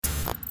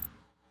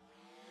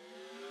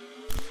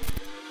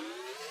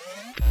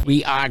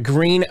We are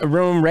Green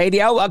Room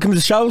Radio. Welcome to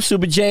the show.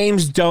 Super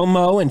James,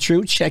 Domo, and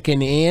True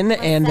checking in.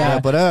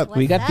 What up?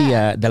 We got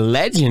the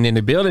legend in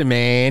the building,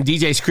 man.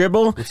 DJ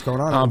Scribble. What's going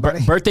on,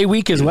 birthday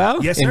week as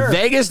well? Yes, in sir.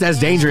 Vegas? That's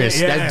dangerous.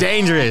 Yeah. That's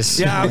dangerous.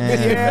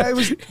 Yeah, it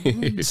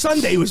was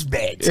Sunday was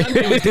bad.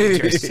 Sunday was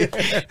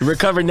dangerous.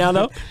 Recovered now,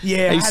 though?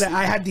 Yeah,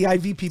 I had the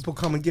IV people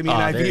come and give me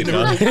an there IV. you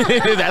go.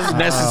 That's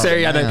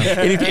necessary.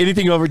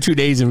 Anything over 2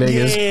 days in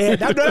Vegas. Yeah,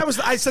 that was.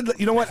 I said,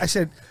 you know what? I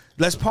said,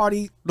 let's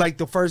party like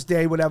the first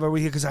day, whatever we're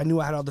here, because I knew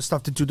I had other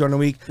stuff to do during the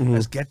week.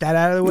 Let's get that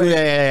out of the way.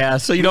 Yeah.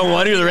 So you don't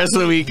want to the rest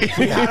of the week.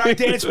 We had our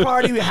dance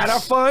party, we had our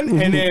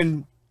fun, and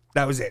then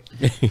that was it.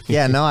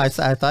 Yeah, no, I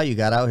thought you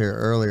got out here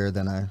earlier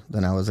than I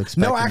was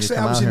expecting. No, actually,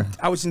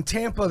 I was in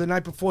Tampa the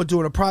night before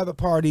doing a private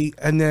party,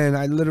 and then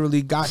I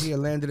literally got here,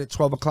 landed at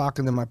 12 o'clock,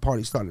 and then my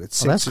party started at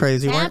 6. Oh, that's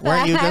crazy.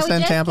 Weren't you just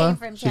in Tampa?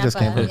 She just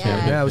came from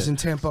Tampa. Yeah, I was in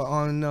Tampa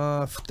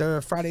on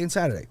Friday and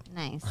Saturday.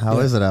 Nice. How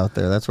is it out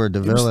there? That's where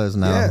DeVille is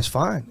now. Yeah, it's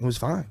fine. It was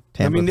fine.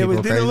 Tampa I mean, people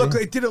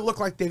it didn't look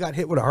like they got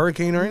hit with a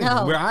hurricane or anything.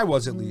 No. Where I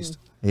was, at least.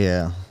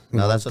 Yeah.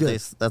 No, that's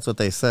it's good. that's what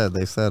they said.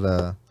 They said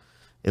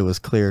it was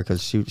clear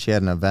because she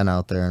had an event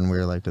out there, and we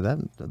were like, did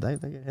they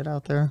get hit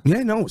out there?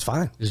 Yeah, no, it was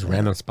fine. Just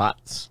random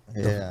spots.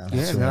 Yeah.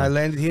 Yeah, and then I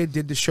landed here,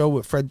 did the show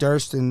with Fred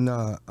Durst and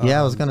Yeah,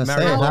 I was gonna say,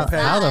 Mario Lopez.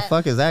 how the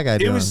fuck is that guy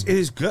doing? It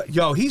is good.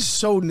 Yo, he's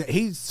so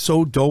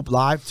dope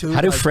live too.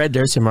 How did Fred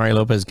Durst and Mario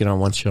Lopez get on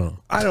one show?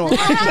 I don't.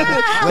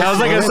 That was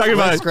like I was talking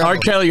about R.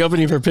 Kelly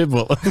opening for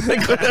Pitbull.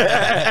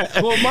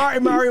 Well,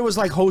 Mario was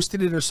like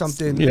hosted it or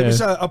something. Yeah. It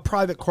was a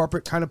private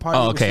corporate kind of party.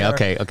 Oh, okay.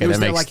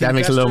 That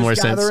makes a little more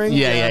sense. gathering,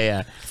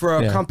 Yeah. For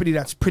a company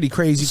that's pretty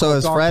crazy. So called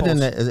is Dark Fred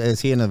Pulse.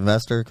 is he an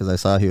investor? Because I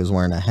saw he was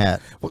wearing a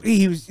hat. Well,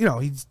 he was,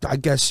 he's. I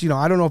guess,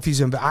 I don't know if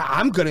he's.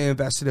 I'm going to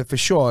invest in it for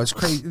sure. It's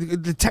crazy.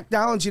 The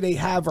technology they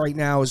have right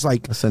now is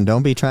like. Listen,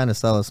 don't be trying to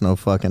sell us no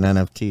fucking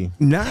NFT.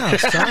 Nah,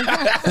 son.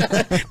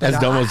 That's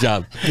Domo's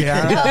job.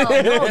 Yeah,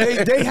 no,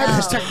 they have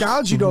this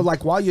technology though.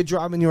 Like while you're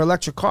driving your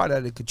electric car,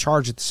 that it could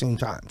charge at the same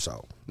time.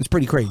 So it's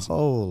pretty crazy.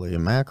 Holy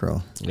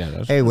mackerel!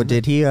 Yeah. Hey, what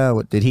did he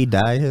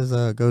dye his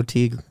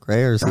goatee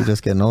gray, or is he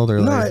just getting older?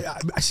 No, Like,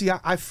 I see.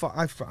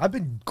 I've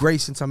been gray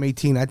since I'm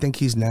 18. I think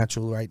he's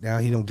natural right now.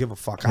 He don't give a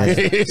fuck.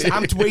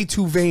 I'm way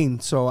too vain,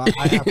 so I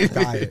have to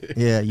dye it.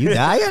 yeah, you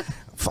dye it?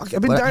 Fuck,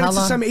 I've been dyeing it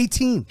since I'm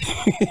 18.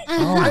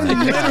 I'm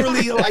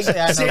literally like Actually,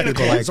 I know Santa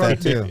people Claus. like Right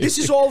that, too. This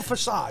is all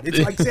facade. It's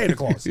like Santa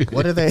Claus.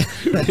 What are they?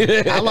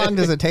 How long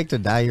does it take to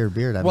dye your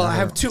beard? Well, I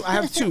have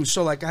two.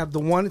 So like I have the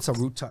one. It's a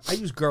root touch. I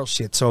use girl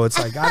shit, so it's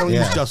like I don't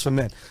Yeah. use just for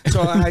men.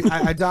 So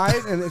I dye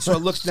it, and so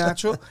it looks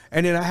natural.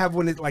 And then I have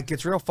when it like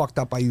gets real fucked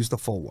up. I use the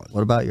full one.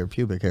 What about your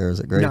pubic hair? Is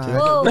it gray too?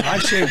 Whoa. I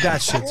shave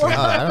that shit. Too.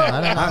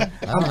 I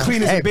don't know. I'm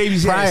clean as a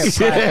baby's ass.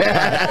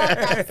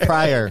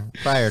 Prior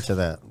to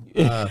that.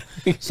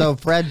 So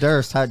Fred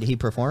Durst, how did he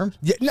perform?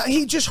 Yeah, no,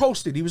 he just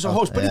hosted. He was a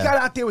host, but he yeah. got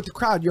out there with the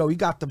crowd. Yo, he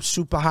got them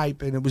super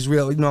hype, and it was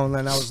real. And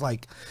then I was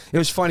like, it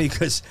was funny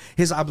because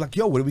I'm like,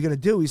 yo, what are we gonna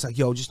do? He's like,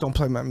 yo, just don't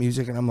play my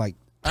music, and I'm like,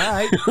 all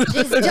right.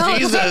 Just don't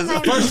Jesus.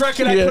 First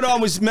record I put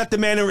on was Met the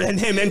Man and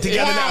him and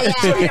together now. Yeah.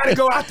 So you got to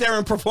go out there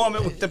and perform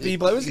it with the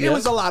people. It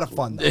was a lot of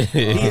fun. Though.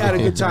 He had a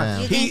good time.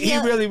 Yeah. He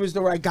really was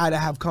the right guy to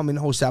have come and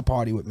host that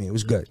party with me. It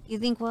was good. You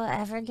think we'll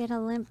ever get a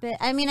Limp Bizkit?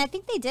 I mean, I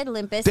think they did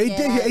Limp Bizkit. They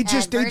did. They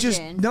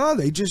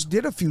They just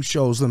did a few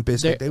shows. Limp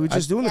Bizkit. They were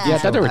just doing a Yeah. few Yeah, I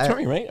thought they shows. were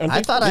touring, right? Aren't I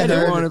they? thought Yeah, I they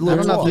heard. were on a I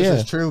little don't know if tour. this Yeah.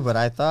 is true, but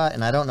I thought,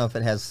 and I don't know if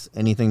it has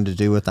anything to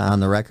do with the On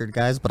the Record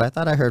guys, but I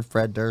thought I heard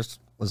Fred Durst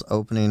was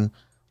opening.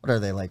 What are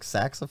they, like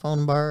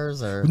saxophone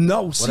bars or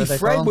No, what see, are they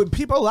Fred. called?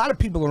 A lot of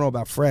people don't know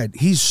about Fred.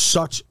 He's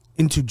such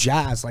into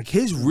jazz. Like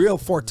his real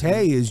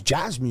forte is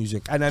jazz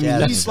music, and I mean, Jazz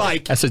he's music.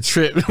 like. That's a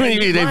trip. If you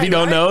Right,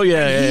 don't right? know,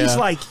 yeah. He's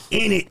like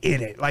in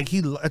it. Like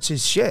that's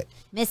his shit.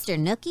 Mr.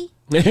 Nookie?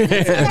 No,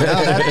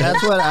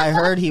 that's what I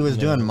heard. He was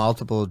doing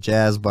multiple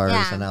jazz bars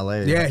Yeah. in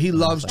L.A. Yeah, he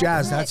loves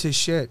jazz. it. That's his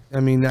shit.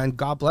 I mean, and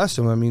God bless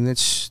him. I mean,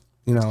 it's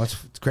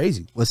it's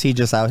crazy. Was he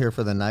just out here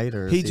for the night,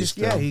 or is He just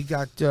still- he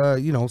got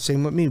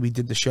same with me. We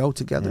did the show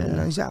together, and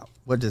now he's out.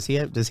 What does he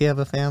have? Does he have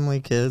a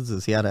family, kids?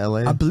 Is he out of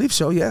L.A.? I believe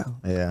so. Yeah,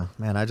 Yeah,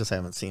 man, I just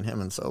haven't seen him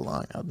in so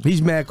long.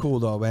 he's mad cool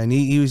though, man.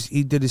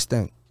 He did his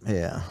thing.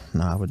 Yeah,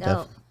 no, I would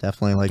Dope.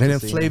 definitely like. And to then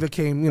see him. Flavor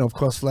came, of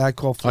course, Flag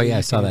called. Oh, yeah,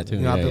 I saw came. that, too.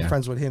 I've Yeah, been yeah.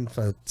 friends with him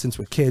since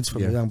we're kids,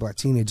 from the young black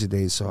teenager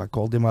days. So I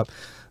called him up,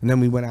 and then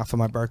we went out for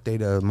my birthday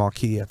to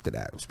Marquee after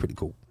that. It was pretty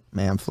cool.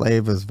 Man,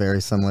 Flav is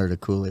very similar to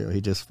Coolio. He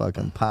just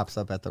fucking pops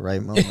up at the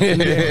right moment.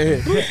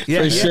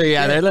 For sure,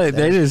 yeah.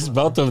 They just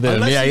both of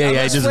them.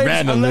 Unless Just Flav-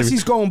 random. Unless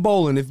he's going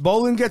bowling. If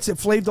bowling gets it,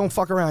 Flav don't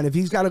fuck around. If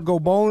he's got to go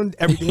bowling,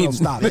 everything else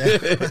stops.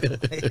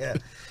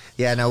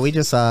 Yeah, no, we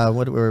just saw,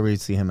 where did we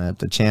see him at?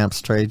 The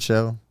Champs trade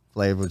show.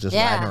 Flav was just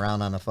Yeah. riding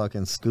around on a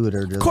fucking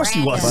scooter. Just Of course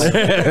he was.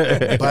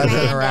 Random. buzzing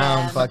Random.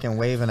 around, fucking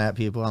waving at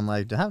people. I'm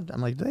like, do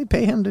they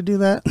pay him to do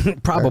that?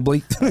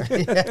 Probably. Or is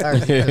he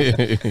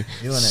just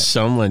doing it?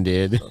 Someone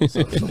did.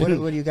 So what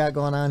do you got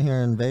going on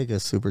here in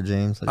Vegas, Super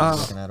James? That you're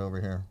looking at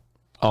over here.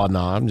 Oh no,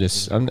 I'm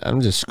just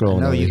scrolling. I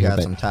know over you here, got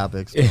but- some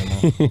topics.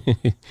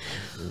 Domo.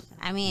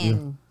 I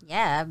mean,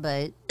 Yeah,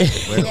 but I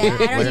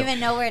don't even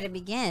know where to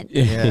begin.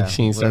 Yeah,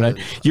 She ain't starting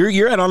out.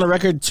 You're at On the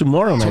Record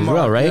tomorrow, man, as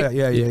well, right?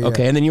 Yeah.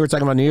 Okay, and then you were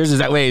talking about New Year's. Is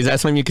that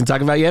something you can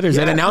talk about yet, or is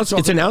that announced?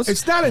 It's announced.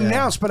 It's not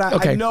announced, but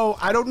I know.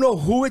 I don't know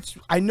who it's.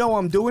 I know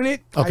I'm doing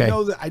it. Okay.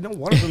 I know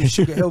one of them is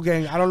Sugar Hill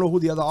Gang. I don't know who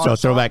the other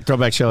artists. So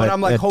throwback show. But at, I'm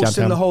like at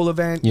hosting downtown. the whole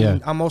event. Yeah.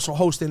 And I'm also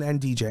hosting and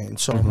DJing,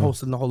 so I'm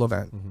hosting the whole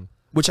event,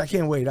 which I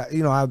can't wait.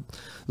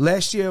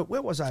 Last year,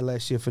 where was I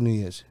last year for New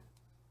Year's?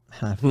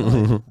 I feel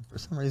like, for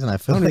some reason, I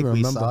feel I don't like even we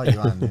remember. saw you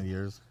on New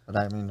Year's, but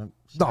I mean,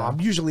 No, I'm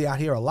usually out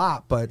here a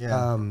lot, but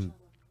Yeah.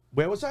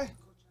 where was I?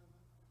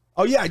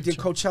 Oh yeah, I did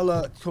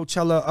Coachella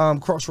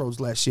Crossroads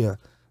last year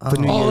for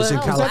New Oh, Year's in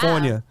wow.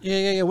 California.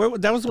 Yeah.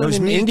 That was the It one was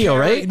in me, Indio, KRS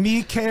right?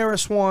 Me,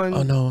 KRS One,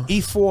 Oh, no.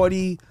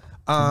 E40.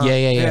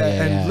 Yeah.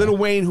 And Lil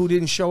Wayne, who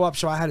didn't show up,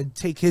 so I had to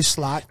take his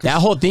slot. That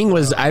whole thing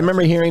was. I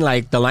remember hearing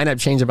like the lineup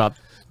changed about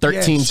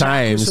 13 Shaq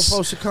times. was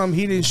supposed to come.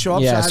 He didn't show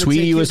up. Yeah, so I had to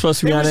Sweetie take was his- supposed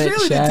to be on it, It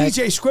was really Shaq.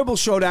 the DJ Scribble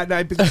show that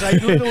night because I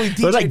literally DJed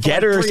It was like for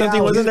Getter or 3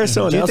 something, hours. wasn't there?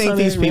 Someone do you else think on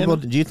these there, people?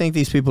 man? Do you think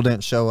these people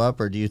didn't show up,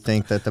 or do you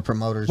think that the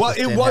promoters? Well, just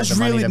it didn't was have the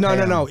money really to no.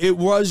 pay them? It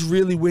was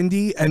really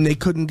windy, and they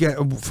couldn't get.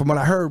 From what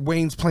I heard,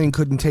 Wayne's plane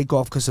couldn't take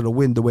off because of the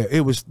wind. The way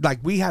it was, like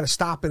we had to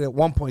stop it at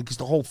one point because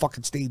the whole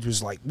fucking stage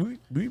was like.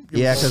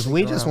 Yeah, because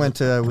we went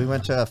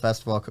to a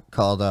festival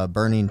called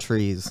Burning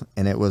Trees,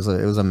 and it was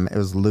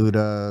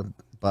Luda,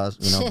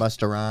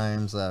 Busta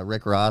Rhymes,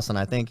 Rick Ross, and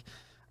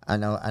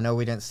I know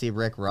we didn't see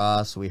Rick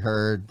Ross. We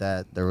heard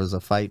that there was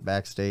a fight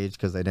backstage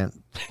because they didn't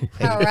pay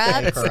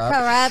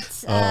Corrupt.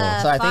 So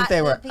I think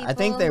they were. I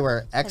think they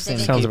were Because they Xing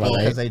didn't Sounds people about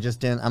right. because they just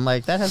didn't. I'm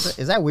like,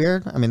 is that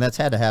weird? I mean, that's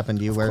had to happen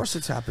to you. Of course,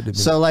 it's happened to me.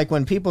 So like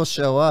when people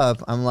show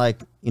up, I'm like,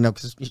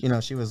 because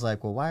she was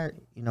like, well,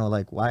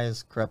 why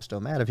is Corrupt still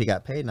mad if he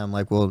got paid? And I'm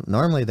like, well,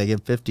 normally they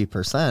give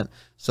 50%,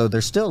 so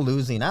they're still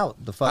losing out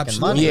the fucking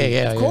Absolutely. money.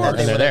 Yeah, of yeah, course. yeah. They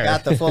And they're would there.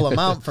 have got the full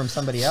amount from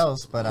somebody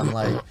else, but I'm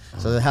like,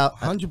 so how?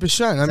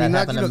 100%. I That mean,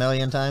 happened a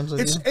million times with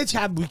you? It's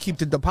happened. We keep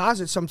the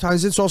deposit.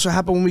 Sometimes it's also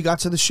happened when we got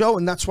to the show,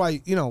 and that's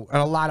why and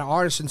a lot of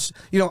artists.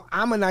 And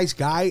I'm a nice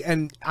guy,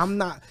 and I'm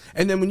not.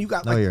 And then when you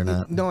got No, you're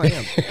not. No, I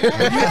am.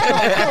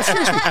 No,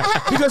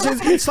 seriously. Because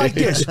it's like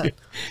this: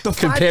 the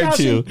Compared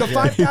to- 5,000, the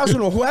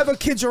 5,000, or whoever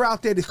kids are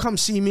out there to come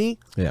see me.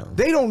 Yeah.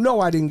 They don't know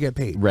I didn't get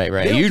paid. Right.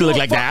 They don't You give look a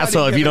like the fuck I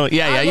asshole didn't if you get don't. paid.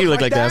 Yeah, I you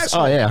look like the that.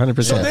 asshole. Oh yeah,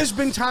 100%. So there's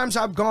been times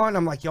I've gone.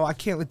 I'm like, yo, I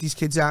can't let these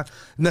kids out,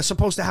 and they're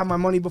supposed to have my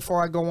money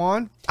before I go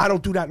on. I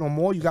don't do that no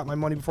more. You got my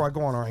money before I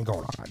go on, or I ain't going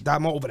on.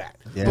 I'm over that.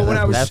 Yeah, but when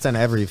I was, that's in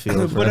every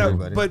field for but,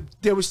 everybody. but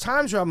there was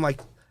times where I'm like,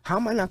 how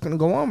am I not going to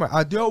go on?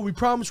 We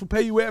promise we'll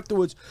pay you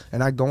afterwards,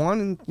 and I go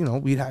on,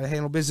 and we'd have to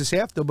handle business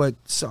after. But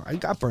so I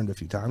got burned a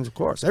few times, of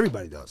course.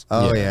 Everybody does.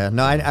 Oh yeah,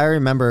 no, I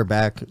remember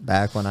back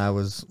when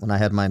I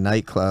had my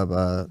nightclub.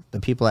 The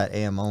people at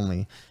AM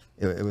Only,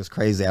 it was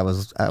crazy. I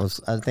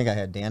think I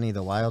had Danny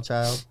the Wild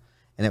Child,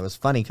 and it was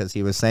funny because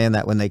he was saying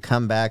that when they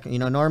come back,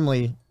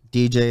 normally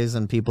DJs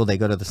and people, they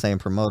go to the same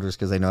promoters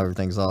because they know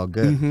everything's all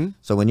good.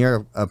 So when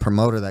you're a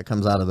promoter that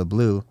comes out of the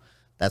blue,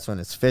 that's when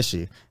it's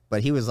fishy.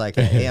 But he was like,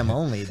 at AM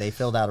Only, they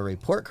filled out a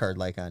report card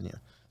like on you.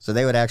 So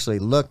they would actually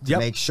look to Yep,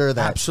 make sure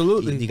that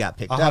absolutely. you got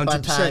picked up on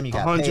 100%, time, you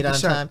got paid on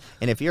 100%. time.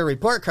 And if your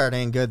report card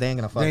ain't good, they ain't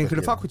gonna fuck They ain't with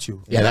gonna you. fuck with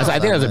you. Yeah, I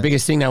think that's the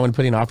biggest thing now when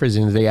putting offers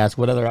in. They ask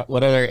what other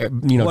What other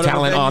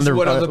talent on venues, the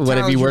what other what have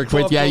talents you you worked pull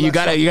with? up, Yeah, all you that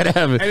gotta stuff.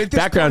 have And a at this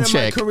background point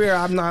check. in my career,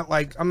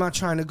 I'm not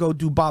trying to go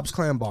do Bob's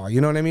Clam Bar. You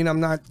know what I mean? I'm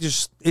not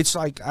just. It's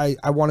like I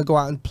want to go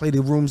out and play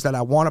the rooms that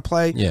I want to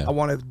play. Yeah. I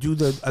want to do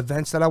the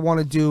events that I want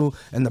to do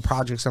and the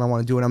projects that I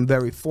want to do. And I'm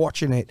very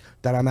fortunate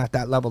that I'm at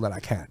that level that I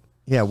can.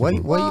 Yeah, what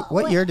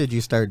Well, year did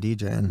you start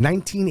DJing?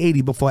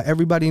 1980, before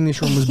everybody in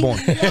this room was born.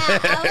 Yeah,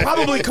 I was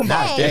Probably gonna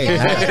combined. say,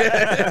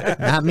 Hey,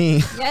 not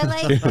me. You're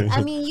like,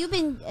 I mean, you've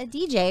been a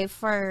DJ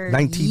for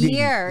 1980,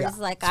 years. yeah.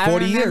 Like, It's I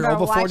 40 years, remember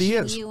over 40 watching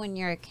years. you when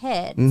you're a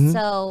kid. Mm-hmm.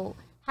 So,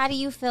 how do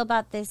you feel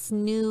about this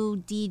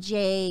new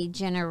DJ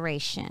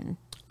generation?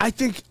 I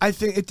think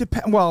it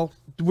depends. Well,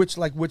 which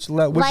genre?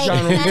 We Like,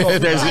 talking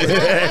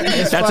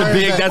There's-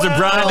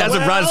 about? That's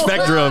a broad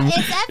spectrum. Well,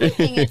 it's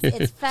everything.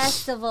 It's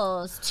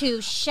festivals to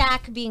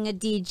Shaq being a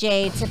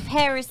DJ to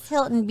Paris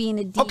Hilton being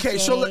a DJ. Okay,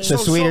 so The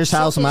Swedish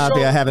House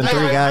Mafia having three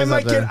guys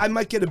might up there. I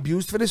might get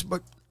abused for this,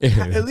 but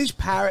at least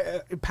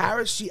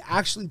Paris, she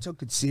actually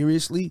took it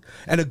seriously.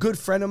 And a good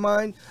friend of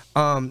mine,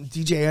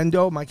 DJ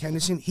Endo, Mike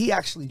Henderson, he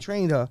actually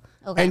trained her.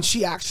 Okay. And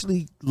she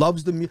actually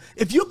loves the music.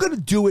 If you're gonna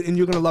do it and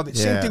you're gonna love it,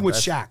 same Yeah, thing with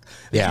Shaq.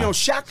 Yeah.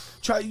 Shaq,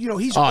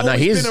 he's Oh, no,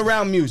 always been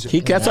around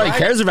music. That's all he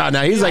cares about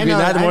now. He's like I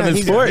know, more than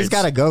sports. He's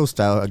got a ghost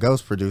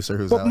producer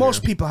who's But out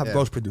most here. people have Yeah.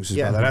 ghost producers,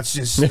 Yeah. brother. That's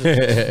just.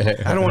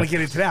 I don't want to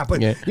get into that,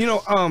 but Yeah.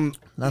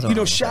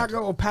 Shaq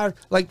or Paris,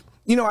 like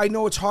I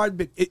know it's hard,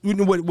 but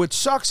what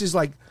sucks is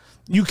like,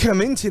 you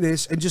come into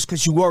this and just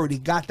because you already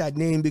got that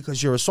name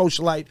because you're a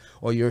socialite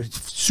or you're a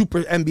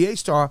super NBA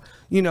star,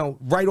 you know,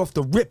 right off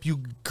the rip, you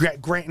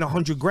granting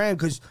 $100,000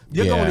 because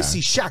you're going to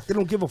see Shaq. They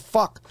don't give a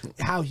fuck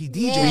how he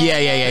DJs. Yeah.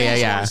 They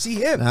just want to see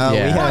him. No,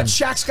 Yeah. But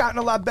Shaq's gotten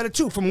a lot better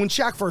too. From when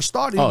Shaq first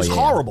started, he was yeah.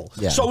 horrible.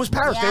 Yeah. So was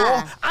Paris. They were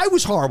Yeah. all. I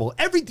was horrible.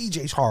 Every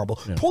DJ's horrible.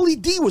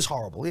 Paulie D was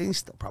horrible. He's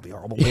still probably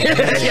horrible. Yeah,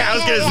 I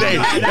was gonna say.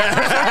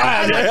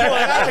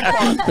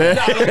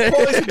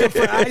 Paulie's a good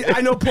friend.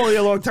 I know Paulie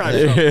a long time.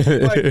 So,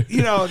 but,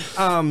 you know,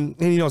 and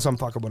he knows I'm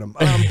fucking with him.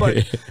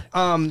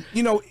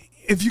 You know,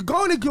 if you're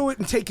going to do it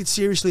and take it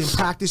seriously and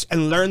practice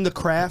and learn the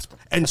craft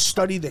and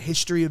study the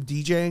history of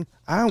DJing,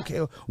 I don't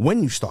care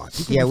when you start.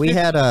 You can Yeah, be we 50.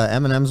 had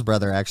Eminem's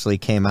brother actually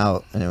came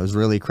out, and it was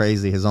really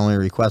crazy. His only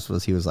request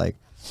was he was like,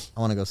 I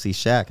want to go see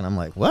Shaq. And I'm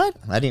like, what?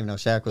 I didn't even know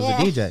Shaq was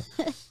Yeah. a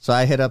DJ. So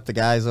I hit up the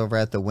guys over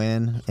at the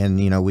Win, and,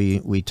 you know,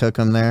 we took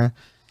him there,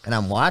 and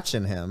I'm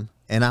watching him,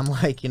 and I'm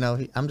like, you know,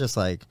 I'm just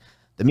like,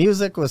 the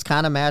music was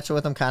kind of matching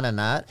with him, kind of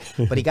not.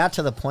 But he got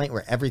to the point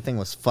where everything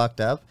was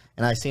fucked up.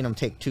 And I seen him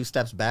take 2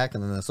 steps back,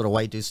 and then this little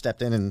white dude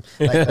stepped in and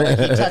like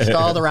he touched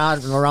all the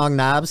wrong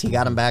knobs. He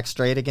got him back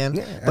straight again.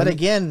 Yeah, but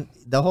again,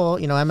 the whole,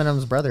 you know,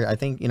 Eminem's brother, I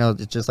think, you know,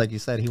 it's just like you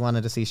said, he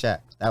wanted to see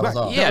Shaq. That was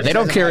Right. all. Yeah, they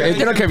don't care. They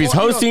don't care if he's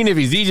hosting, if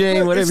he's DJing,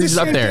 Look, whatever. it's the He's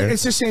up same there. thing-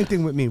 It's the same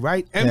thing with me,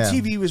 right?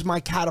 MTV was my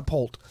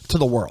catapult to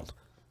the world.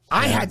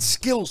 I had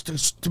skills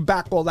to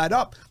back all that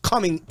up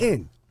coming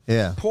in.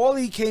 Yeah.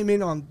 Paulie came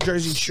in on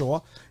Jersey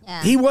Shore.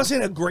 Yeah. He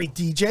wasn't a great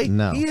DJ.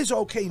 No. He is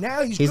okay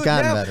now. He's good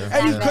gotten now. better. And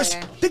Gotten because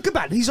better. think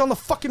about it, he's on the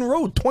fucking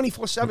road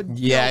 24/7.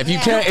 Yeah, if you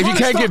Yeah.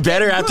 can't get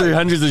better after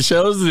hundreds of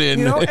shows, then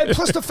You know, and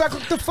plus the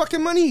fact the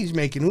fucking money he's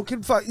making. Who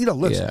can you know,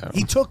 listen, Yeah.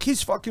 he took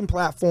his fucking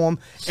platform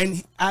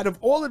and out of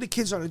all of the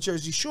kids on the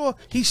Jersey Shore,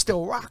 he's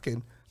still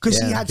rocking. Because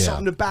he Yeah. had Yeah.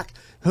 something to back,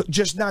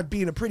 just not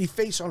being a pretty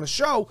face on a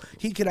show,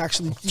 he could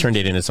actually turned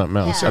it into something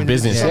else, Yeah. a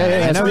business. Yeah. Yeah, I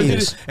and, know he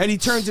is. he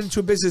turns it into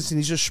a business, and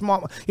he's just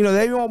smart. You know,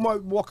 they all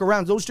might walk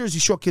around. Those Jersey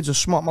Shore kids are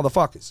smart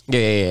motherfuckers.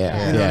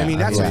 Yeah. You know what I mean?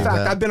 That's a believe fact.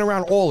 that. I've been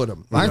around all of them.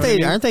 You know Aren't what I they?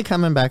 mean? Aren't they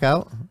coming back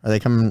out? Are they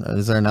coming?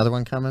 Is there another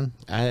one coming?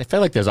 I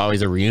feel like there's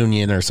always a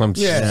reunion or some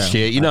Yeah.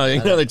 shit. You know,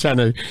 they're trying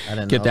to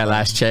didn't get know that that.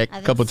 last check I a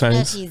think couple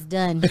times. He's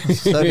done.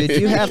 So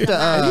did you have to?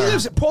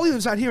 Paulie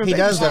lives out here in he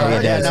Vegas. does, though. now, He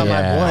right? does, Yeah,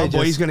 yeah. my My boy,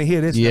 boy he's gonna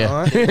hear this. Yeah.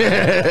 now,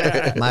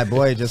 huh? My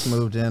boy just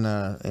moved in,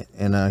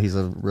 and he's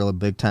a real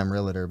big time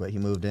realtor. But he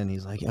moved in.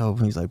 He's like,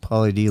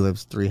 Paulie D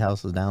lives 3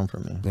 houses down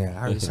from me. Yeah,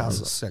 I heard his house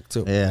is sick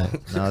too. Yeah,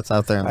 no, it's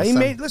out there. In the He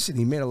sun.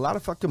 he made a lot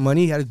of fucking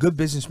money. He had a good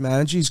business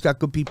manager. He's got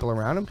good people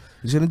around him.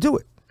 He's gonna do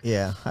it.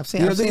 Yeah, I've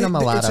seen You know, him a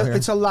lot it's out here.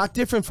 It's a lot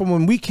different from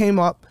when we came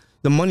up.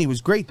 The money was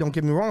great. Don't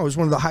get me wrong. I was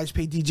one of the highest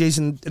paid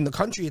DJs in the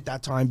country at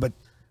that time. But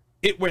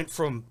it went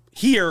from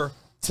here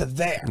to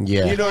there.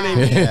 Yeah. You know what I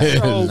mean? Yeah.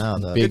 So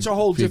No, the- it's a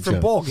whole Big different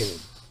jump. ball game.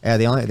 Yeah,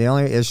 the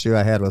only issue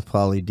I had with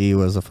Paulie D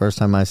was the first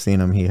time I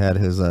seen him, he had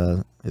his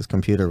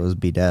computer was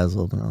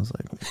bedazzled, and I was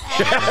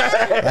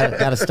like,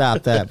 gotta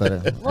stop that.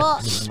 But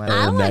Well, my- I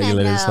now want you to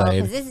let it know slide.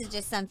 because this is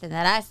just something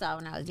that I saw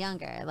when I was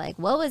younger. Like,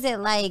 what was it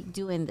like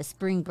doing the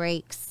spring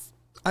breaks?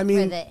 I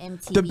mean, the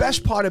MTV. the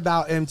best part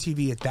about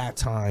MTV at that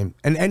time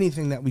and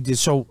anything that we did.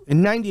 So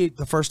in '98,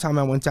 the first time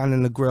I went down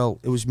in the grill,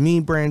 it was me,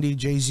 Brandy,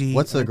 Jay-Z.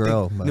 What's the and I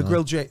grill, think- by The the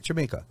way? grill,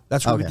 Jamaica.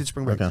 That's where we Okay, did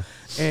spring break. okay.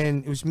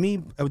 And it was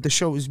me. The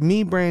show was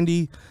me,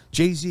 Brandy,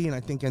 Jay-Z, and I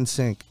think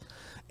NSYNC.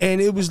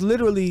 And it was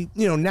literally,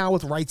 you know, now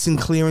with rights and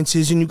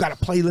clearances, and you got a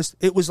playlist.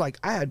 It was like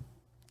I had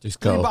Just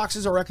 3 go.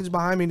 boxes of records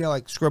behind me, and they're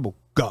like, "Scribble,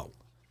 go."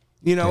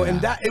 You know, and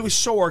that it was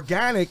so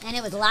organic. And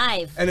it was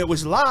live. And it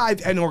was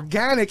live and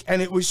organic,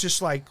 and it was just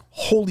like,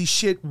 holy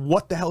shit,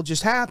 what the hell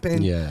just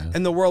happened? Yeah.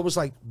 And the world was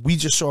like, we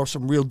just saw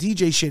some real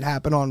DJ shit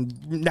happen on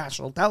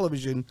national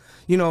television.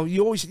 You know,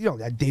 you always, you know,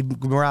 that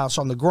Dave Morales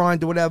on the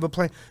grind or whatever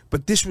playing,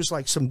 but this was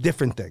like some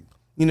different thing.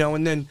 You know,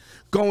 and then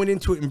going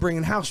into it and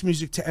bringing house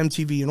music to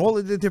MTV and all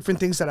of the different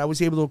things that I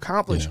was able to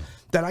accomplish. Yeah.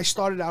 That I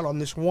started out on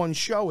this one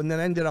show and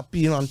then ended up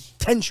being on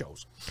 10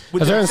 shows. I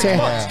was going to say,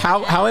 Yeah.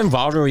 how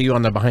involved were you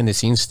on the behind the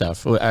scenes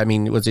stuff? I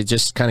mean, was it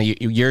just kind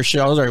of your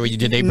shows, or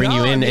did they bring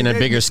you in a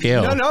bigger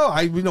scale? No.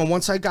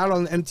 Once I got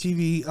on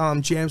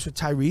MTV Jams with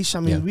Tyrese, I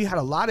mean, Yeah. we had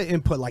a lot of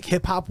input. Like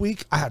Hip Hop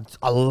Week, I had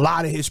a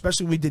lot of,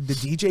 especially when we did the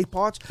DJ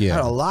parts. Yeah. I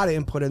had a lot of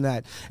input in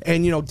that.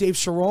 And Dave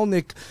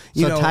Sarolnik,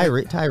 so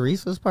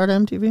Tyrese was part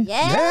of MTV.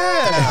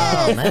 Yeah.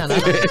 Oh man,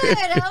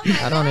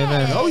 I don't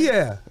even. Oh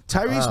yeah,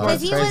 Tyrese. Oh,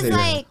 was Because he crazy. was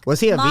like Was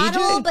he a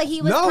model, VJ? but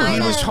he was No, he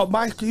kinda, was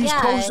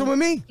co-hosting with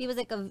me. He was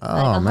like a Oh,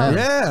 like a man. host.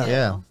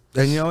 Yeah.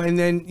 Yeah. And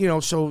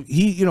then so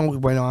he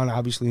went on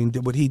obviously and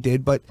did what he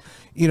did, but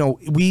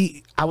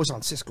I was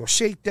on Cisco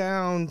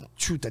Shakedown,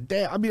 Truth or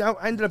Dare. I mean, I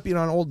ended up being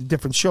on all the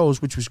different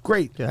shows, which was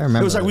great. Yeah, I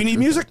remember It was like that, we need Truth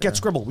music, or get Dare.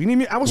 Scribble. We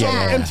need. I was on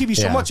Yeah. MTV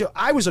so Yeah. much,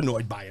 I was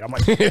annoyed by it. I'm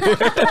like, what the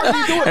fuck are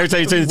you doing? Every time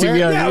you turn the TV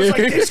on, Yeah, I was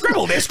like, they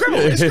Scribble.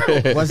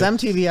 Was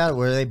MTV out?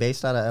 Were they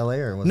based out of LA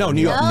or was No, it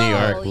New York. No, New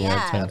York,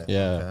 yeah.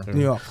 yeah.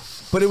 New York.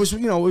 But it was,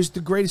 it was the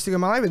greatest thing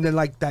of my life. And then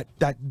like that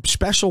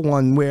special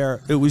one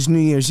where it was New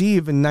Year's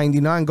Eve in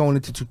 '99 going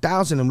into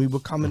 2000, and we were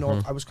coming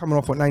off. I was coming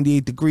off with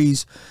 98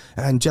 Degrees,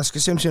 and Jessica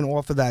Simpson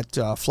off of that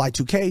Fly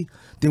 2K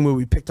thing where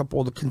we picked up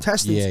all the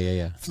contestants.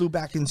 Yeah. Flew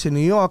back into New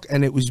York,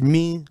 and it was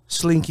me,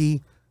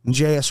 Slinky, and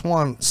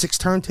JS1, 6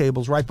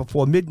 turntables right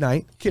before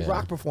midnight. Kid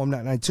Rock performed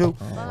that night too,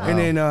 and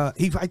then I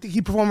think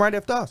he performed right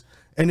after us.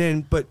 And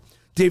then, but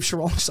Dave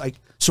Charoen was like,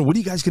 "So what are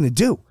you guys gonna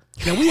do?"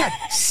 Now we had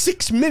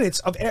 6 minutes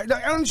of air. I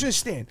don't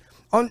understand.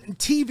 On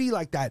TV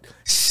like that,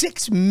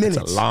 6 minutes.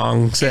 It's a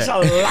long set. It's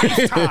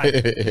a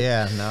lifetime.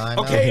 Yeah, no, I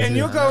know. Okay, and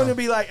you're going to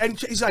be like, and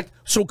he's like,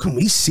 "So can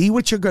we see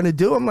what you're going to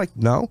do?" I'm like,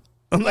 "No."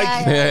 I'm like,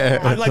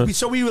 I'm like,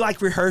 so we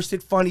like rehearsed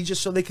it funny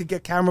just so they could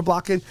get camera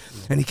blocking,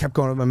 and he kept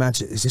going to my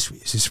match. Is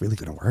this really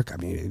going to work? I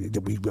mean,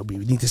 we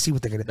need to see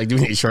what they're going to like. Do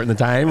we need to shorten the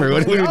time, or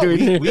what are we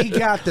doing? We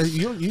got the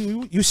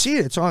you see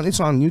it. It's on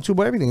YouTube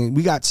or everything.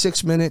 We got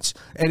 6 minutes,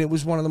 and it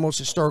was one of the most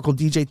historical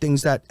DJ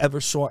things that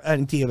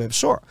MTV ever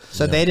saw.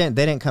 So they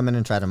didn't come in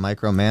and try to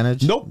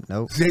micromanage. Nope.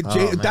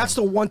 That's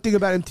the one thing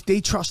about it. They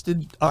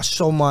trusted us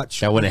so much.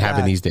 That wouldn't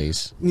happen these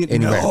days.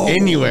 No.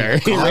 Anywhere,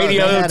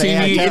 radio,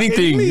 TV,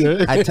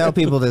 anything. I tell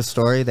people this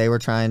story. They were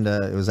trying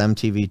to. It was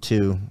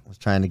MTV2 was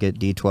trying to get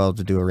D12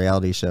 to do a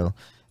reality show,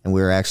 and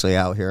we were actually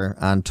out here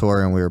on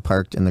tour, and we were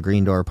parked in the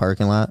Green Door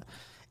parking lot.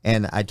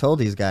 And I told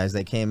these guys,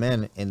 they came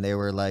in and they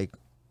were like,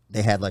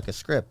 they had like a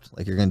script,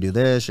 like you're gonna do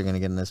this, you're gonna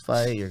get in this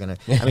fight, you're gonna.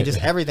 I mean,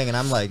 just everything. And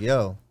I'm like, you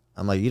don't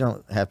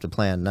have to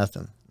plan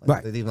nothing.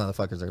 Like, right. These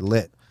motherfuckers are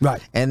lit. Right.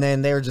 And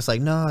then they were just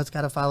like, no, it's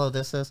got to follow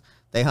this.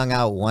 They hung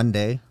out one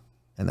day.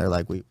 And they're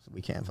like, we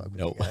can't fuck with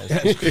you guys.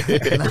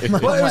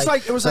 Well, it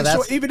was like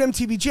so even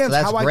MTV Jams.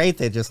 So that's great.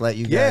 They just let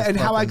you guys. Yeah, and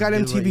how I got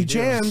MTV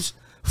Jams.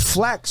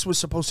 Flex was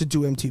supposed to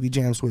do MTV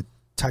Jams with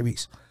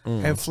Tyrese,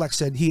 and Flex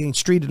said he ain't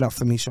street enough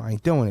for me, so I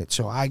ain't doing it.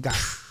 So I got.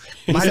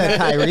 He said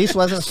Tyrese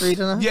wasn't street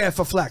enough. Yeah,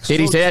 for Flex. Did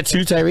he say that to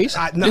Tyrese?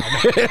 No.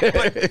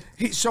 But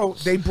so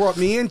they brought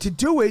me in to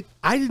do it.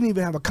 I didn't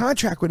even have a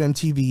contract with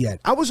MTV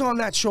yet. I was on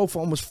that show for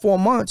almost 4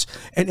 months,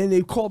 and then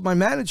they called my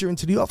manager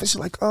into the office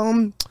like,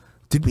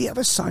 did we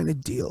ever sign a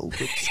deal?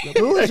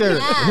 Who was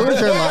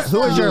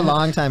your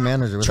longtime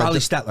manager? Was Charlie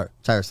Stetler.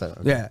 Charlie Stetler.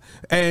 Okay. Yeah,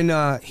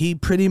 and he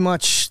pretty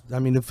much. I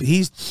mean, if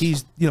he's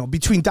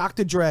between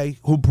Dr. Dre,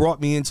 who brought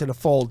me into the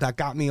fold, that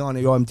got me on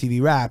the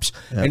MTV Raps,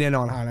 and then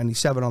on Hot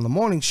 97 on the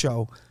morning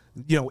show.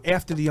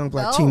 After the Young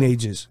Black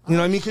Teenagers. You know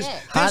what I mean? Because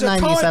Hot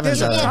 97.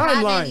 There's a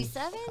timeline.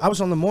 97? I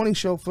was on the morning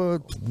show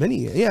for many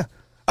years. Yeah.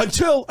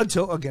 Until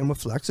again with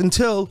Flex,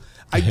 until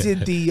I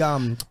did the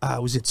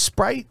was it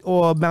Sprite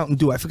or Mountain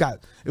Dew? I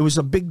forgot. It was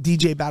a big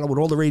DJ battle with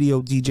all the radio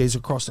DJs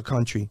across the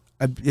country,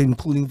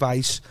 including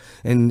Vice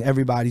and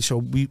everybody. So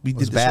we did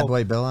this. Bad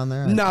Boy Bill on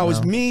there? No, it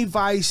was me,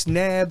 Vice,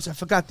 Nabs. I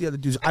forgot the other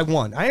dudes. I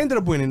won. I ended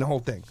up winning the whole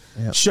thing.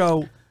 Yep.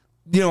 So,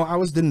 I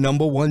was the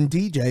 #1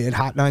 DJ at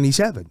Hot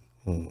 97.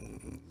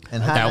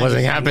 And that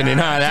wasn't happening,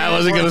 huh? That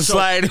wasn't going to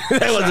slide.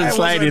 That wasn't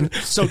sliding.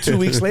 So 2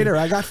 weeks later,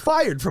 I got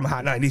fired from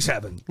Hot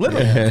 97.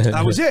 Literally.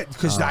 That was it,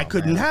 because I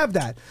couldn't have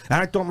that.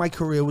 And I thought my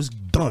career was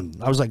done.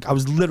 I was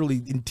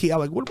literally in I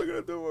was like, what am I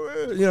going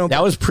to do?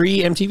 That was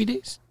pre-MTV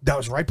days? That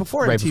was right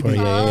before right MTV.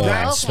 Before,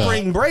 That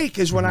spring break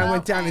is when I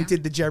went down and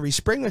did the Jerry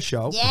Springer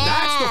show. Yeah.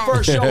 That's the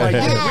first show I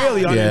did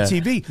really on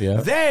MTV.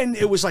 Yeah. Then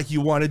it was like,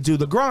 you want to do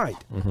the grind.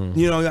 And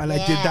I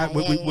did that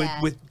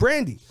with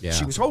Brandy. Yeah.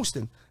 She was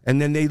hosting. And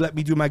then they let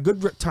me do my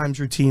good times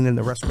routine, and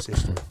the rest was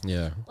history.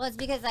 Yeah. Well, it's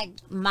because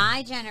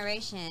my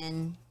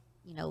generation,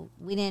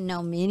 we didn't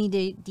know many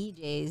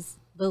DJs,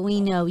 but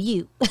we know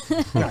you.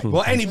 Right.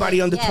 Well,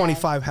 anybody under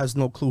 25 has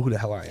no clue who the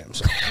hell I am.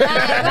 So.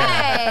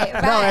 Right.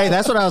 No, hey,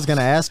 that's what I was going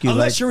to ask you.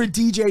 Unless you're a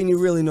DJ and you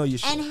really know your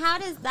shit. And how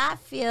does that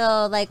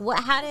feel?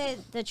 How did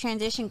the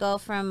transition go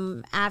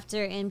from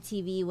after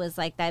MTV was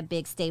that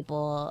big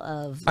staple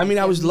of?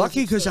 I was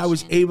lucky because I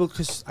was able.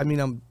 Because I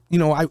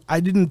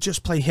didn't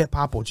just play hip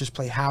hop or just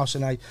play house,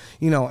 and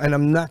and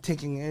I'm not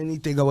taking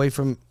anything away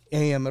from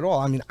AM at all.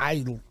 I mean,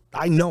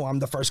 I know I'm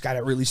the first guy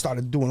that really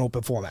started doing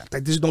open format.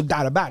 There's no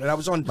doubt about it. I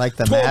was on the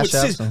tour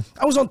mashups.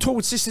 I was on tour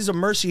with Sisters of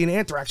Mercy and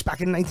Anthrax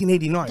back in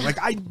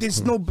 1989.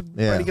 There's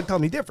nobody can tell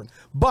me different.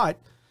 But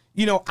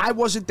I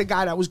wasn't the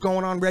guy that was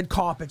going on red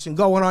carpets and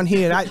going on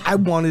here. I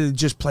wanted to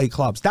just play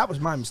clubs. That was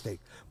my mistake.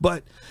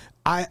 But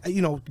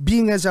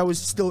being as I was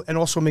still, and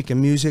also making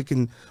music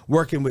and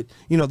working with,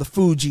 the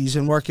Fugees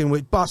and working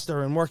with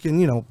Buster and working,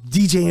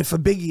 DJing for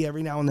Biggie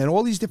every now and then,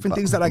 all these different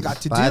things that I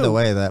got to do. By the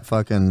way,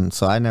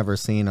 so I never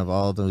seen, of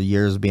all the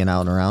years being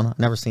out and around, I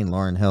never seen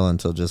Lauryn Hill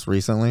until just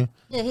recently.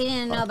 Yeah, he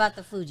didn't know about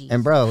the Fugees.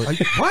 And bro,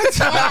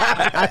 what?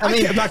 I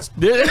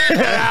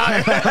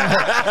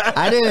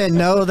didn't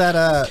know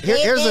that.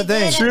 Here's the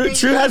thing.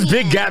 True has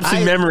big gaps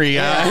in memory.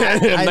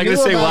 I'm not going to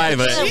say why,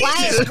 but.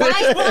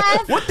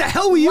 What the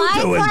hell were you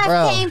doing?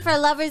 Bro. Came for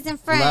Lovers and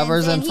Friends.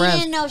 Lovers and Friends. He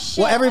didn't know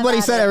shit. Well,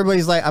 everybody said, it.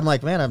 everybody's like, I'm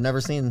like, man, I've never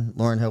seen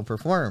Lauryn Hill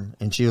perform.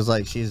 And she was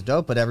like, she's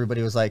dope, but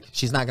everybody was like,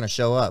 she's not going to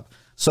show up.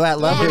 So at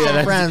Lovers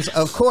and Friends,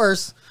 of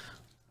course,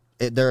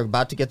 they're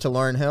about to get to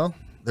Lauryn Hill.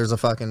 There's a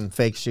fucking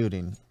fake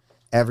shooting.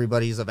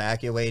 everybody's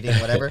evacuating,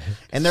 whatever.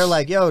 And they're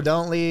like, yo,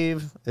 don't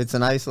leave. It's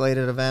an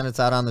isolated event. It's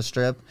out on the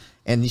Strip.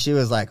 And she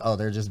was like, oh,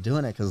 they're just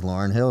doing it because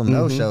Lauryn Hill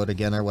no-showed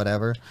again or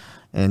whatever.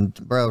 And,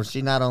 bro,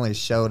 she not only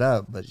showed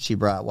up, but she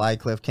brought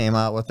Wycliffe, came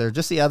out with her.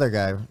 Just the other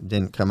guy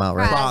didn't come out,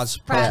 right?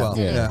 Pras.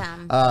 Yeah.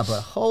 But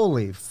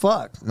holy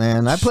fuck,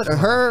 man. I put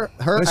her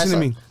Listen to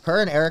me.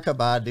 Her and Erykah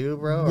Badu,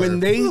 bro.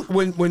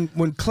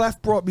 When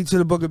Clef brought me to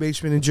the Booger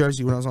Basement in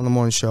Jersey when I was on the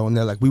morning show, and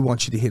they're like, we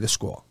want you to hit a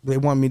score. They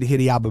wanted me to hit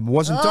the album. It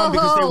wasn't done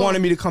because they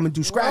wanted me to come and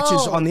do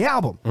scratches on the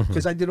album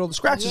because I did all the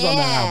scratches on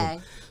that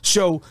album.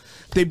 So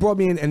they brought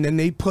me in, and then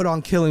they put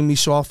on Killing Me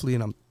Softly,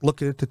 and I'm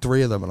looking at the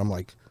three of them, and I'm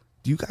like,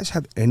 do you guys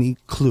have any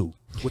clue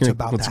what's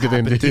about to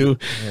happen to do?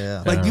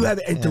 Yeah. Like, you have,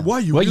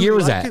 what year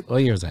was that?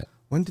 What year was that?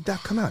 When did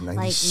that come out?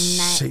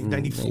 94,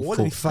 95?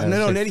 94.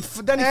 No,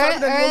 95,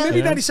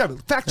 maybe 97.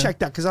 Fact check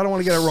that because I don't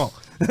want to get it wrong.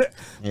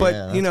 But,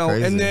 Yeah, you know,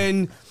 crazy. and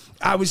then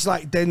I was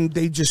like, then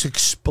they just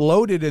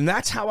exploded. And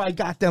that's how I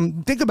got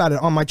them. Think about it.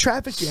 On my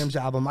Traffic Jams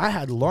album, I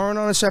had Lauryn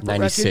on a separate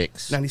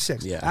 96. record.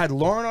 96. Yeah. I had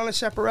Lauryn on a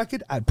separate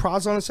record. I had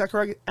Pras on a separate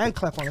record. And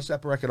Clef on a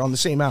separate record on the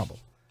same album.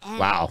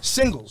 Wow.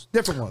 Singles,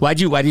 different ones. Why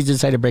did you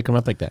decide to break them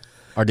up like that?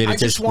 Or did it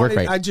just work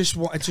right?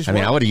 I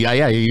mean, I would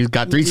have. You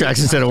got 3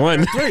 tracks instead of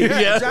 1.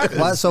 Yeah, exactly.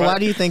 Why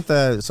do you think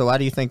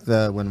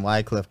when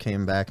Wycliffe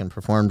came back and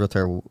performed with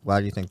her,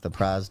 why do you think the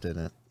Pras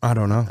didn't? I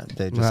don't know.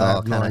 They just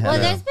all kind of Well,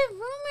 had there's been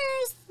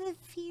rumors that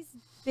he's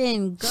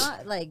been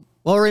gone. Like,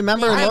 Well,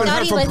 remember, I Lauryn,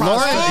 thought he was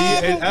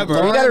dead. ever.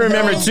 You got to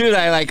remember too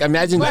that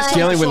imagine But-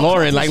 dealing with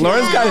Lauren. Like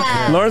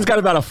Yeah. Lauren's got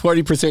about a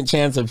 40%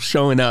 chance of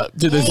showing up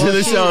to the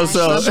show.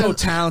 So She's so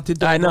talented.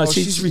 though, I know, bro.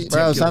 she's- She's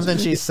bro, ridiculous. something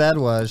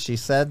she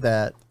said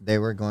that they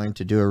were going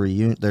to do a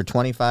reunion, their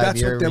 25-year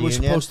That's what they were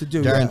reunion supposed to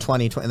do, during yeah.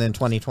 2020, and then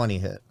 2020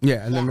 hit.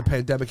 Yeah, and then the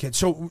pandemic hit.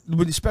 So,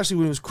 especially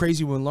when it was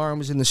crazy when Lauren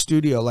was in the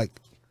studio,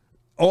 like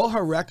all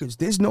her records,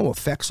 there's no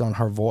effects on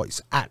her voice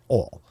at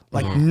all.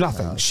 Like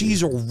nothing.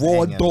 She's a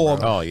raw hanging, dog.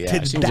 bro. oh yeah,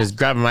 to she can that. just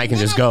grab a mic and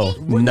just go.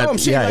 No, I'm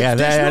saying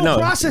there's no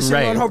processing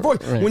Right, on her voice.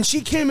 right. When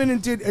she came in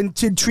and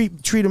did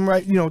treat him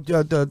right, you know,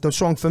 the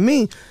song For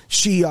Me,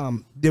 she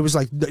there was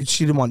like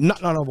she didn't want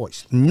nothing on her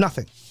voice,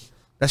 nothing.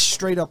 That's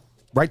straight up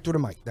right through the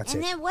mic. That's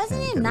and it. then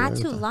wasn't it not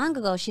too long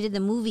ago she did the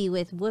movie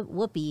with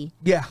Whoopi,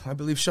 Yeah, I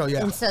believe so.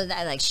 Yeah. and so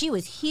that she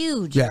was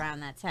huge Yeah.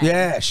 around that time.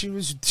 Yeah, she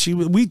was.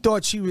 We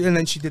thought she was, and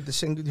then she did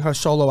her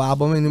solo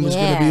album, and it was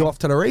going to be Yeah. off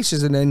to the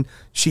races. And then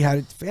she had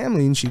a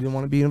family, and she didn't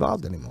want to be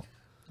involved anymore.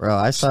 Bro,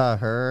 I saw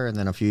her, and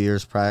then a few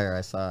years prior,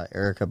 I saw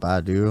Erykah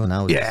Badu, and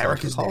I was Yeah, just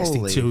Erica's like, nasty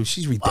holy too.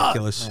 She's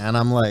ridiculous. And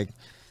I'm like,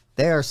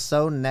 they are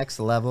so next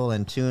level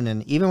in tune.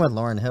 And even with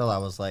Lauryn Hill, I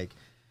was like,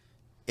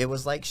 it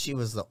was like she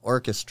was the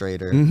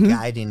orchestrator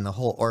guiding the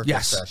whole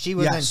orchestra. Yes. She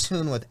was Yes. in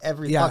tune with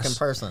every Yes. fucking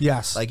person.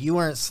 Yes. Like, you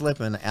weren't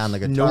slipping on the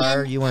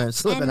guitar. You weren't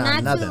slipping And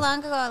on not too nothing. long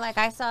ago, like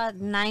I saw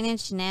 9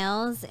 Inch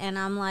Nails, and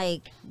I'm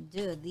like,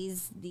 dude,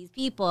 these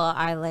people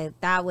are like,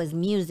 that was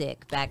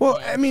music back Well,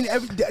 then. I mean,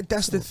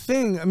 that's the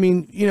thing. I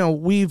mean, you know,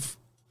 we've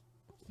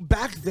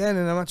back then,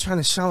 and I'm not trying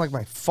to sound like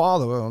my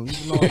father. Even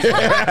though, you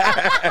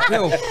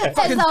know, It's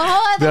fucking a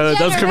whole other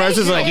Those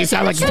commercials are like, you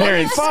sound like your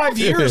parents. 5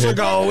 years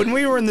ago when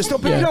we were in the store.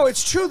 But no,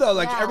 it's true though.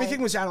 Like Yeah.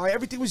 everything was analog.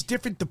 Everything was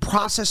different. The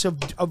process of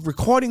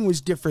recording was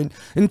different.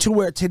 Into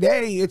where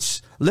today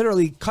it's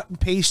literally cut and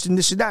paste and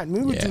this and that. And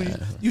we were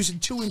using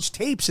 2-inch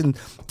tapes and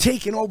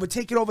taking over.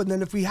 And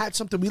then if we had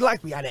something we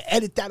liked, we had to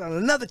edit that on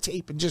another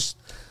tape and just.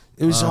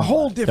 It was a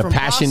whole The different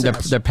passion,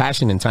 process. the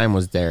passion and time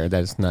was there.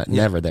 That's not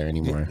never there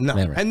anymore. No,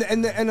 Never. and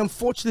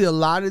unfortunately, a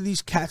lot of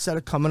these cats that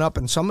are coming up,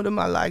 and some of them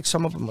I like,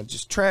 some of them are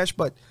just trash.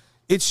 But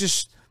it's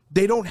just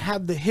they don't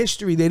have the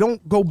history. They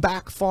don't go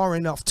back far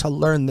enough to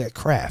learn their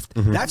craft.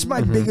 That's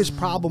my biggest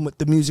problem with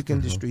the music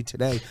industry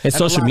today. It's And a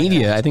social lot of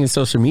media. I think it's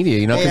social media.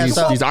 You know, Yeah, because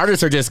so- these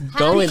artists are just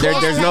going. do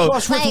you There's call no. that?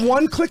 Plus, with Like-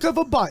 one click of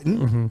a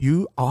button,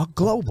 you are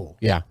global.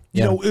 Yeah.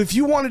 You yeah. know, if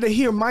you wanted to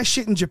hear my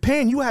shit in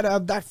Japan, you had to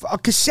have a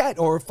cassette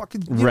or a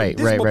fucking you know, Right.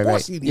 this before Yeah.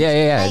 CDs.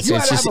 Yeah. Like, It's you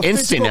had to just have a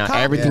instant physical now. copy.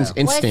 Everything's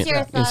Yeah. instant. What's your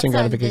thoughts Instant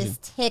on gratification.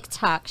 this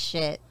TikTok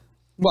shit?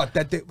 What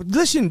that they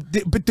listen,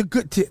 but the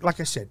good,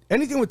 like I said,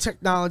 anything with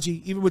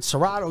technology, even with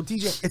Serato,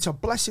 DJ, it's a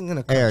blessing and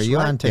a curse. Hey, are you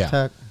right? on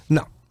TikTok?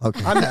 No. Okay.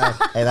 Hey,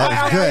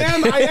 that was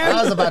good. I am.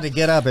 I was about to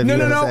get up if you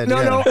would have said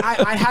No. yeah.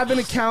 I have an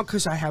account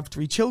because I have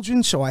 3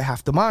 children, so I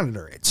have to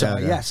monitor it. So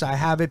Yeah. yes, I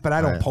have it, but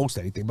I don't Right. post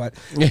anything. But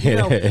you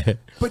know,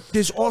 but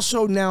there's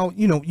also now,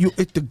 you know,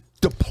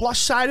 the plus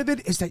side of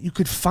it is that you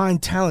could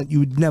find talent you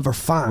would never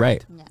find.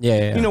 Right.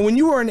 Yeah. You know, when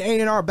you were an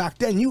A&R back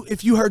then,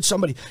 if you heard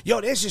somebody,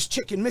 yo, there's this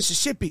chick in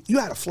Mississippi, you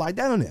had to fly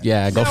down there.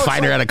 Yeah. Go Now it's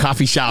find her like- at a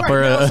coffee shop Right,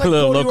 or now a it's like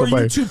little go to local her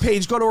bar. YouTube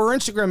page, go to her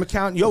Instagram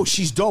account. Yo,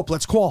 she's dope.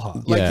 Let's call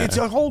her. Like Yeah. it's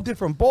a whole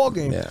different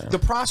ballgame. Yeah. The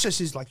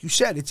process is like you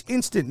said, it's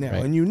instant now,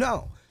 Right. and you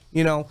know.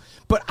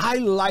 But I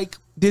like.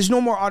 There's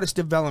no more artist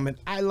development.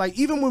 I like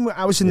even when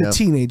I was in the Yep.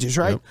 teenagers,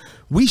 right? Yep.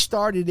 We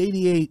started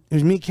 '88. It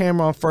was me,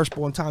 Cameron,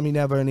 Firstborn, Tommy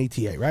Never, and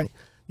ATA, right?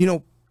 You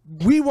know.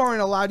 We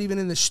weren't allowed even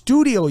in the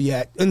studio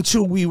yet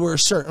until we were a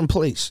certain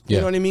place. You Yeah.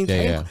 know what I mean?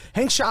 Yeah,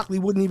 Hank Shockley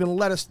wouldn't even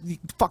let us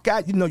fuck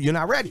out. You know, you're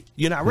not ready.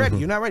 You're not ready.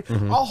 You're not ready.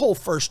 Our whole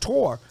first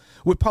tour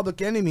with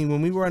Public Enemy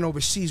when we went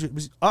overseas. It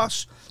was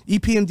us,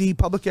 EPMD,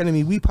 Public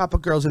Enemy, We Papa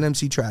Girls, and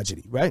MC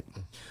Tragedy, right?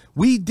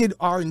 We did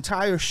our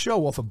entire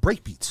show off of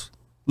breakbeats.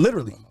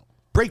 Literally,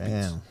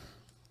 breakbeats. Damn.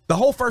 The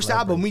whole first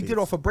album we did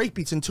off of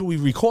breakbeats until we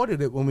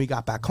recorded it when we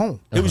got back home.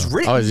 It was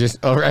written. Oh, it's just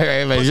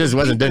right. But it just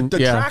wasn't done. The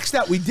tracks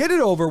that we did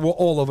it over were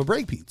all over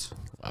breakbeats.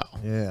 Wow.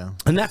 Yeah.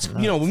 And that's,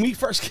 when we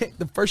first came,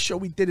 the first show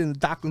we did in the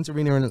Docklands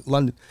Arena in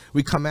London,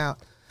 we come out,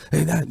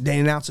 and they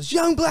announce us,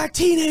 young black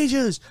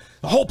teenagers.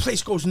 The whole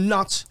place goes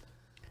nuts.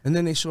 And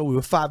then they saw we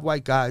were 5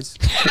 white guys.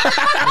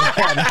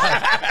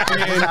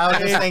 I was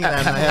just thinking that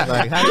in my head,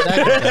 like, how did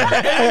that get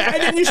done?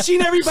 And then you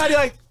seen everybody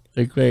like,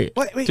 Like, wait,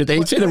 Wait, did they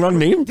what- say the wrong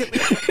name?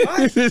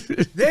 what?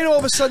 Then all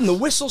of a sudden the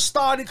whistles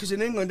started, because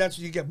in England that's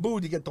when you get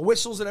booed, you get the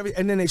whistles and everything,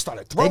 and then they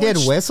started They throwing did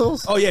sh-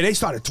 whistles? Oh yeah, they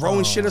started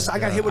throwing shit. I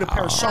got hit with a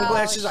pair of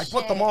sunglasses. I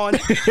put them on.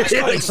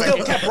 I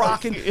still kept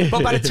rocking.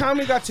 But by the time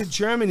we got to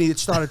Germany, it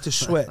started to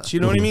switch.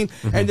 You know what I mean?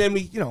 And then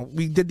we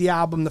did the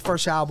album, the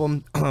first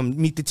album,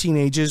 Meet the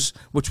Teenagers,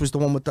 which was the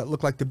one with that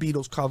looked like the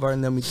Beatles cover,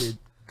 and then we did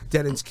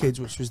Dead Ends Kids,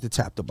 which was the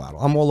Tap the Bottle.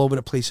 I'm all over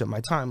the place at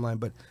my timeline,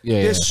 but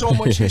there's so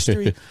much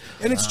history,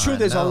 and it's true.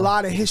 There's a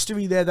lot of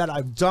history there that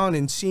I've done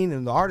and seen,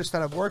 and the artists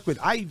that I've worked with,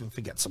 I even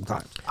forget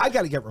sometimes. I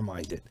got to get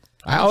reminded.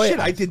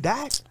 I did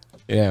that.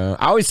 Yeah,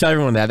 I always tell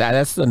everyone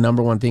that's the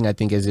number one thing I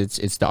think is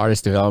it's the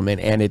artist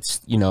development, and it's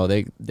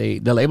the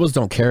labels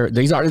don't care.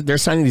 These artists, they're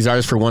signing these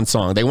artists for one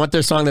song. They want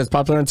their song that's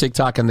popular on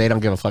TikTok, and they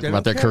don't give a fuck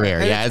about their career.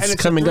 And it's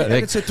coming.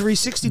 It's a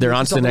 360. They're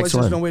on to the next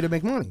one. There's no way to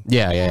make money.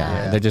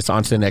 Yeah. They're just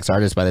on to the next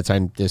artist by the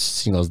time this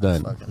single's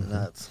done. Fucking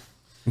nuts.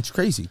 It's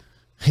crazy.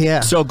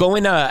 Yeah. So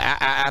going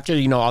after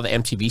all the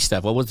MTV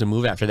stuff, what was the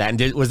move after that?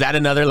 And was that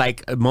another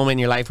like moment in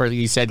your life where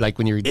you said like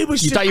when you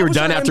thought you were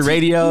done after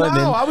radio? No, and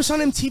then I was on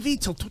MTV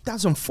till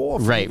 2004.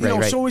 Right.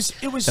 So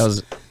it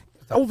was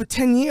over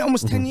 10 years,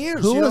 almost 10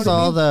 years. Who you know was what I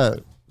all mean?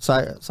 the?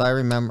 So I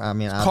remember. I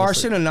mean,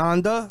 Carson,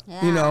 Ananda.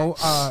 Yeah.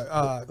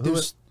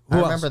 I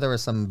remember there were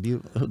some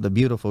the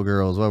beautiful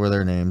girls. What were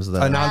their names?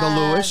 Ananda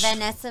Lewis.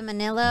 Vanessa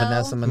Manillo.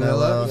 Vanessa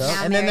Manillo.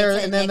 Yeah. And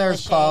then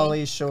there's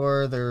Pauly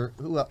Shore.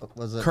 Who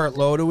was it? Kurt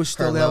Loder was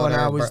still there when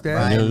I was there.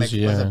 Brian Was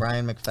it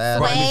Brian McFadden?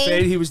 Brian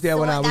McFadden, he was there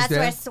when I was there.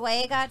 That's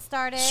where Sway got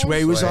started.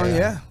 Sway was on,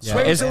 yeah.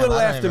 Sway was a little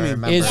I don't after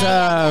even me.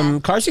 remember.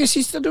 is Carson? Is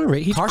he still doing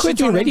radio? He quit Carson's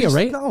doing on radio, NBC.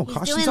 right? No, He's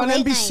Carson's doing on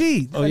late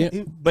NBC. Oh,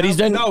 yeah. But he's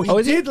done. No,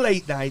 he did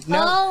late night.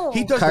 Now Oh.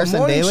 he does Carson the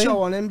morning Daly?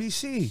 show on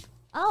NBC.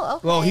 Oh,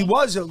 okay. Well,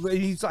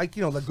 he's like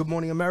like Good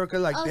Morning America,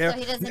 like Oh, there. so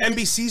he doesn't do-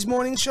 NBC's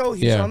morning show.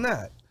 He's Yeah. on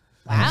that.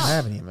 I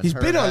haven't even. He's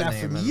heard been of on that that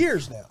for name.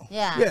 years now.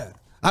 Yeah. Yeah.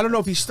 I don't know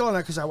if he's still on that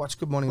because I watch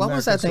Good Morning What America.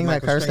 was that so thing that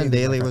Michael Carson Strahan-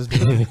 Daly was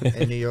doing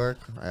in New York?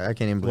 I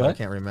can't even believe. I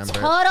can't remember.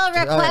 Total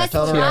Request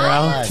Total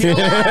Live. Request.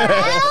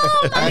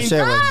 Oh, my That shit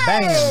was God.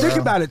 banging. Think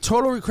bro. about it.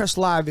 Total Request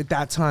Live at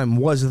that time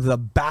was the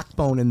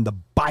backbone and the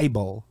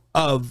Bible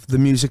of the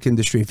music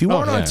industry. If you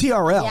weren't on yeah.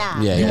 TRL, Yeah.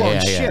 you Yeah,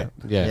 weren't yeah. shit.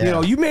 Yeah.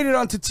 You made it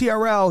onto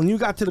TRL and you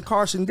got to the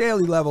Carson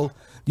Daly level.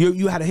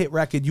 You had a hit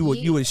record. You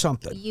were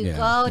something. You Yeah.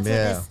 go to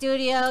Yeah. the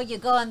studio, you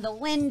go in the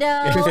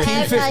window.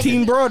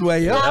 15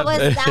 Broadway. Yeah.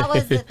 That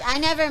was I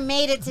never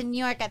made it to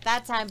New York at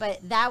that time, but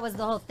that was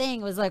the whole thing.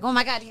 It was like, oh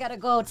my God, you got to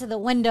go to the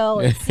window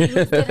and see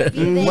who's gonna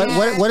be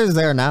there. What is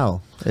there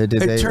now?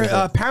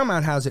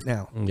 Paramount has it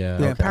now. Yeah.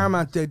 Yeah. Okay.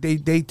 Paramount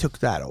they took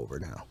that over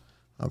now.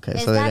 Okay,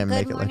 Is so they that didn't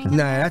make Good it like Morning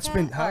Nah, that's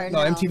been America?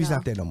 Or no. MTV's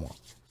not there no more.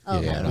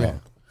 Okay. Yeah, I don't Yeah. know.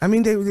 I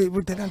mean, they're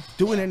not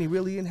doing any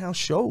really in-house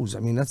shows. I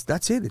mean, that's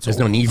it. It's There's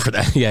no need for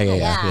that. Yeah.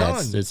 Yeah.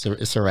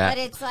 It's a wrap.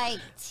 But it's like,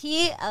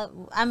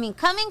 I mean,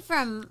 coming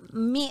from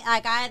me,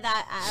 like I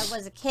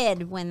was a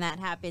kid when that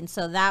happened,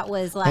 so that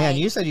was like Man,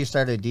 you said you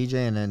started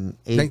DJing in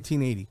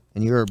 1980.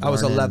 and you were born I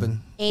was in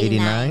 11.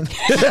 89.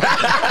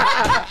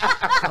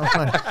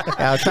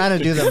 I was trying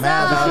to do the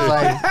math. I was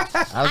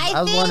like,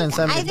 I was born in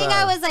 75. I think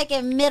I was like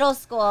in middle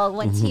school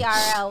when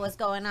TRL was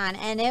going on,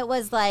 and it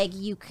was like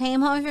you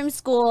came home from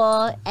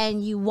school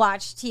and you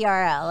watched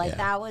TRL, like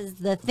that was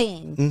the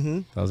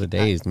thing. Those are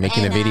days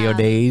making And, the video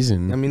days,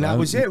 and I mean, that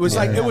was it. It was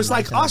like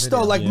making us a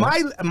though. video.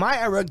 Like my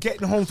era,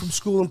 getting home from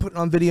school and putting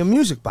on Video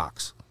Music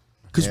Box.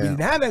 Because we Yeah.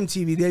 didn't have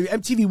MTV.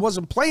 MTV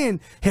wasn't playing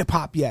hip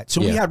hop yet, so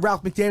we Yeah. had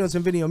Ralph McDaniels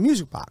and Video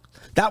Music Box.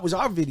 That was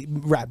our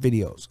rap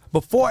videos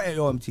before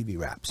MTV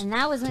raps. And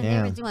that was when they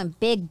Damn. were doing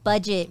big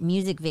budget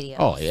music videos.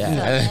 Oh,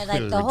 yeah. So, like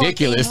It was the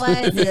ridiculous. whole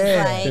thing was is,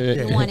 Yeah. like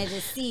Yeah. you wanted to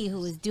see who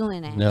was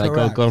doing it. they're like,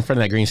 Correct. go in front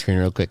of that green screen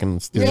real quick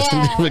and do this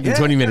Yeah. like in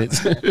 20 minutes.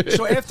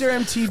 So after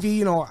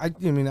MTV,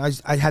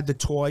 I had the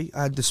toy,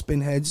 I had the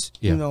Spinheads.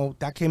 Yeah.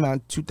 That came out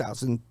in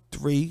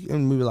 2003,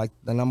 and we were like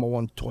the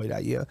 #1 toy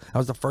that year. I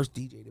was the first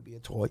DJ to be a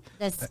toy.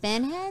 The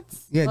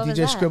Spinheads? Yeah, What was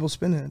DJ that? Scribble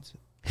Spinheads.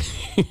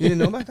 You didn't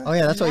know about that? Oh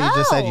yeah, that's what you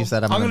just said. No. You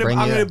said I'm I'm gonna gonna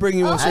bring you. bring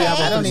you on. Okay. so you have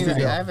I it don't in the even.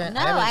 studio. I haven't. No,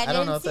 I I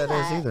don't know didn't if that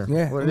see is that. either.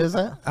 Yeah. What is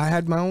that? I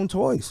had my own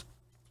toys.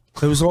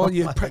 It was all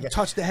you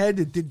touched the head,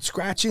 it did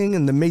scratching,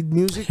 and they made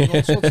music and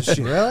all sorts of shit.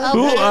 Really?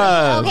 Who?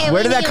 Okay,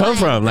 Where did we that knew come one.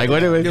 from? Like, what?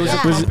 There was Yeah.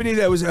 a company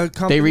that was a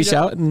company. They reached that-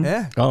 out and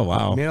Yeah. Oh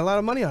wow. Made a lot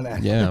of money on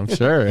that. Yeah, I'm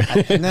sure.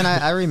 And then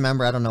I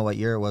remember. I don't know what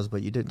year it was,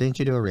 but you didn't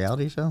you do a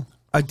reality show?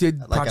 I did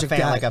Like Project a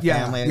Dad. like a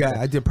yeah, family.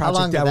 yeah, I did How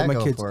long Project Dad did with that my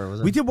go kids. for? Was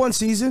it- We did one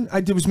season.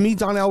 It was me,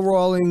 Donnell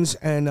Rawlings,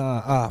 and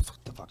fuck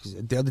the fuck is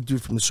it? The other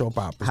dude from the soap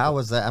opera. How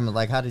was that? I mean,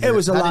 like, how did It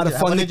was a lot of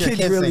fun. What The did your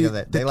kids really, think of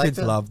it? the They liked kids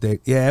it? loved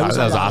it. Yeah, it was,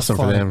 That was a lot awesome of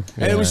for fun. them.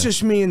 And it was Yeah.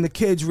 just me and the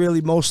kids.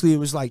 Really, mostly it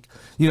was like,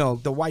 you know,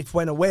 the wife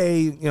went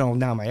away. You know,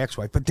 now my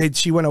ex-wife, but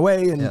she went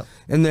away, and Yep.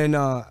 and then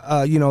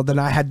you know, then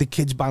I had the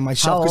kids by How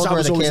myself old I were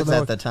was the always kids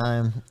on at the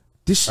time?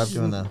 This of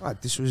doing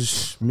that? this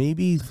was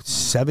maybe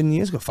 7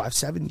 years ago,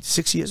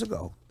 6 years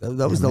ago.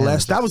 That was the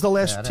last. That was the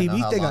last Yeah, I didn't know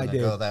TV how thing long I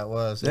did. ago that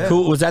was. Yeah.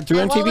 Who was that through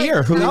And what MTV or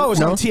was- who? No, it was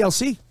no? on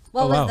TLC.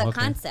 What Oh, was wow, the okay.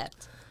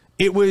 concept?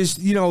 It was,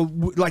 you know,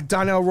 like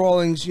Donnell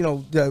Rawlings. You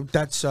know,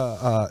 that's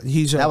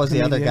he's a That was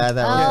the other comedian. guy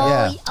that Oh,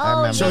 was. Yeah, oh, I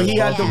remember. So he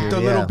had Yeah. the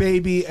little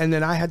baby, and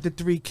then I had the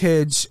 3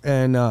 kids,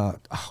 and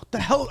the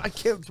hell I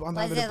can't. I'm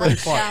Was having a it brain like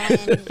fart.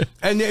 showing?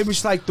 And it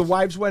was like the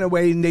wives went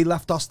away, and they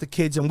left us the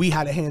kids, and we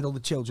had to handle the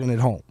children at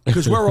home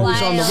because we're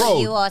always on the While road.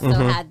 you also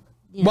had,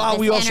 you know, While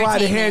we this also had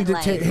to hand it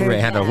entertainment, to like- Right,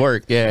 had to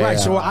work. Yeah, Right, yeah.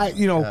 so I,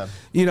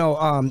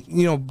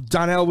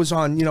 Donnell was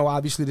on, you know,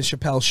 obviously the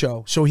Chappelle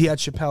show, so he had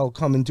Chappelle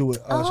come and do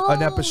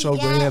an episode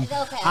with him.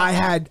 okay. I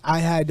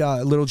had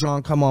Little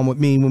John come on with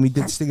me when we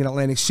did Sting in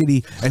Atlantic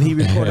City, and he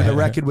recorded a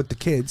record with the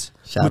kids,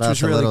 Shout which out was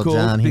to really Little cool.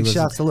 John. He Big was-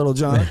 shouts to Little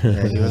John.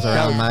 Yeah, he was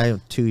around Yeah. my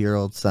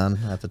 2-year-old son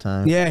at the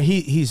time. Yeah,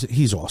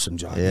 he's awesome,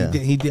 John. Yeah.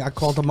 He did. I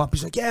called him up.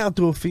 He's like, "Yeah, I'll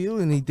do it for you,"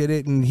 and he did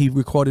it. And he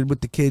recorded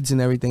with the kids and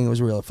everything. It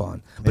was really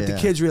fun. But the Yeah.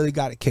 kids really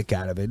got a kick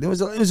out of it. It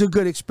was a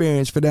good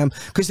experience for them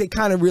because they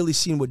kind of really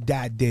seen what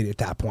Dad did at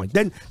that point.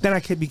 Then I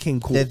became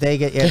cool. Did they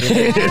get? Yeah,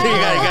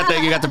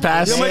 you got the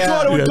pass. Yeah, my Yeah.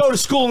 daughter would go to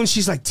school and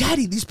she's like,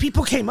 "Daddy, these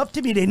people came up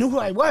to me. They knew who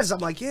I was." I'm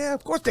like, "Yeah,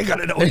 of course they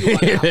gotta know who you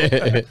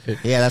are."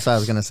 yeah, that's what I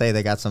was gonna say.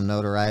 They got some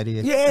notoriety.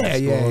 at Yeah,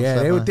 school and yeah.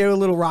 stuff, They were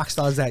little rock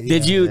stars that year.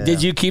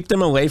 Did you keep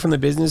them away from the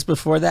business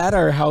before that,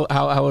 or how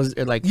was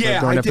it like? Yeah,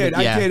 growing I up in did. the-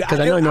 I did. Because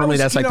I know normally was,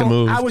 that's like you the know,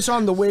 move. I was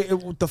on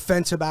the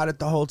fence about it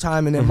the whole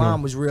time, and then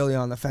Mom was really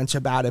on the fence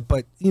about it.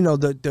 But you know,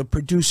 the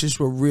producers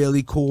were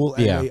really cool,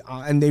 and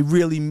Yeah. they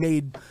really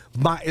made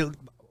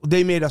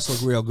they made us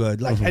look real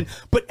good. Like,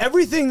 but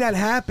everything that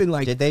happened,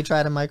 like. Did they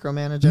try to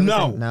micromanage everything?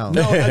 No. no.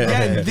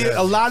 Again,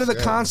 a lot of the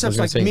concepts,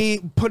 gonna like say. me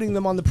putting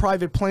them on the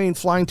private plane,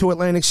 flying to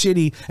Atlantic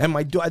City, and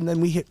and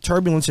then we hit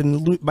turbulence,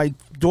 and my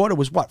daughter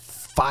was what,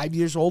 5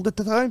 years old at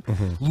the time,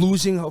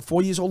 losing her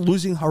 4 years old,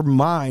 losing her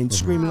mind,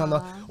 screaming on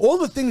all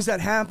the things that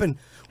happened.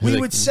 We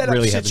Like, would set up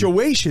really heavy.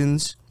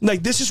 situations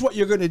like, this is what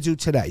you're going to do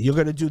today. You're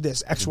going to do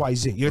this X, Y,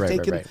 Z. You're Right,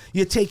 taking right.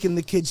 you're taking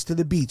the kids to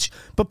the beach,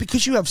 but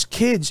because you have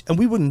kids, and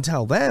we wouldn't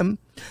tell them,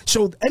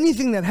 so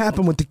anything that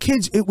happened with the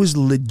kids, it was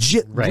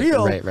legit, Right,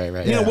 real. right. You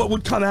know Yeah. what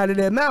would come out of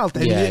their mouth,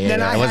 and Yeah,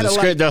 then I It had wasn't to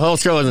script. like, The whole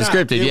show wasn't Nah,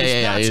 scripted. it Yeah, was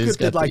yeah, not It was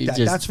scripted like that.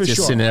 Just, That's for just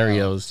sure.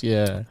 scenarios.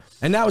 Yeah.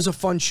 and that was a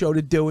fun show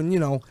to do. And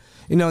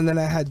and then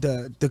I had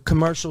the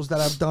commercials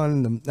that I've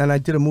done, and I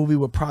did a movie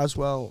with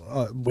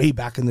Proswell way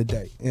back in the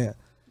day. Yeah,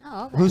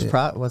 Oh, okay.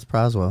 What's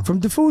Proswell? from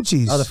the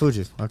Fugees. Oh, the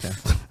Fugees. Okay.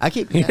 I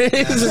keep.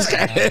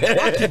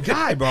 Lucky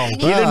guy, bro.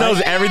 He either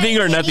knows everything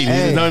or nothing. He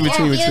doesn't know in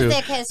between the two.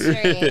 Music history.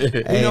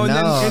 Hey, and,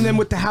 no. then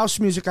with the house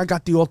music, I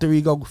got the alter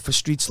ego for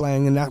Street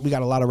Slang, and that we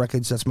got a lot of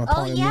records. That's my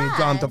partner, me and yeah.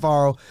 Dom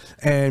Tavaro,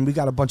 and we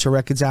got a bunch of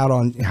records out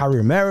on Harry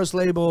Romero's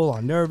label,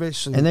 on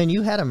Nervous. And then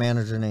you had a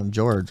manager named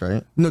George,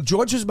 right? No,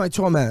 George is my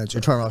tour manager.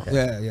 Your tour,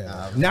 okay.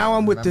 Yeah. Now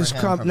I'm with remember this. him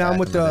from Now I'm back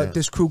with in the day.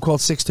 this crew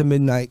called 6 to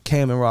Midnight,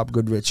 Cam and Rob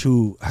Goodrich,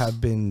 who have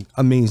been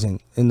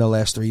amazing in the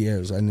last 3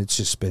 years, and it's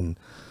just been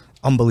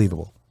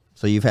unbelievable.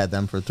 So you've had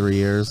them for 3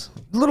 years.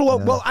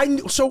 Well, I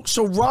knew, so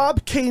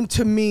Rob came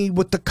to me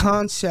with the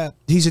concept.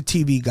 He's a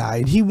TV guy,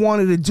 and he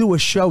wanted to do a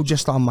show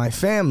just on my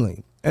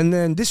family. And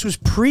then this was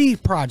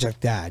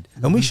pre-Project Dad,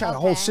 and we shot a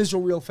whole Okay.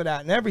 sizzle reel for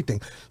that and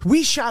everything.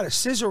 We shot a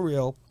sizzle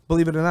reel,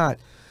 believe it or not,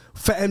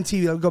 for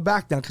MTV. I'll go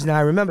back now because now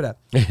I remember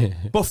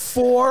that.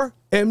 Before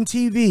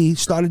MTV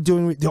started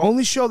doing, the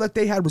only show that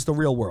they had was The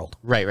Real World.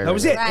 Right. That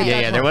was it. Right.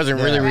 Yeah. There wasn't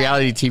really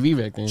reality TV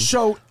back then.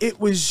 So it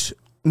was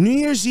New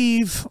Year's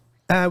Eve.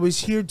 I was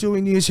here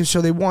doing New Year's Eve,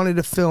 so they wanted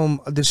to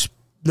film this.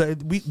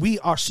 We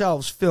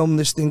ourselves filmed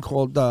this thing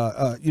called,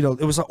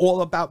 it was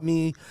all about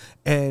me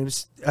and it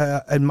was,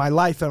 and my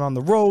life and on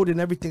the road and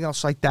everything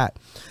else like that.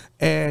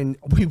 And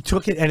we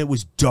took it, and it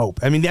was dope.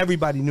 I mean,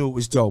 everybody knew it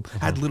was dope.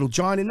 Had Little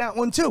John in that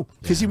one too,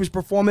 because he was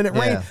performing at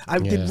Rain. Yeah. I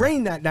did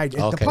Rain that night at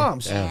the Okay.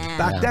 Palms Yeah.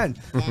 back then,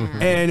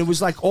 and it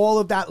was like all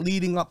of that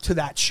leading up to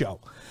that show.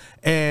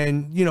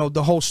 And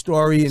the whole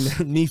story,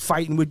 and me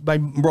fighting with my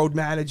road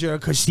manager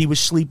because he was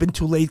sleeping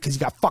too late because he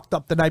got fucked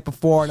up the night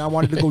before, and I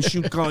wanted to go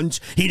shoot guns.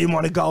 He didn't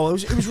want to go.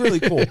 It was really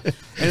cool.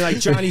 And like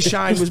Johnny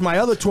Shine was my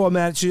other tour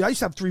manager. I used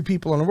to have 3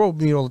 people on the road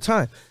with me all the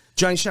time.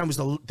 Johnny Shine was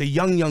the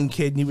young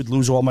kid, and he would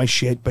lose all my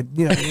shit. But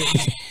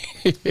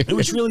it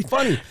was really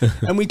funny.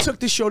 And we took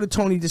the show to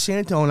Tony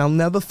DeSanto, and I'll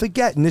never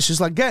forget. And this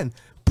is again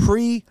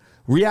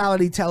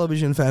pre-reality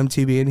television for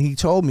MTV, and he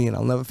told me, and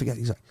I'll never forget.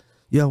 He's like,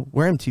 "Yo,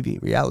 we're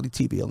MTV. Reality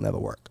TV will never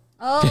work."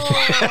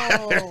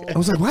 Oh. I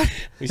was like, what?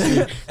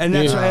 And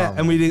that's why,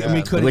 and we didn't.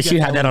 We couldn't. Wish get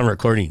you had that on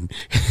recording.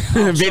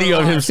 Video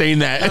of him saying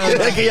that.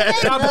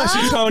 God bless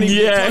you, Tony.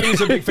 Yeah.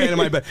 Tony's a big fan of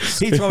mine, but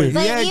he told me,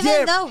 But yeah, even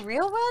yeah. though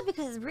Real World,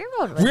 because Real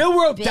World was Real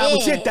World, big. that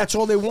was it. That's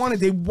all they wanted.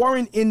 They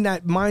weren't in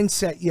that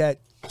mindset yet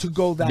to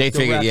go that They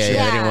figured, direction.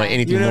 they didn't want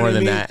anything You know more what I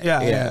than mean? that.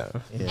 Yeah.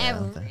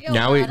 And Real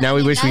Now we- World, now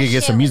we wish we that could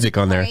get some shit music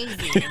was on there.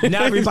 crazy.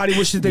 Now everybody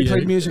wishes they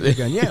played music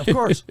again. Yeah, of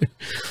course.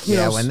 You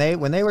Yeah, know,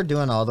 when they were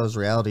doing all those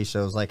reality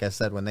shows, like I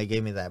said, when they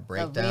gave me that The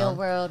breakdown, Real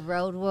World,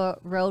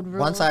 Road Rules.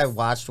 once I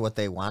watched what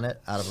they wanted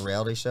out of a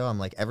reality show, I'm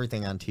like,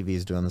 everything on TV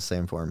is doing the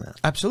same format.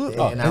 absolutely,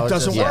 And I it was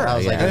doesn't just- work. I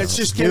was like, and it's it's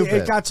just stupid.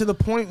 it got to the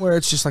point where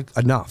it's just like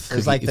enough. It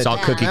was like It's the, all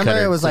cookie remember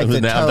cutter. it was like of the,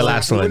 the Toad,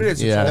 last What one. it is,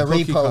 it's Yeah. all the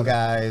cookie repo cutter.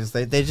 guys.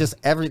 They just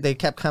they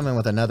kept coming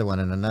with another one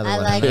and another I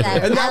one. like and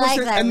that. And I that was like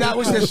the, that. and that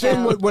was the Repo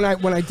thing show.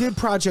 when I did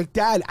Project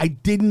Dad, I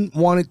didn't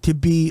want it to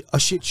be a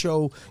shit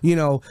show, you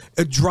know,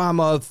 a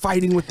drama,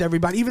 fighting with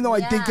everybody. Even though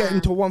I did get Yeah.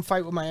 into one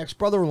fight with my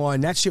ex-brother-in-law,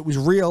 and that shit was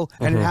real,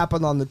 and it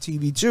happened on the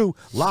TV too,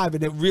 live,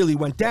 and it really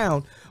went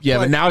down. Yeah,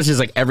 but now it's just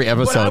like every But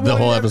I episode, the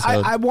whole wanted-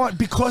 episode. I want,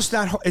 because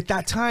that at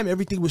that time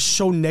everything was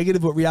so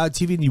negative with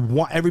reality TV, and you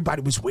want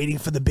everybody was waiting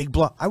for the big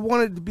blow. I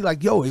wanted to be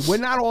like, yo, we're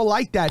not all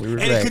like that,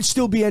 and it Right. could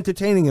still be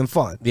entertaining and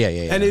fun. Yeah,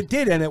 yeah, yeah. And it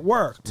did, and it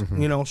worked.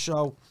 You know,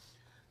 so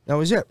that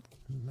was it.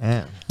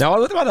 Man. Now,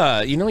 what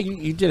about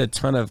you did a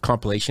ton of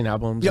compilation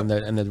albums Yep.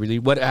 and the really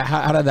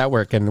how did that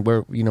work, and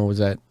where was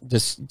that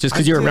just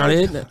because you were around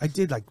it? I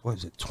did like, what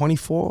was it,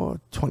 24,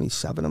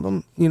 27 of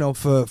them, you know,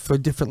 for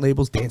different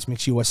labels, Dance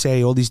Mix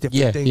USA, all these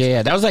different Yeah, things.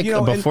 yeah. That was like You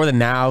know, and- before the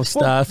Now Well,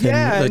 stuff,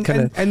 yeah, and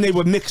kind of. and they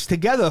were mixed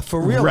together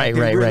for real. Right, Like,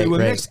 they right, really right, were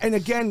right. mixed. And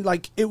again,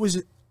 like it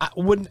was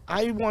when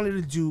I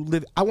wanted to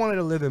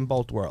live in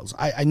both worlds.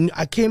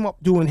 I came up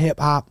doing hip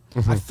hop.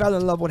 Mm-hmm. I fell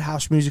in love with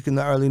house music in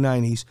the early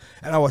 '90s,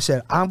 and I always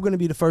said I'm going to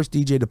be the first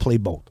DJ to play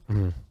both.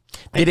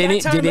 At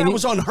that time, that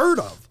was unheard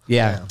of.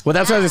 Yeah. Well,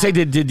 that's what I was gonna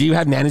say. Did you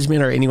have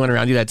management or anyone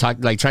around you that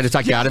tried to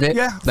talk you out of it?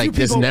 Yeah, a few Like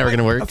this is people- never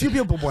gonna work. A few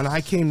people when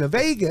I came to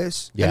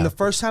Vegas, Yeah. and the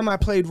first time I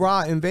played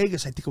Raw in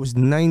Vegas, I think it was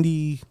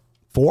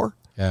 '94.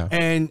 Yeah.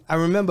 And I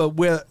remember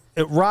where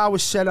Raw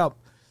was set up.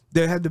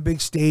 They had the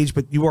big stage,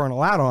 but you weren't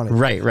allowed on it.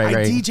 Right.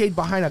 I DJ'd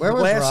behind a Where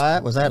was glass. Raw?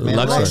 Was that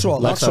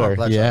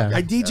Luxor. Yeah.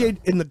 I DJ'd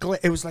in the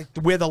it was like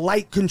where the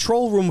light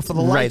control room for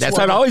the lights. Right. That's were.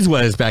 what it always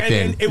was back And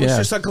then. then it was Yeah.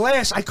 just a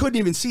glass. I couldn't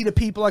even see the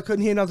people. I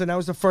couldn't hear nothing. That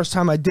was the first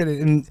time I did it.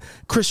 And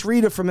Chris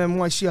Reader from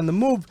NYC on the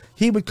Move,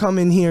 he would come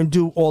in here and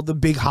do all the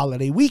big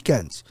holiday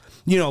weekends.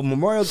 You know,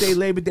 Memorial Day,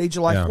 Labor Day,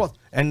 July Yeah. 4th.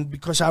 And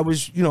because I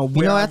was, You know,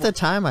 at the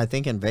time, I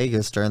think in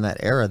Vegas during that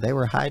era, they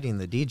were hiding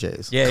the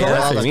DJs. Yeah, For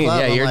that's all what the I mean. club,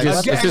 Yeah, I'm you're like,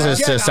 just- what it's the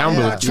just fuck? a sound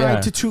I'm booth. not trying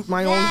Yeah. to toot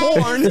my own That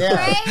is horn.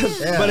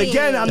 crazy. Yeah. But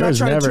again, I'm not There's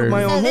trying to never- toot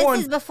my So own this horn.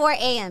 is before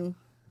AM.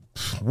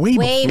 Way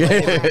Way before.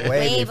 before. Way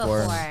Way before.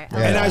 before. Yeah.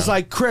 And I was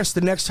like, Chris,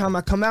 the next time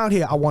I come out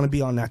here, I want to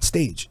be on that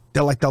stage.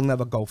 They're like, they'll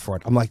never go for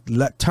it. I'm like,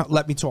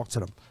 let me talk to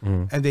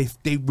them. And they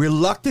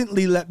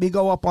reluctantly let me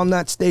go up on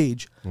that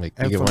stage. Like,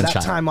 you and get from one that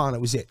shot. time on, it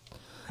was it.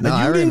 No, And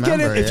I you didn't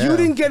remember, if you yeah.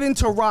 didn't get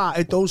into Raw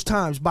at those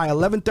times by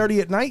 11:30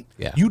 at night,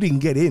 Yeah. you didn't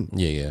get in.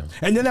 Yeah.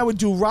 And then I would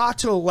do Raw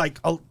till like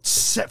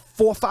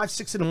 4, 5,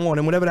 6 in the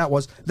morning, whatever that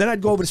was. Then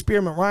I'd go over to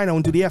Spearmint Rhino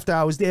and do the after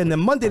hours there. And then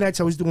Monday nights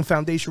I was doing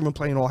Foundation Room and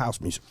playing all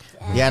house music.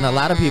 Yeah, and a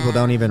lot of people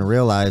don't even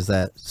realize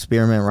that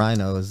Spearmint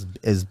Rhino is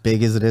as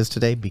big as it is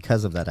today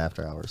because of that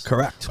after hours.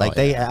 Correct. Like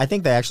I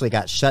think they actually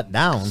got shut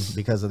down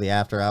because of the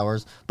after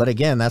hours. But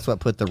again, that's what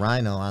put the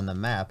Rhino on the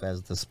map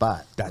as the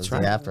spot. That's was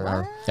right. The after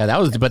hour. Yeah, that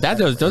was. But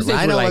those days were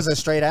Rhino like. was a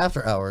straight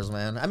after hours,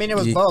 man. I mean, it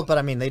was Ye- both, but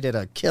I mean, they did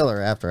a killer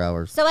after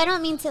hours. So I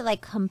don't mean to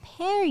like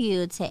compare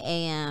you to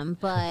AM,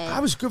 but I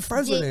was good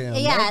friends with AM.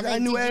 Yeah, I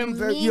like, knew did AM you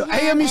very. meet You know,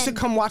 him AM used to and-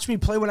 come watch me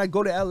play when I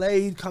go to LA.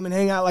 He'd come and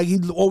hang out. Like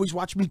he'd always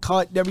watch me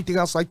cut and everything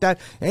else like that.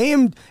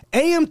 AM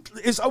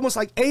is almost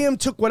like AM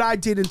took what I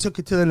did and took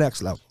it to the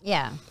next level.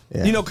 Yeah.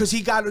 Yeah. You know, because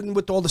he got in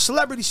with all the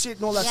celebrity shit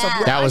and all that Yeah.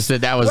 stuff. That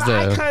was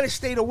I the. kind of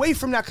stayed away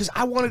from that because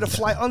I wanted to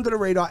fly under the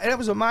radar, and that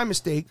was my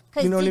mistake.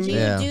 Because You know what I did mean?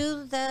 you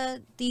Yeah.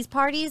 do these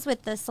parties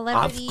with the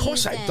celebrities? Of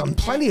course, I've and- done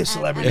plenty of and-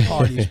 celebrity and-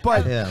 parties,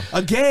 but Yeah.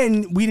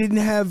 again, we didn't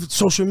have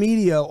social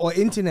media or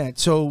internet,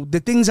 so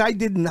the things I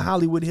did in the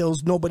Hollywood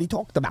Hills, nobody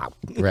talked about.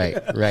 Right.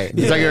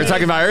 It's like you were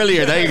talking about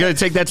earlier. That you're gonna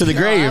take that to the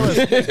grave.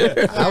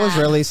 I was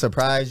really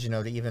surprised, you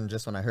know, to even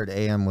just when I heard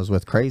AM was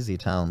with Crazy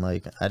Town,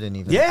 like I didn't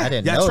even, Yeah, I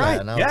didn't that's know right.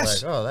 that, and I yes,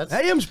 was like, oh, that's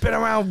AM's been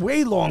around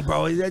way long,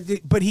 bro.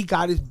 But he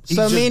got his. he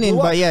So just meaning, blew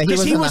up. but yeah, he 'Cause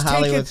was in the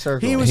Hollywood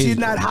circle. He was He's-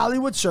 in that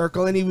Hollywood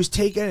circle, and he was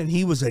taken, and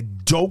he was a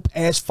dope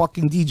ass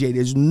fucking DJ.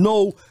 There's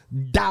no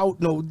doubt,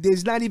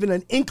 there's not even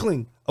an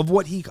inkling of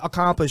what he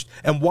accomplished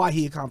and why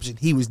he accomplished it.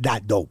 He was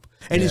that dope,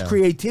 and his Yeah.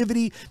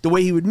 creativity, the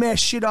way he would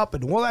mash shit up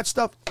and all that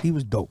stuff, he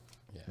was dope.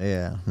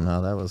 yeah,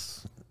 no, that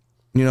was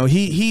You know,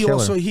 he Killer.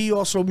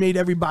 also made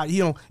everybody,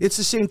 you know, it's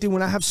the same thing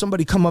when I have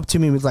somebody come up to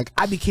me and was like,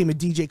 I became a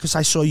DJ because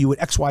I saw you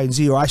at X, Y, and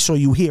Z, or I saw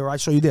you here, or I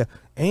saw you there.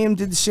 AM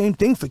did the same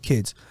thing for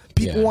kids.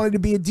 People Yeah. wanted to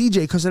be a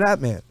DJ because of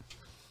that, man.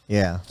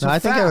 yeah. a No, I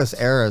think it fact. was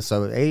era,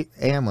 so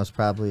AM was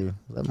probably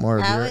more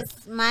of That your. was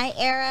my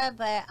era,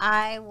 but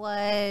I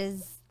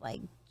was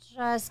like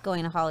just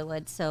going to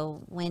Hollywood.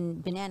 So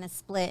when Banana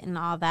split and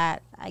all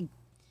that,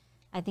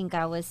 I think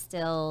I was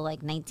still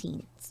like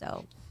 19.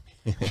 So.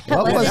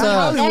 What was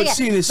Hollywood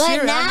scene is But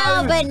serious.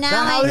 now The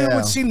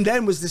Hollywood scene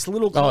then was this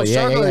little close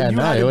yeah, circle. yeah, And you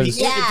no, had it to be was-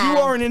 in. If you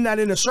weren't in that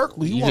inner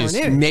circle, you weren't just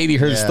in. maybe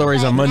heard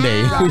stories on But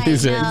Monday. now I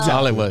That's know-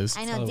 all it was.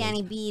 I know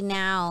Danny B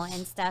now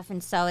and stuff,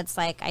 and so it's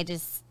like I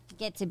just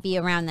get to be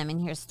around them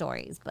and hear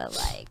stories. But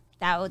like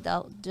that would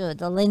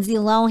the Lindsay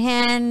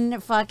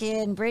Lohan,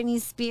 fucking Britney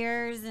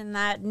Spears, and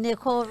that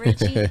Nicole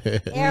Richie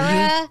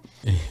era.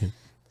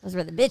 Those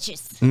were the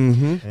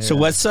bitches. So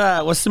what's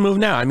the move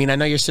now? I mean, I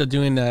know you're still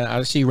doing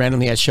obviously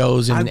randomly at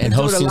shows I've and been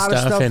doing hosting a lot of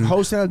stuff and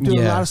hosting. I'm doing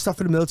a yeah. lot of stuff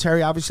in the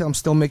military. Obviously, I'm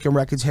still making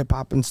records, hip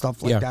hop and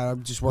stuff like Yeah. that.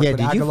 I'm just working Yeah, with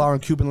did you- Aguilar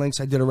and Cuban Links.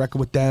 I did a record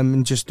with them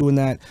and just doing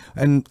that.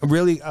 And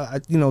really,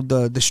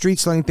 the street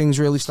slang thing's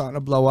really starting to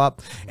blow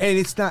up. And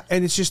it's not.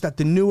 And it's just that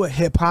the newer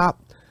hip hop,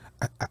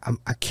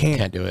 I can't.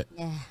 Can't do it.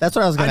 Yeah. That's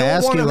what I was going to don't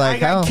ask you. wanna-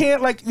 Like, I how?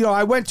 can't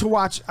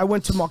I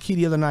went to Marquee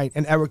the other night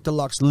and Eric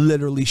Deluxe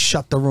literally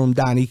shut the room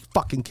down. He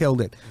fucking killed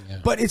it. Yeah.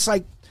 But it's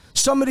like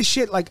some of the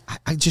shit, like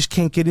I just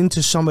can't get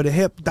into some of the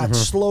hip, that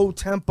slow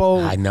tempo.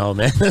 I know,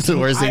 man. That's the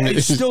worst thing.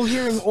 I'm still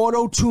hearing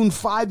auto tune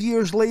 5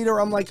 years later.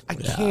 I'm like, I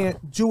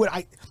can't do it.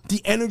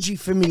 The energy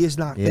for me is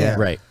not there.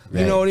 Right,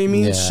 You know what I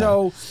mean? Yeah.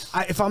 So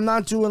if I'm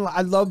not doing,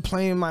 I love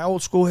playing my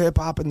old school hip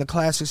hop and the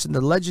classics and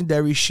the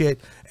legendary shit.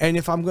 And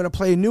if I'm gonna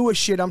play newer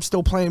shit, I'm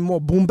still playing more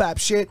boom bap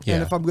shit. Yeah.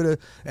 And if I'm gonna,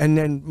 and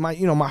then my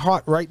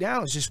heart right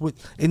now is just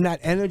in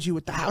that energy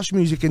with the house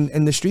music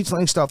and the street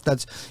slang stuff.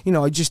 That's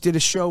I just did a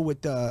show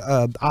with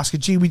Oscar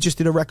G. We just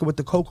did a record with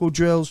the Coco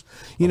Drills.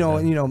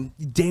 And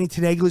Danny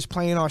Tenegla's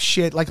playing our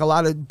shit. Like a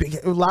lot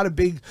of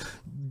big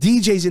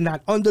DJs in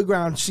that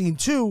underground scene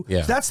too.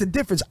 Yeah. That's the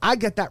difference. I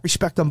get that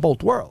respect on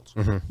both worlds,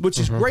 which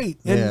is great.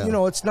 And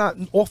Yeah. it's not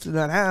often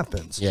that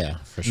happens. Yeah,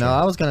 for sure. No,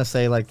 I was gonna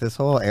say like this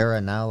whole era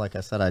now. Like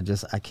I said,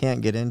 I can't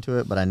get into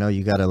it, but I know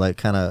you got to like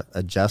kind of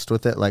adjust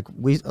with it. Like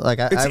It's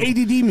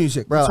ADD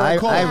music. bro.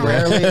 That's what I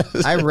call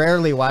it. I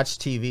rarely watch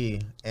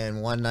TV,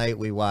 and one night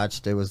we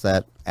watched. It was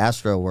that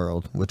Astro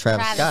World with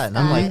Travis Travis Scott, and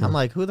Scott. I'm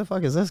like, who the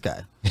fuck is this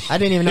guy? I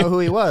didn't even know who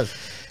he was.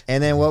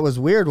 And then what was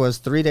weird was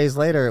 3 days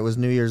later, it was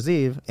New Year's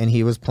Eve, and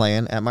he was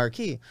playing at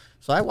Marquee.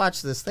 So I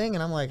watched this thing,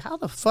 and I'm like, how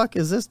the fuck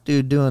is this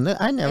dude doing this?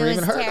 I never It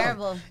even was heard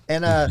terrible. of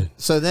him. And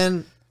so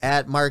then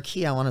at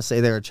Marquee, I want to say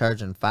they were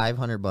charging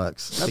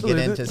 $500 to get believe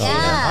into it. see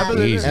Yeah. I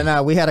believe Easy. it.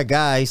 And we had a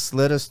guy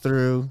slid us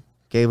through,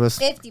 gave us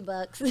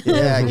 $50.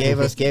 yeah,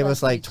 gave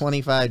us like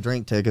 25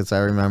 drink tickets. I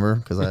remember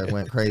because I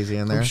went crazy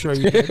in there. I'm sure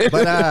you did.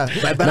 But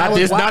Not I was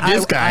this- wa- not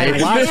this guy.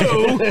 I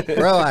watched,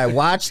 bro, I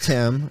watched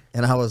him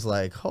and I was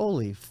like,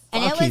 holy fuck,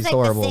 And it was he's like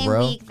horrible, the same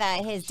bro. week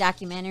that his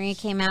documentary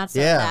came out, so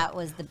Yeah. that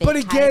was the big But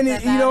again,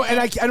 hype about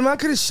it. I'm not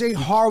going to say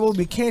horrible.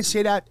 We can't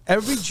say that.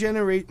 Every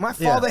generation. My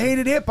father Yeah.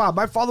 hated hip hop.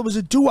 My father was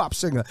a doo-wop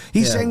singer.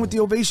 He Yeah. sang with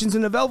the Ovations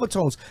and the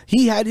Velvetones.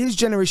 He had his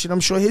generation. I'm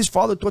sure his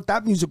father thought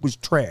that music was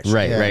trash.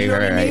 Right, Yeah. right, You know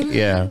what I right, mean? right.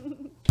 Yeah.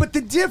 But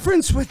the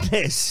difference with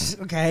this,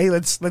 okay,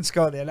 let's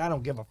go there. And I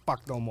don't give a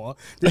fuck no more.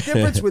 The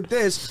difference with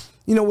this,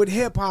 with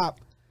hip hop,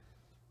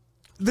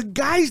 the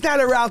guys that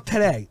are out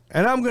today,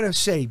 and I'm gonna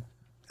say,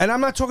 and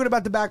I'm not talking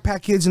about the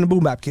backpack kids and the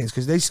boom bap kids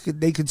because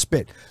they could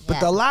spit,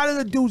 but Yeah. a lot of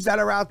the dudes that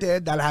are out there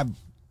that have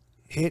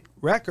hit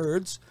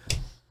records.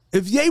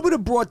 If they would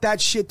have brought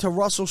that shit to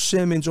Russell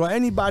Simmons or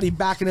anybody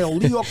back in there,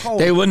 Leo Cohen,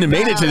 They wouldn't have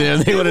made it to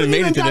them. They wouldn't have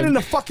made it to got them. in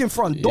the fucking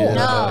front door.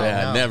 No.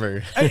 Yeah,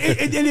 never. And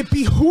it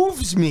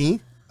behooves me,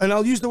 and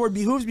I'll use the word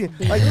behooves me,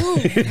 like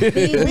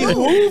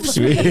behooves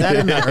me. Is that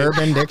in the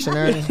Urban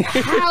Dictionary?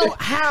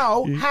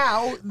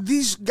 How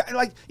these guys,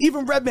 like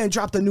even Redman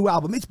dropped a new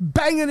album. It's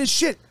banging as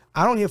shit.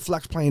 I don't hear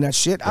Flex playing that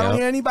shit. I don't Yeah.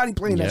 hear anybody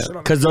playing that shit.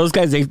 Because those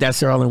guys, that's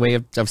their only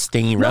way of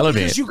staying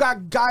relevant. Because you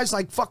got guys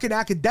like fucking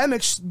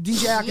academics,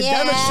 DJ academics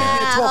Yeah,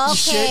 sitting there talking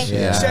okay. shit.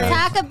 Yeah. Saying,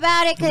 Talk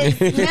about it,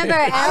 because remember,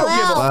 I don't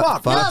give a LL.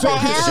 fuck. No, Fuck but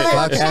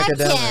fuck LL checked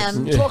academics.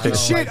 him. talking I don't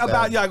shit like that.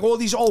 about like all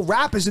these old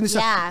rappers and this.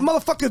 Yeah.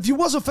 Motherfucker, if you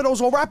wasn't for those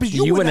old rappers,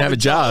 you you wouldn't have a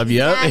job.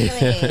 Yep.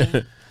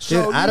 Exactly.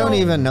 Dude, So, I don't you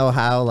know- even know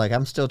how. Like,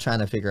 I'm still trying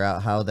to figure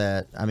out how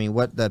that. I mean,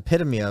 what the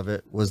epitome of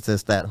it was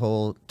that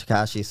whole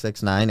Tekashi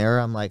 6ix9ine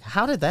era. I'm like,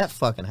 how did that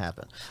fucking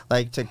happen?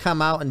 Like, to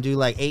come out and do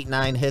like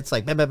 8-9 hits,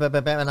 like bam, bam, bam,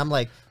 bam, bam, and I'm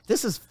like,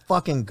 this is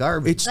fucking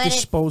garbage. It's But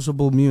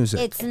disposable music.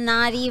 It's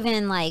not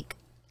even like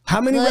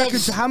How many good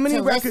records? How many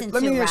to records? listen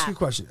Let me to ask you a rap.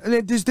 question.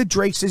 And there's the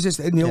Drakes. There's this,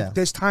 and Yeah.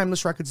 there's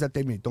timeless records that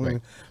they made. Don't get me-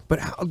 But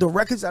the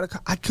records that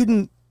I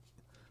couldn't.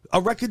 A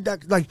record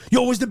that like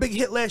what was the big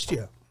hit last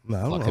year? No,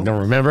 I don't I know. don't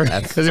remember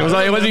because it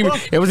wasn't even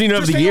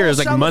of Just the they year. all It was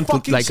like sound the month,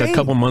 fucking like a same.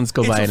 couple months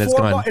go by and it's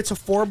four-bar- gone. It's a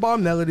 4-bar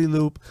melody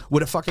loop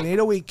with a fucking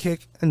 808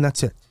 kick, and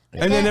that's it.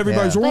 And then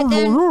everybody's But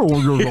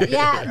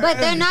but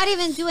they're not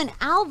even doing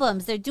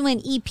albums. They're doing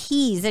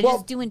EPs. They're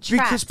just doing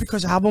tracks.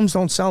 Because albums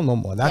don't sell no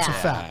more. That's a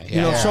fact.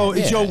 You know, so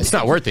it's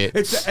not worth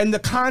it. And the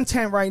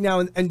content right now,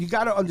 and you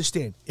got to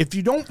understand, if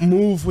you don't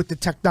move with the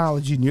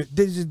technology, and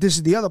this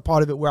is the other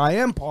part of it where I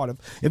am part of.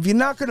 If you're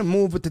not going to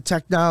move with the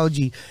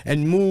technology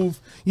and move,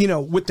 you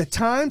know, with the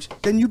times,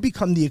 then you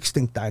become the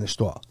extinct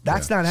dinosaur.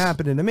 That's not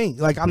happening to me.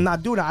 Like, I'm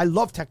not doing it. I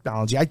love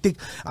technology. I think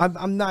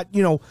I'm not,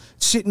 you know,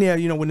 sitting there,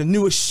 you know, when the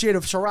newest shit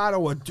of Serato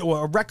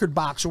or a record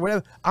box or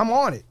whatever, I'm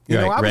on it. You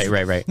know,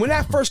 right. When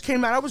that first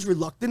came out, I was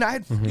reluctant.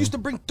 I used to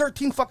bring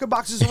 13 fucking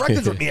boxes of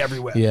records with me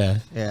everywhere. Yeah.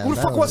 Who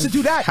the fuck wants to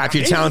do that? Half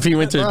your talent fee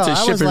went to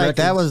shipping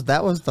records.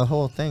 That was the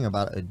whole thing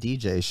about a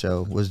DJ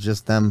show, was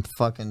just them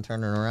fucking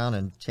turning around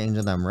and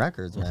changing them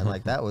records, man.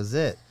 Like, that was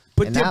it.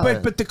 But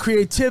the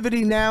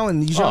creativity now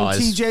and these young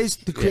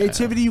TJs, the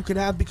creativity you can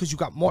have because you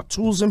got more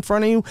tools in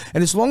front of you,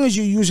 and as long as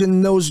you're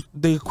using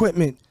the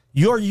equipment,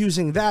 you're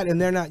using that,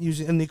 and they're not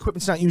using, and the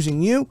equipment's not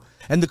using you,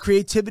 and the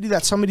creativity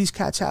that some of these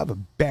cats have are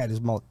bad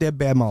they're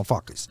bad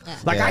motherfuckers.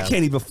 Like, I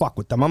can't even fuck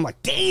with them. I'm like,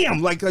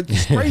 damn, like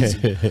it's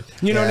crazy.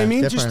 You know what I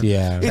mean?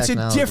 It's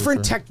a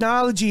different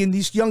technology, and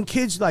these young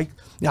kids, like,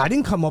 I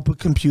didn't come up with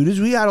computers.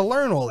 We had to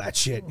learn all that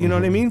shit. You know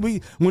what I mean?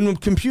 When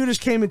computers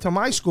came into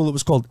my school, it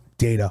was called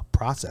data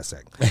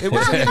processing. It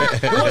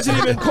wasn't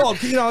even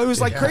called, you know, it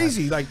was like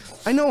crazy. Like,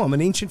 I know I'm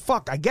an ancient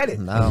fuck. I get it.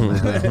 No,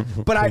 man.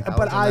 but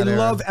I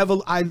love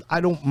I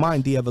don't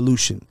mind the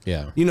evolution.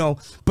 Yeah. You know,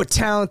 but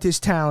talent is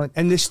talent,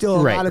 and there's still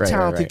a lot of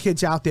talented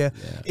kids out there.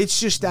 Yeah. It's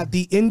just that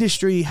the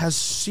industry has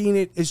seen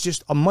it as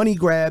just a money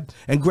grab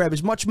and grab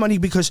as much money,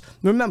 because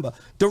remember,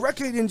 the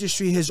record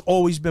industry has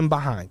always been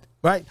behind.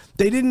 Right?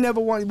 They didn't ever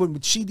want, when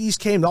CDs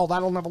came,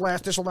 that'll never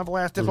last, this will never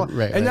last, this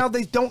will. And now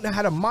they don't know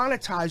how to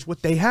monetize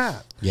what they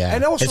have. Yeah.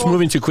 And also, it's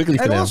moving too quickly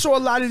for them. And also, a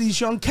lot of these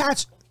young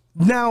cats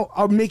now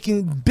are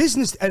making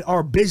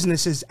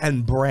businesses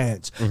and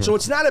brands. So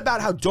it's not about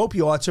how dope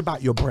you are, it's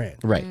about your brand.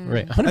 Right.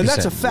 100%. And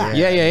that's a fact.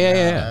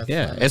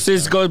 Yeah. It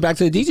just goes back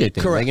to the DJ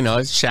thing. Correct. Like, you know,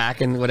 it's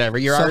Shaq and whatever.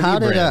 You're so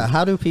already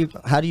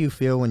how do you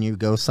feel when you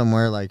go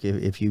somewhere, like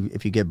if you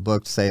get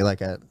booked, say,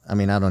 like I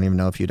don't even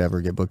know if you'd ever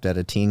get booked at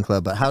a teen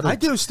club, but I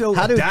do still.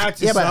 Do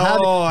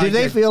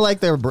they feel like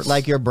they're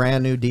like your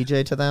brand new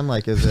DJ to them?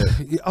 Like, is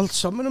it?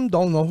 Some of them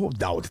don't know who.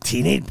 No, the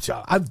teenage.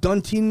 I've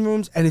done teen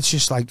rooms, and it's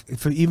just like,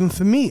 even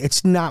for me,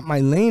 it's not my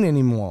lane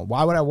anymore.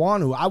 Why would I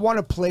want to? I want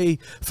to play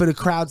for the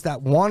crowds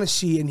that want to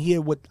see and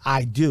hear what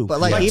I do. But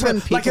like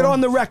even people, like it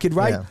on the record,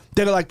 right? Yeah.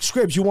 They're like,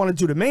 Scribs, you want to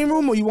do the main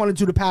room or you want to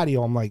do the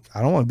patio? I'm like,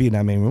 I don't want to be in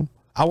that main room.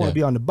 I want to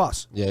be on the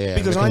bus. Yeah.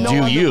 Because I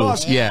know on the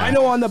bus, I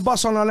know on the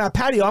bus on that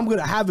patio, I'm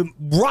gonna have him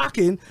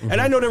rocking,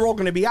 and I know they're all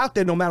gonna be out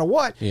there no matter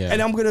what. Yeah.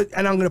 And I'm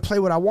gonna play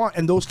what I want,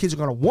 and those kids are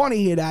gonna want to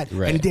hear that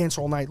and dance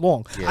all night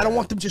long. Yeah. I don't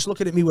want them just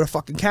looking at me with a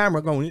fucking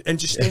camera going and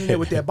just standing there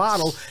with their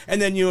bottle,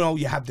 and then you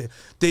have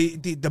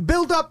the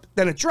build up,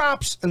 then it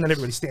drops, and then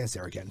everybody stands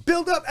there again.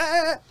 Build up,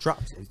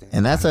 drops.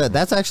 And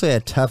that's actually a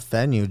tough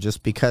venue,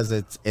 just because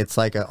it's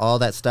like all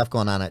that stuff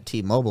going on at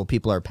T-Mobile.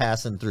 People are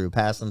passing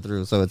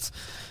through, so it's.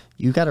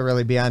 You got to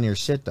really be on your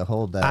shit to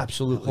hold that.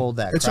 Absolutely. Hold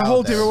that. It's a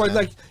whole different way.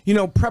 Like,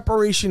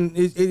 preparation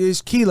it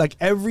is key. Like,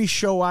 every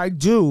show I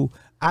do,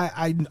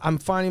 I'm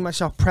finding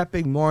myself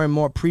prepping more and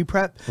more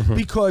pre-prep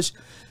because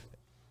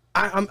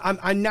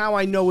I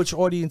know which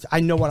audience. I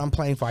know what I'm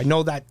playing for. I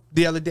know that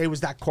the other day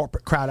was that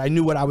corporate crowd. I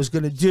knew what I was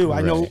going to do.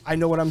 Right. I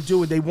know what I'm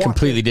doing. They want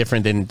completely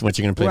different than what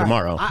you're going to play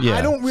tomorrow.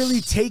 I don't really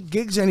take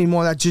gigs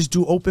anymore that just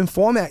do open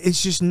format.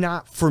 It's just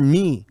not for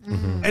me.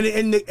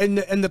 And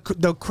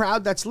the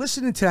crowd that's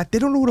listening to that, they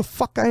don't know who the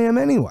fuck I am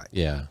anyway.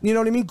 Yeah, you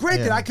know what I mean.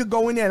 Granted, I could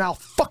go in there and I'll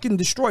fucking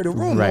destroy the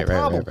room. No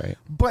problem. Right.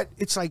 But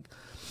it's like,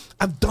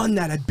 I've done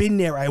that. I've been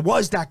there. I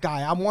was that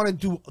guy. I want to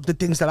do the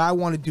things that I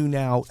want to do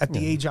now at the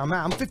age I'm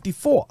at. I'm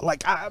 54.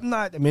 Like, I'm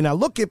not, I mean, I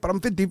look it, but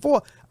I'm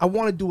 54. I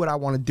want to do what I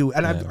want to do.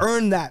 And I've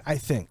earned that, I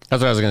think.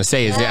 That's what I was going to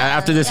say. Is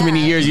after this many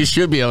years, you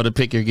should be able to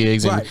pick your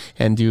gigs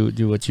and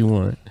do what you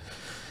want.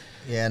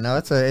 Yeah, no,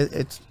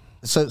 it's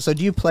so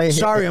do you play?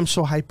 Sorry, I'm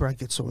so hyper. I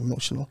get so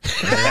emotional.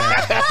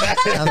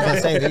 I was gonna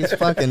say, these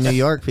fucking New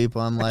York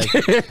people. I'm like,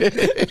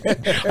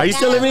 are you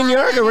still living in New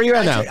York, or where you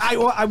at now?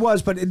 I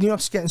was, but New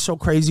York's getting so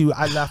crazy.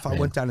 I left. I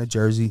went down to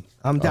Jersey.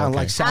 I'm down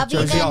like South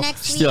Jersey. I'll be there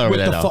next week. Still over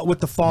there,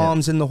 with the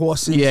farms and the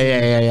horses.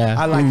 Yeah.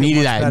 I like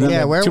needed that.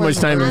 Yeah, too much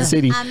time in the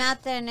city. I'm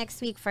out there next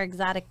week for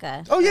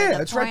Exotica. Oh yeah,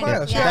 that's right by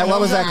us. What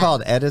was that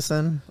called?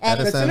 Edison.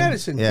 That's in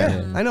Edison.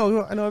 Yeah. I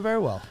know it very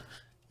well.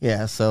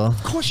 Yeah. So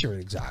of course you're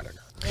an Exotica.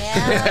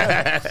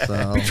 Yeah.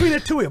 So. Between the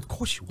two, of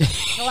course you will.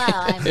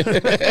 Well,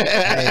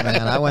 hey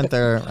man, I went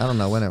there. I don't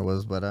know when it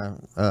was, but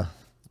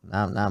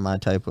not my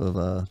type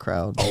of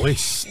crowd. Oh,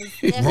 it's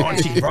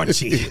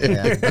raunchy.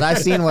 Yeah, but I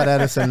seen what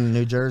Edison,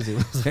 New Jersey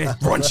was.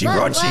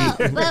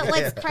 Raunchy. But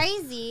what's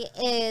crazy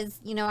is,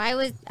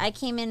 I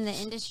came in the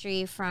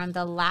industry from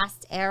the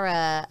last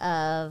era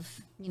of,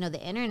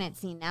 the internet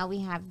scene. Now we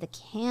have the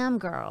cam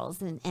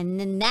girls, and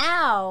then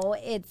now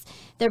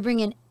they're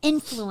bringing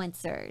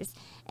influencers.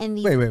 and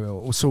these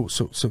Wait. So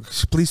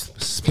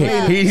please.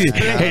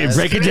 Hey,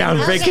 break it down.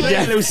 Break it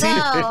down, Lucy.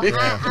 So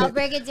I'll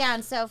break it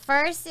down. So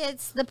first,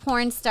 it's the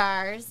porn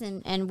stars,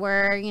 and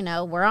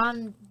we're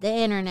on the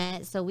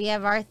internet, so we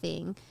have our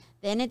thing.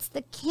 Then it's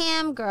the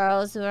cam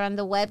girls who are on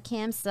the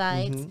webcam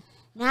sites.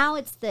 Now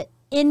it's the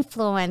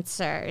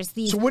influencers.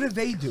 These So what do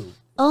they do?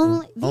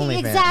 OnlyFans.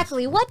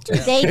 Exactly. What do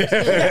they do? You know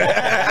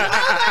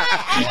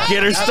what?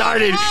 Get her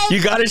started.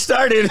 You got her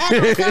started.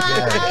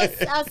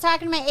 I was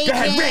talking to my agent. Go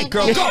ahead, Rick,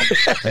 girl, go.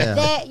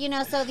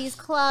 So these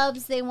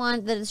clubs, they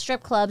want the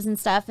strip clubs and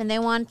stuff, and they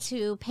want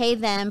to pay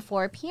them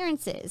for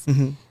appearances.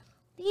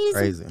 These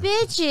Crazy.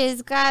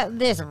 bitches got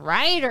this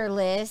writer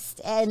list,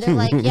 and they're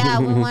like, yeah,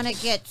 we want to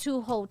get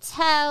 2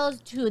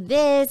 hotels, to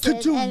this. To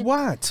do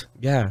what?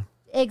 Yeah.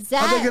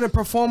 Exactly. Are they going to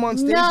perform on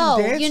stage No,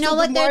 and dance? you know So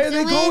what then why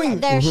they're are doing? they going?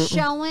 They're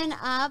showing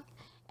up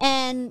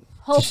and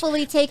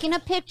hopefully taking a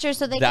picture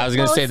so they can I was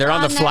gonna say post they're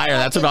on the their flyer.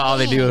 That's about all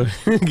they do.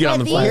 Get on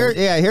the But flyer.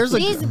 Here's a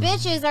These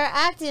bitches are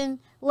acting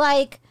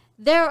like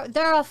they're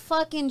a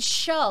fucking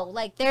show.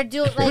 Like they're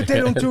doing like What they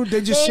don't do,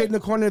 they just They- sit in the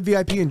corner of the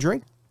VIP and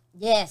drink?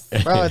 yes.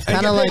 bro. It's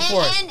kind of like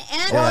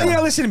Oh,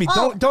 yeah, listen to me.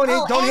 Oh, Don't oh,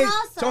 and hate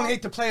also,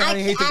 the player,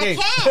 honey, hate the game.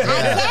 I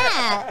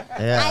can't.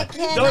 Yeah. I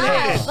can't. Don't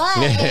hate it. But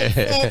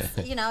it's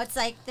it's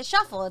like the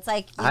shuffle. It's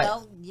like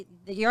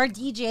you're a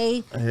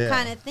DJ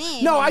kind of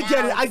thing. No, I and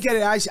get now it. I get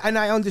it. And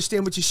I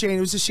understand what you're saying.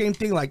 It was the same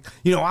thing. Like,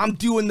 I'm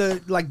doing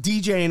the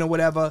DJing or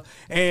whatever,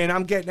 and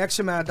I'm getting X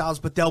amount of dollars,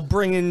 but they'll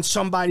bring in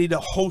somebody to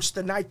host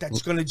the night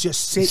that's going to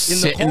just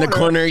sit in the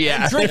corner.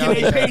 Yeah. And drink, and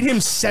they paid him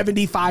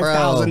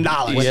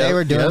 $75,000. When Yep, they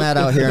were doing yep. that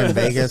out here in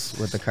Vegas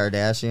with the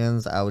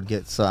Kardashians, I would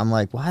get I'm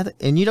like, why?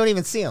 And you don't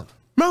even see them.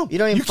 No, You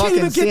don't even you can't fucking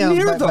even see get them,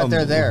 near but them.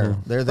 they're there.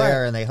 They're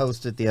there, Right. and they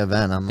hosted the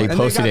event. I'm They like,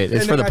 posted it. It's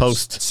and for they the got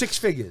post. 6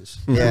 figures.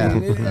 yeah,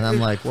 And and I'm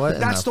like, what?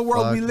 in That's the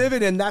world fuck? we live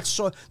in, and that's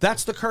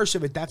the curse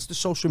of it. That's the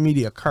social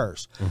media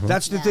curse. Mm-hmm.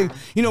 That's the thing.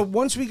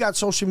 Once we got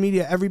social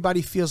media,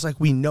 everybody feels like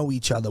we know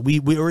each other.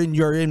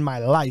 You're in my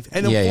life,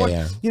 and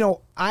Yeah.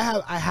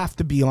 I have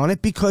to be on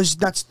it because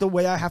that's the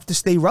way I have to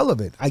stay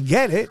relevant. I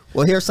get it.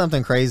 Well, here's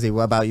something crazy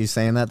about you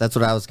saying that. That's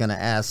what I was going to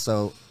ask.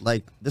 So,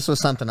 like, this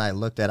was something I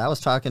looked at. I was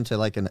talking to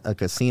like a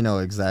casino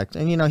exec,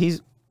 and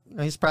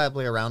he's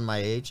probably around my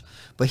age,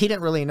 but he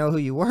didn't really know who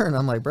you were. And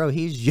I'm like, bro,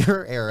 he's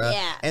your era.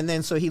 Yeah. And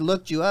then so he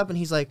looked you up, and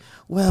he's like,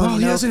 well, Well,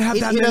 he doesn't have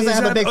that he many-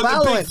 doesn't have a big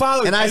following.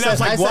 following. And I And I said, was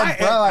like, what?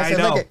 bro, I said,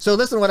 I know. look. So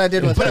listen, what I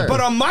did with her.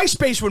 But on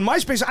MySpace,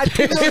 let's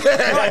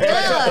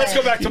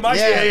go back to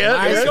MySpace. Yeah,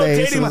 I was still MySpace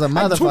dating was a I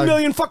had 2 motherfucker.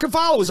 million fucking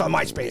followers on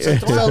MySpace.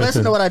 So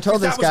listen to what I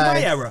told this That was guy.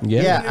 my era.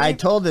 Yeah. You know what I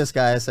told this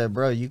guy. I said,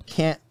 bro, you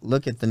can't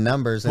look at the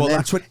numbers. And Well, then,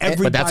 that's what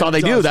everybody But that's all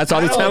they do. does. That's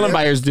all the talent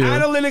buyers do.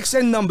 Analytics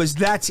and numbers.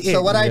 That's it.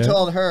 So what I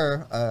told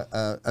her,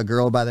 a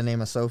girl by the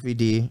name of Sophie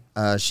D,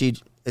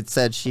 it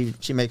said she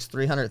makes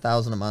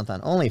 $300,000 a month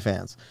on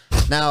OnlyFans.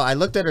 Now I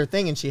looked at her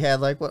thing and she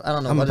had like what I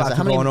don't know I'm what is about it? to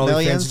How go many on OnlyFans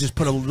millions? and just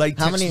put a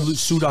latex How many-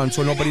 suit on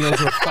so nobody knows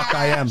who the fuck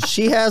I am.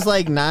 She has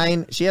like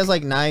 9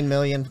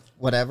 million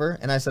whatever.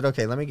 And I said,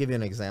 okay, let me give you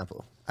an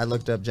example. I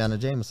looked up Jenna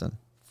Jameson,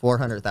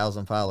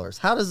 400,000 followers.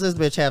 How does this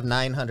bitch have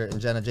 900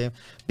 and Jenna Jameson?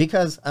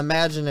 Because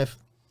imagine if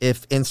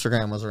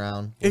Instagram was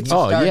around. when you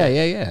Oh, started,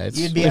 yeah.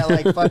 You'd be at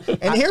like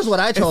and here's what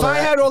I told If her. I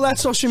had all that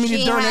social media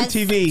She during has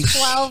MTV,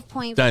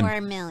 12.4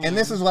 Done. million. And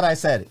this is what I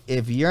said.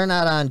 If you're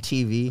not on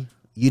TV,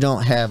 you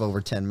don't have over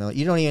 10 million.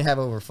 You don't even have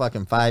over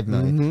fucking 5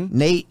 million.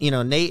 Nate,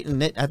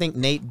 I think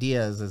Nate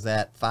Diaz is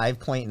at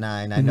 5.9.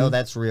 I know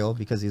that's real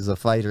because he's a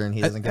fighter and he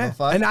doesn't give a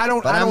fuck. and I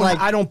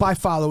don't buy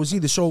followers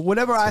either. So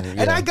whatever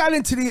and I got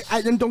into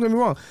and don't get me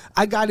wrong,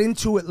 I got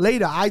into it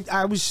later.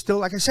 I was still,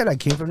 like I said, I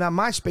came from that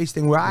MySpace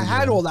thing where I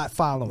had all that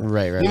following.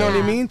 Right. You know what I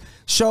Yeah. mean?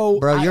 So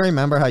Bro, you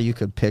remember how you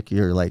could pick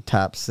your like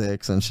top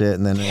 6 and shit,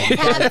 and then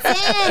Top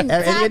 10.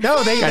 and you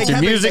know they Got your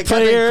kept music they kept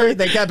player.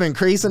 they kept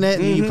increasing it,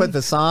 and you put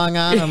the song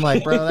on. I'm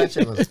like, bro, that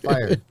shit was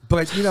fire.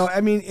 But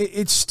I mean,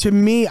 it's to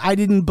me, I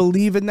didn't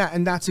believe in that,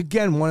 and that's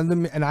again one of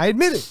them. And I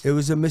admit it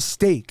was a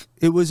mistake.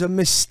 It was a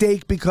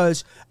mistake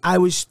because I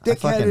was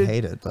thick-headed. fucking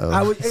hate it, though.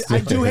 I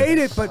do hate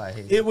it, but I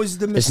hate it. it was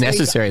the It's mistake.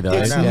 necessary, though.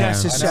 It's Yeah.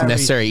 necessary. It's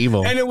necessary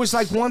evil. And it was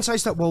like once I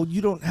thought, well,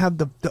 you don't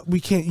have we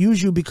can't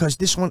use you because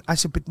this one. I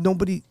said, but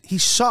nobody. He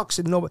sucks,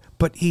 and nobody.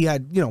 But he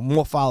had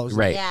more followers.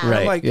 Right. Yeah. And I'm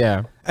Right. like,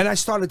 Yeah. And I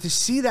started to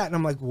see that, and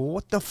I'm like, well,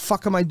 what the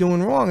fuck am I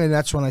doing wrong? And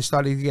that's when I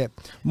started to get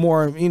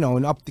more,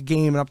 and up the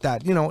game and up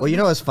that, Well, you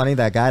know what's funny?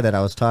 That guy that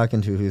I was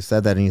talking to who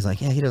said that, and he's like,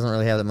 yeah, he doesn't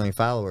really have that many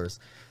followers.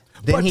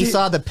 Then But he the-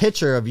 saw the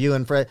picture of you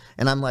and Fred,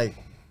 and I'm like,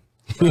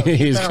 bro, He's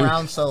he's been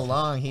around so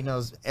long, he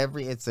knows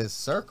it's his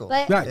circle.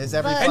 But- Right. It's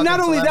every but- fucking And not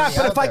only that,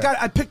 celebrity but if out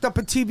there. I picked up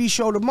a TV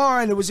show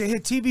tomorrow and it was a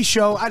hit TV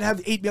show, I'd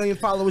have 8 million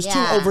followers Yeah.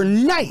 too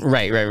overnight.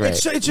 Right.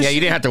 It's just, Yeah, you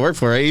didn't have to work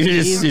for it. You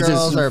just, These you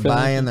girls just are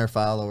buying their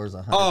followers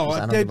 100%. Oh, I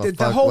don't the, give a the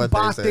fuck whole what they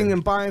bot say. thing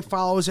and buying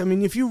followers. I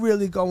mean, if you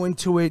really go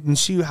into it and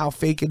see how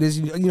fake it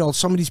is,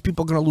 some of these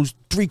people are going to lose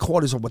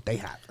 3/4 of what they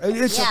have.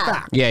 It's Yeah. a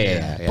fact.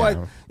 Yeah. But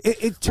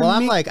to Well, me,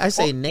 I'm like, I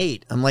say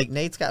Nate. I'm like,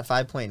 Nate's got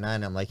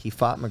 5.9. I'm like, he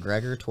fought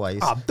McGregor twice.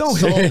 Oh, don't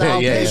sold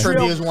out Yeah.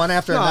 pay-per-views one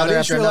after No, another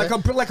that's after real.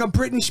 another. Like a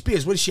Britney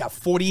Spears. What does she have?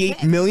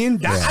 48 million?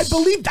 I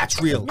believe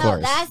that's real. No,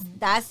 course.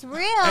 that's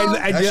real.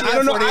 And Does she I have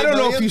don't know. 48 I don't know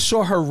if million? you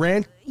saw her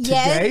rant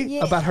Yes, today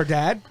yeah. about her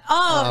dad.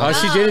 Oh,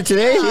 she did it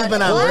today? She's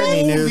been on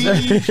Britney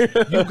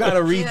news. You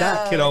gotta read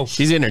that, kiddo.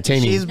 She's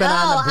entertaining. She's been No,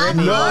 on the I'm Britney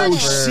on No,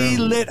 it. for- she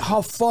lit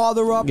her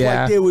father up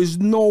Yeah. like there was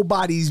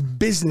nobody's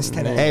business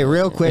today. Hey,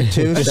 real quick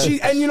too.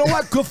 And you know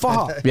what? Good for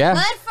her. yeah.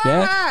 Good for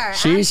yeah.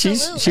 her.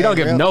 She don't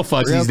give Real- no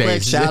fucks real these quick,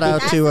 days. shout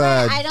out That's to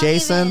right. I don't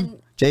Jason. even-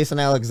 Jason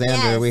Alexander.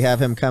 Yes. We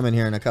have him coming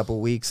here in a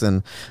couple weeks,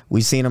 and we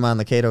seen him on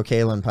the Kato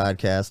Kalin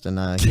podcast. And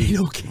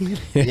Okay.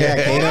 yeah,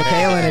 Kato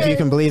Kalin, if you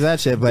can believe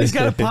that shit. But He's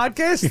got a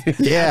podcast?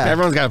 yeah,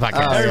 Everyone's got a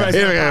podcast. Everybody's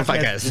got a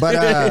Everyone's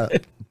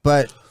podcast.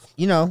 but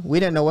you know,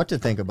 we didn't know what to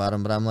think about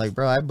him. But I'm like,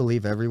 bro, I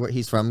believe everywhere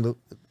he's from.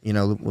 You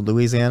know,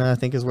 Louisiana, I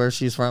think is where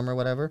she's from or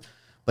whatever.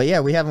 But yeah,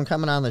 we have him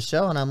coming on the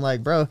show, and I'm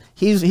like, bro,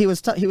 he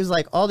was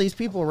like, all these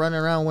people running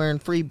around wearing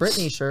free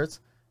Britney shirts,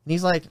 and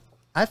he's like,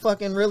 I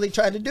fucking really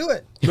tried to do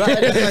it. Right?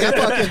 He's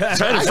like,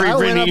 Trying to free I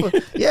went Britney.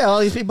 up- yeah, all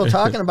these people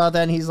talking about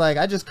that, and he's like,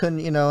 I just couldn't,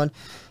 you know, and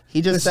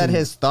he just said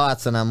his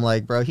thoughts, and I'm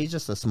like, bro, he's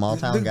just a small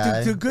town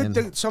guy. The good and-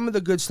 thing, some of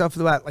the good stuff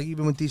about, like,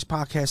 even with these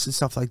podcasts and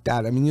stuff like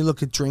that. I mean, you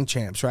look at Drink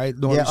Champs, right?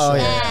 Norm Yeah, oh, Soul.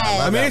 yeah.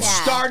 Yes. I mean, it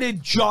Yeah.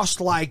 started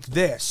just like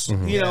this,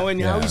 you know, and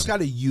now Yeah. he's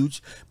got a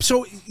huge.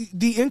 So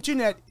the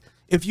internet,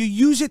 if you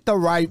use it the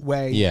right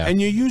way, Yeah.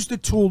 and you use the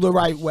tool the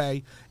right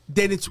way,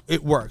 then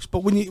it works. But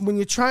when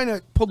you're trying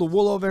to pull the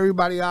wool over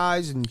everybody's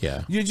eyes, and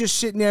Yeah. you're just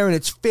sitting there and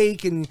it's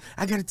fake, and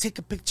I got to take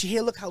a picture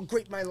here. Look how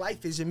great my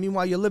life is, and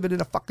meanwhile you're living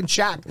in a fucking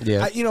shack.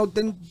 Yeah. You know,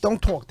 then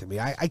don't talk to me.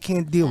 I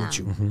can't deal with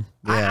you.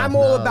 Yeah, I'm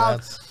all no,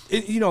 about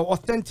that's- you know,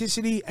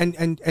 authenticity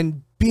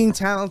and being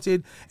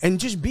talented and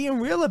just being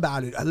real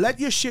about it. Let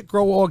your shit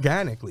grow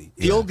organically.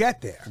 You'll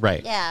get there.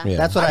 Right. Yeah.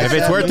 That's what I If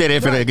it's said. worth it,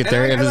 if it'll get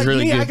there, And if it's like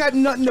really me, I good. got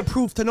nothing to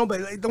prove to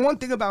nobody. Like, the one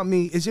thing about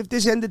me is if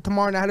this ended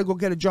tomorrow and I had to go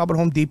get a job at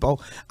Home Depot,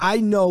 I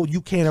know you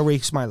can't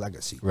erase my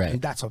legacy. Right.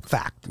 And that's a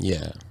fact.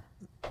 Yeah.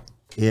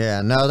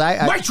 Yeah, no,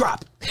 that Mic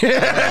drop.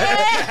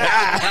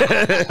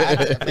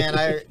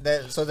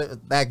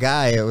 that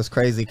guy, it was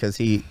crazy because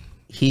he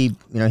you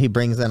know, he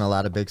brings in a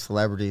lot of big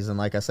celebrities, and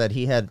like I said,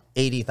 he had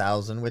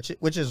 80,000,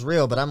 which is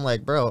real. But I'm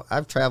like, bro,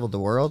 I've traveled the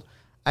world.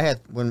 I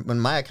had when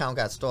my account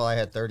got stolen, I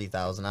had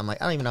 30,000. I'm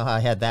like, I don't even know how I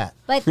had that.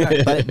 But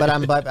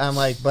But I'm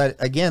like, but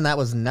again, that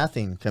was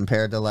nothing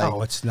compared to like,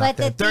 Oh, it's not But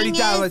the that. thing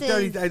 30,000,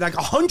 is 30, like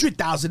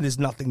 100,000 is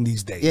nothing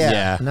these days. yeah,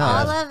 Yeah. no,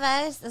 all of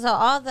us, so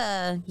all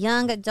the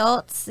young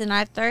adults in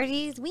our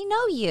 30s, we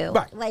know you.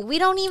 Right. Like we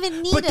don't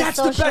even need But a that's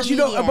the social best, you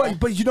know. media.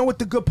 But you know what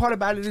the good part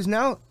about it is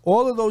now?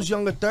 All of those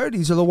younger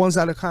 30s are the ones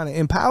that are kind of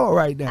in power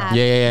right now.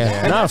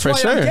 Yeah. And No, that's for why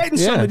sure. I'm getting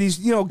some Yeah. of these,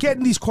 you know,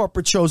 getting these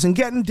corporate shows and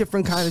getting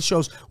different kind of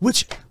shows,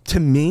 which to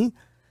me,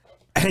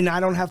 and I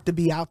don't have to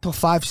be out till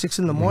 5, 6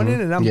 in the morning,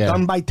 and I'm Yeah.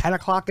 done by 10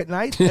 o'clock at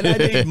night, and I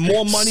made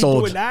more money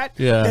Sold. doing that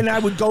Yeah. than I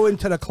would go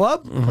into the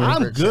club.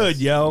 I'm good,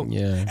 yo.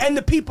 Yeah. And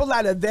the people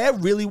that are there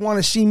really want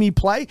to see me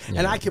play,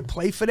 and I can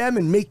play for them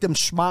and make them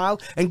smile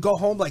and go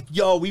home like,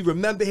 yo, we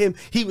remember him.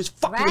 He was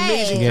fucking Right.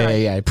 amazing.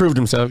 Yeah. He proved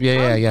himself.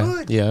 Yeah. I'm Yeah.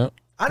 good. Yeah.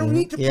 I don't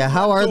need to. yeah. prove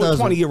How I'm are still a those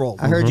 20-year-old?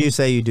 I heard you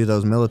say you do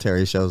those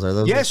military shows. Are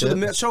those? Yeah, the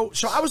so shit?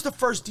 so I was the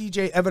first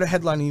DJ ever to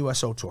headline a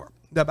USO tour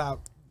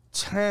about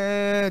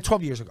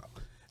 12 years ago,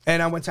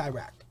 and I went to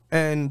Iraq.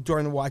 And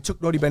during the war, I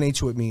took Naughty Ben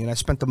H with me, and I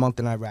spent a month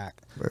in Iraq.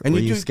 And Were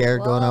you do-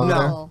 scared going over Whoa.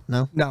 there?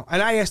 No. No,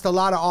 and I asked a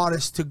lot of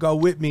artists to go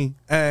with me,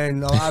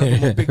 and a lot of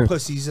them were big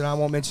pussies, and I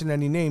won't mention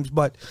any names.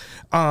 But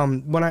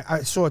when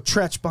I saw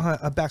Tretch behind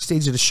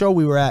backstage of the show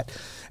we were at,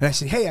 and I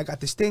said, "Hey, I got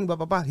this thing," blah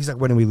blah blah. He's like,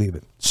 "When are we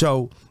leaving?"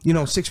 So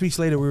 6 weeks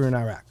later, we were in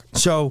Iraq.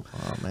 So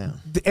Oh man.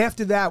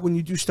 after that, when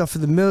you do stuff for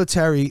the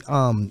military,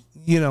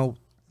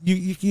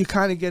 you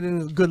kind of get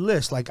in a good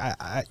list. Like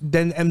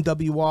then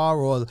MWR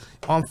or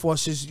Armed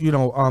Forces,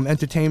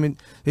 Entertainment,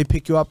 they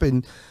pick you up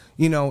and.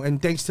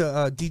 And thanks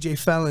to DJ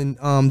Felon,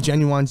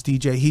 Genuine's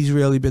DJ, he's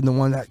really been the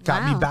one that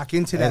got me Wow. back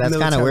into Yeah, that.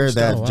 that's kind of military weird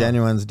stuff. that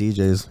Genuine's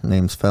DJ's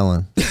name's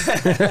Felon.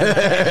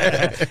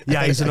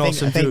 Yeah, he's an I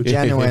awesome think dude.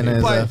 Genuine is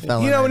a But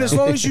felon. and right as now.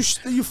 long as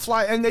you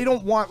fly, and they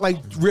don't want like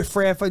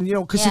riffraff, and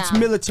because it's Yeah.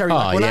 military. Oh,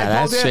 Like, when yeah, I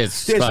that go there,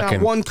 shit's there's fucking-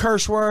 not one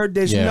curse word.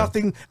 There's Yeah.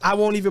 nothing. I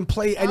won't even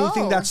play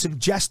anything Oh. that's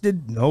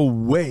suggested. No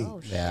way.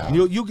 Yeah.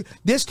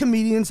 There's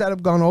comedians that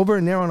have gone over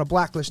and they're on a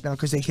blacklist now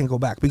because they can't go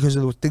back because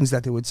of the things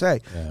that they would say.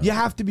 You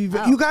have to be.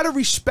 You got to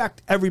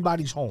respect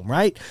everybody's home,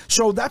 right?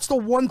 So that's the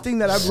one thing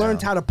that I've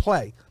learned how to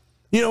play.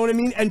 You know what I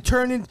mean? And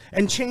turn it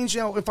and change.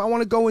 If I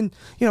want to go in,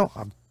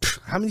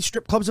 how many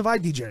strip clubs have I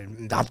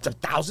DJed?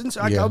 Thousands.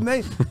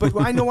 But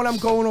I know when I'm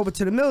going over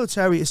to the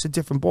military, it's a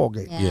different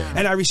ballgame. Yeah.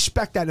 And I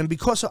respect that. And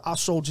because of our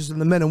soldiers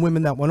and the men and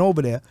women that went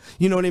over there,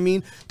 you know what I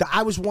mean?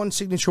 I was one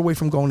signature away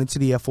from going into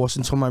the Air Force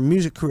until my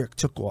music career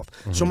took off.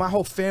 So my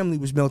whole family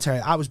was military.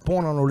 I was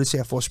born on Otis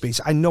Air Force Base.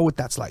 I know what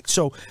that's like.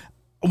 So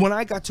when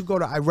I got to go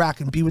to Iraq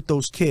and be with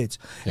those kids,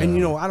 and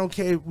I don't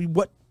care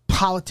what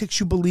politics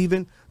you believe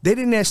in. They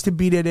didn't ask to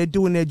be there. They're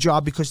doing their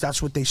job because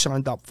that's what they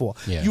signed up for.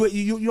 Yeah.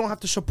 You don't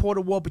have to support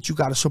a war, but you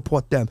got to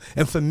support them.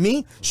 And for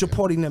me,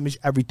 supporting them is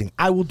everything.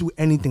 I will do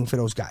anything for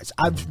those guys.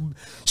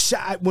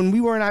 When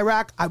we were in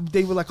Iraq,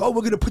 they were like, "Oh,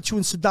 we're gonna put you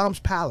in Saddam's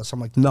palace." I'm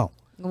like, "No."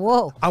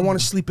 Whoa. I want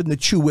to sleep in the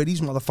chew where these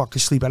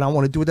motherfuckers sleep, and I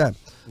want to do with them.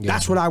 Yeah.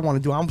 That's what I want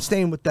to do. I'm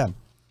staying with them.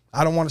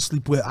 I don't want to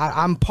sleep with.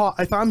 I'm part.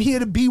 If I'm here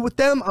to be with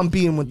them, I'm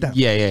being with them.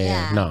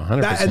 Yeah. No,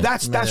 100%. And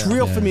that's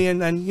real for me.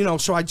 And you know,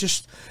 so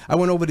I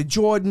went over to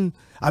Jordan.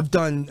 I've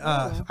done.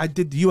 I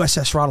did the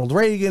USS Ronald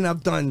Reagan.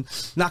 I've done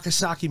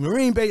Nagasaki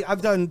Marine Base.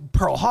 I've done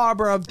Pearl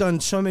Harbor. I've done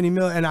so many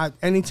And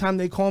anytime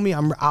they call me,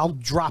 I'll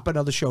drop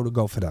another show to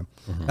go for them.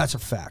 That's a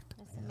fact.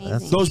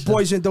 Amazing. Those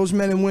boys and those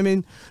men and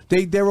women,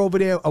 they're over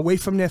there away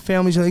from their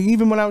families. Like,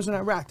 even when I was in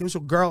Iraq, there was a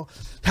girl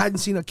hadn't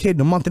seen her kid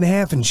in a month and a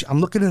half, and I'm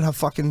looking at her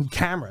fucking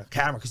camera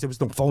because there was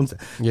no phones there.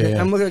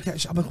 Yeah. I'm looking at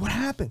her. I'm like, what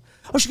happened?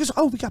 Oh, she goes,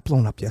 oh, we got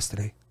blown up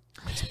yesterday.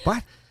 I said,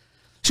 what?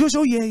 She goes,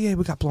 oh yeah,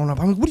 we got blown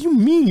up. I'm like, what do you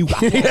mean you got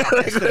blown up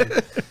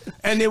yesterday?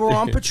 And they were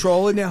on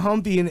patrol in their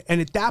Humvee,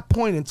 and at that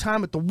point in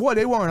time at the war,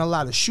 they weren't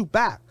allowed to shoot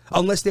back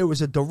unless there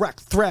was a direct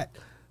threat.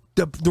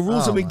 The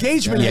rules of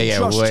engagement had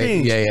just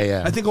changed.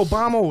 Yeah. I think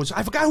Obama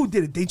I forgot who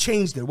did it. They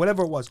changed it,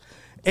 whatever it was.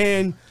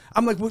 And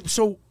I'm like,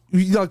 so,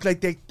 you know,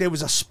 like there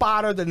was a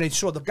spotter, then they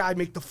saw the guy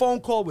make the phone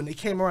call. When they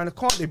came around the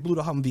corner, they blew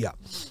the Humvee up.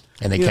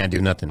 And they can't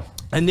do nothing.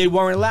 And they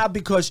weren't allowed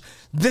because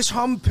this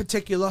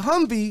particular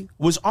Humvee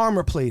was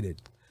armor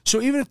plated.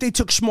 So even if they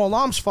took small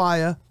arms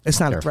fire, it's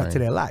not a threat to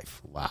their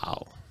life.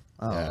 Wow.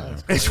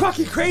 It's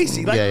fucking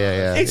crazy. Like,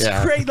 Yeah. It's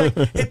crazy. Like,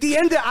 at the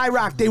end of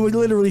Iraq, they were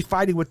literally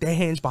fighting with their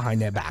hands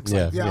behind their backs.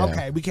 Like, Yeah.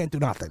 okay, we can't do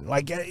nothing.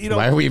 Like, you know,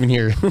 Why are we even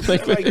here?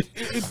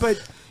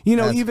 but you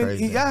know, That's even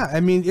crazy. I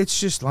mean, it's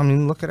just. I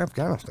mean, look at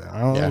Afghanistan. I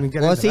don't even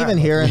get. Well, into it's even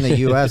that. here in the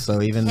U.S.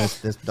 though. Even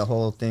the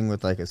whole thing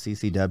with like a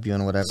CCW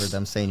and whatever,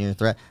 them saying you're in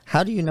threat.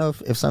 How do you know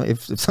if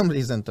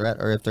somebody's in threat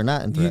or if they're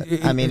not in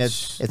threat? I mean, it's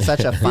such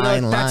a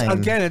fine line.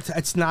 Again,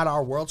 it's not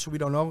our world, so we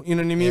don't know. You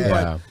know what I mean? Yeah.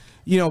 But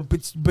you know,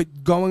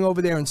 but going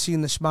over there and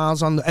seeing the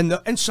smiles on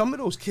and some of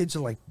those kids are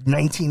like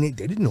 19. They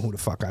didn't know who the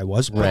fuck I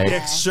was, but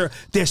Right.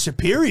 their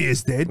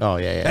superiors did. Oh,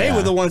 yeah. They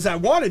were the ones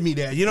that wanted me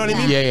there. You know what I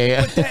mean?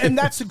 Yeah. And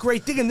that's the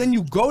great thing. And then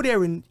you go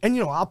there and you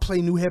know, I'll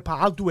play new hip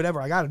hop. I'll do whatever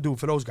I got to do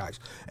for those guys,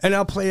 and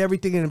I'll play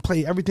everything and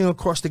play everything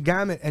across the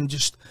gamut, and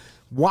just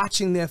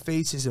watching their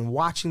faces and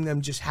watching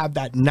them just have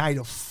that night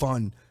of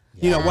fun.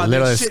 You know, while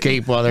Little they're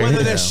escape while they're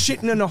whether they're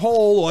shitting in a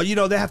hole or you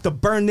know they have to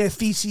burn their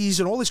feces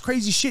and all this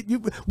crazy shit.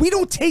 We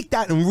don't take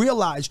that and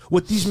realize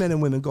what these men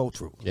and women go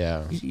through.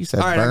 Yeah. You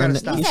said All right, I burn. gotta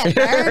stop. You said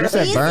burn, You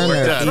said burn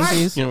feces? their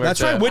feces. You know,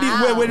 That's right. it's,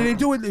 Where do they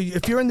do it?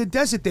 If you're in the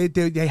desert,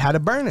 they had to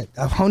burn it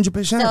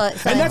 100%.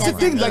 So And that's the it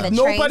thing. doesn't Like leave a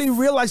nobody trace?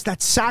 realized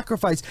that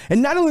sacrifice,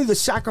 and not only the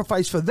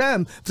sacrifice for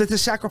them, but the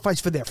sacrifice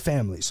for their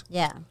families.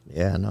 Yeah.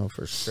 Yeah, no,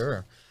 for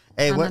sure.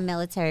 Hey, I'm what? a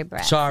military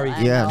brat. Sorry. so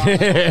I Yeah. know.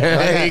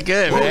 Hey,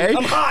 good, man.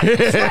 I'm hot.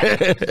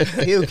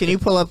 Hugh, can you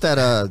pull up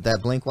that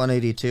Blink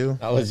 182?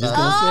 I was just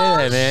gonna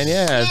say that, man.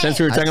 Yeah, since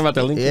we were talking about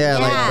the link. Yeah,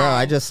 like Yeah. bro,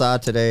 I just saw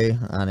it today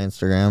on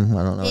Instagram.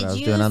 I don't know what I Did was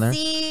you doing on there.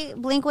 see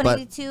Blink But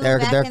 182? they're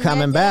back in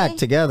coming the back day?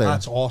 together.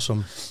 That's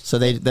awesome. So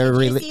they're Did you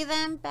really see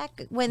them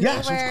back when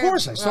Yes, they of were?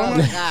 course I saw oh them.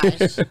 my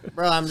gosh.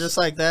 bro. I'm just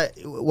like that.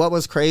 What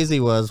was crazy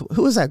was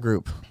who was that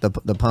group?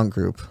 The punk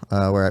group.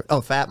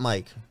 Fat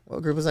Mike.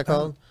 What group was that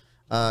called?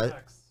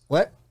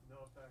 What?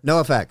 No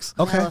Effects.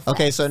 Okay. No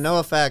Okay, so No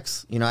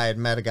Effects, you know, I had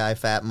met a guy,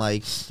 Fat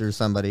Mike, through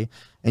somebody,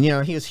 and you know,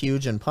 he was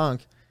huge in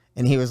punk,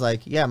 and he was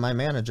like, "Yeah, my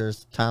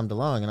manager's Tom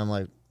DeLonge," and I'm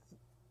like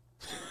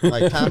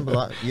Tom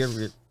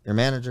DeLonge, your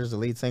manager's the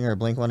lead singer of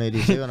Blink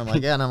 182, and I'm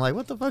like, "Yeah," and I'm like,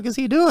 "What the fuck is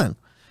he doing?"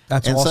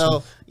 That's and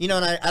awesome. so, you know,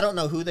 and I don't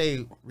know who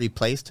they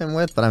replaced him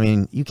with, but I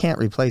mean, you can't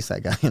replace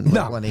that guy in Blink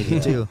No.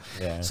 182.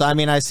 Yeah. So, I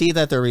mean, I see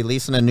that they're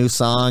releasing a new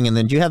song, and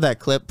then do you have that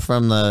clip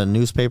from the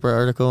newspaper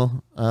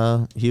article,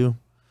 Hugh?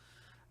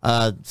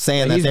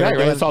 Saying that He's they were back, right?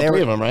 doing, It's all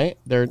three of them, right?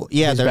 Yeah,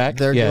 he's they're back?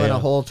 they're Yeah, doing yeah. a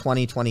whole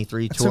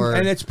 2023 tour.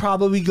 And it's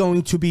probably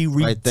going to be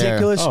Right there.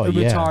 ridiculously Oh,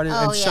 yeah. retarded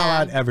Oh, and sell yeah.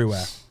 out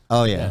everywhere.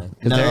 Oh yeah,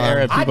 Because their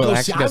era I'd people go see.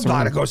 actually got I'd some.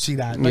 gotta go see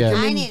that. Like, Yeah.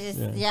 I need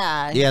to.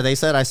 Yeah. yeah. They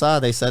said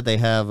they said they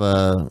have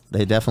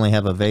they definitely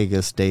have a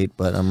Vegas date,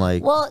 but I'm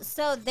like, Well,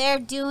 so they're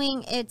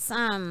doing it's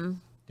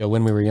Yeah,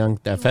 when we were young,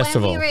 that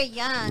festival. When we were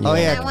young. Oh,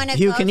 yeah. I wanna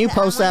Hugh, go can you to-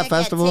 post I wanna that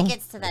festival? Get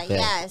tickets to that. Okay.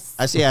 Yes.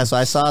 I see. Yeah, so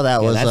I saw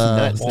that was that's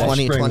nuts.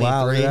 2023.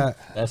 Wow, look at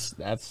that.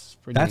 That's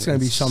pretty. That's gonna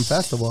be some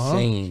festival, huh?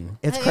 insane.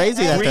 It's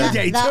crazy that Green they're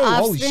Day too. The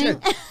Holy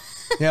Offspring. shit.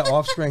 Yeah,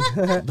 Offspring.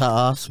 the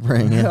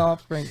Offspring. Yeah, Yeah.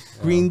 Offspring.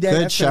 Green Day.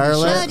 Good that's gonna be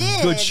Charlotte. something. No,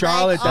 it Good is.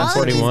 Charlotte. Like, all That's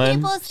of these 41.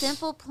 people,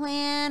 Simple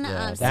Plan.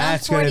 Sum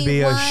That's gonna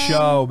be a 41,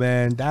 show,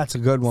 man. That's a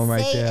good one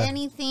right Say there.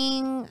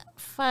 anything.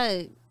 Fuck.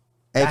 Hey,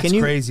 That's can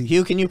you, crazy.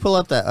 Hugh, can you pull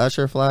up that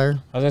Usher flyer?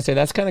 I was gonna say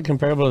that's kind of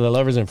comparable to the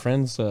Lovers and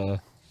Friends.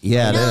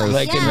 Yeah, No, it is.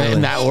 Like yeah,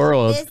 in that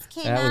world, This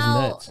came that was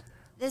out. nuts.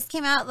 This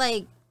came out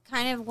like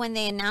kind of when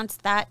they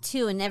announced that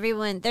too, and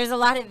everyone. There's a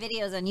lot of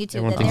videos on YouTube.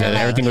 Everyone that thinks they're that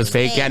like, everything was it's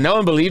fake. Yeah, no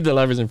one believed the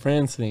Lovers and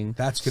Friends thing.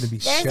 That's gonna be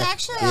There's sick.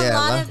 actually a Yeah,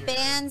 lot love- of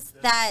bands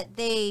that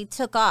they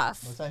took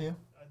off. What's that here?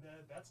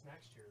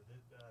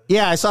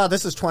 Yeah, I saw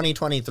this is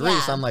 2023,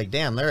 Yeah. so I'm like,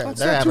 damn, they're It's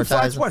not too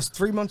far. It's advertising. what,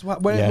 3 months?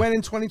 When, Yeah. when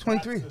in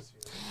 2023?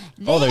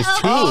 Oh, there's two.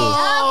 Okay.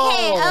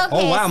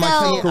 Oh, wow. My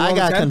So finger I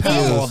got rolls 10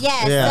 confused. pounds.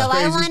 yes, Yeah. so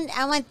Crazy.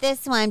 I want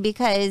this one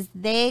because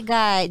they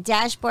got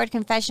Dashboard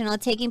Confessional,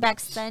 Taking Back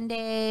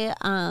Sunday.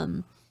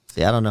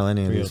 See, I don't know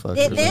any of these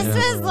fuckers. This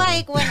was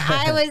like when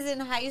I was in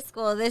high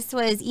school. This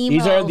was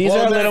emo. These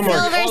are a little more.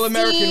 Silverstein. All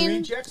American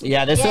Rejects?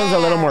 Yeah, this one's a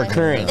little more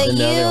current The than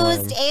the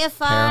other Used, one.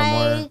 AFI.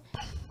 Paramore.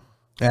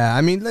 Yeah,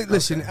 I mean,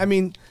 listen, I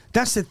mean,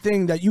 that's the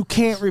thing that you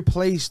can't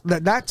replace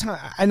that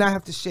time. And I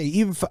have to say,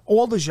 even for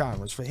all the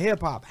genres, for hip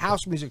hop,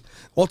 house music,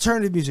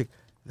 alternative music,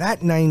 that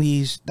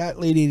 90s, that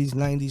late 80s,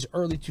 90s,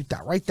 early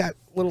 2000s, right? That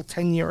little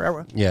 10-year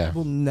era, Yeah.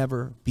 will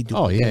never be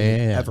Oh, yeah,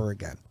 duplicated yeah. ever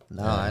again.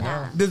 No, I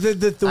know.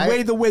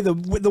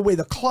 The way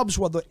the clubs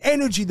were, the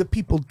energy, the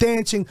people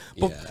dancing,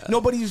 but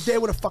nobody was there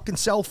with a fucking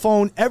cell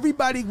phone.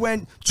 Everybody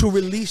went to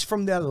release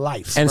from their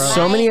life And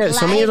so many of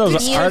those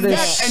Music.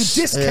 artists.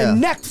 and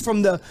disconnect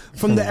from the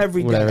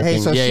everyday. Whatever. Hey,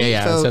 so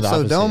Yeah. I said the so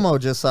opposite. Domo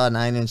just saw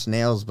Nine Inch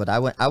Nails, but I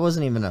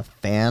wasn't even a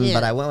fan, Yeah.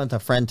 but I went with a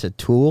friend to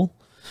Tool,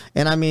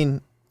 and I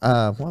mean,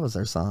 what was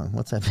their song?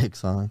 What's that big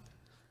song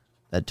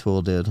that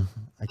Tool did?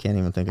 I can't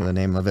even think of the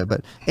name of it, but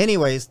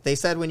anyways, they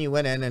said when you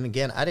went in, and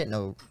again, I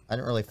didn't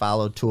really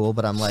follow Tool,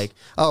 but I'm like,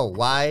 oh,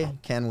 why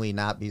can we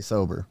not be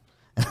sober?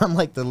 And I'm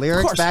like, the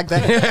lyrics back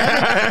then,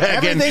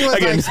 everything was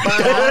like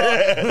spot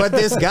on. But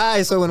this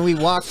guy, so when we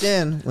walked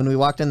in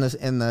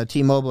the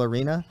T-Mobile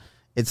Arena,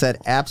 it said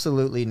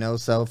absolutely no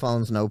cell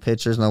phones, no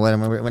pictures, no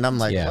whatever. When I'm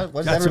like, Yeah.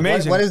 what's That's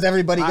amazing. what is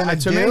everybody gonna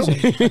It's do? amazing.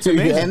 It's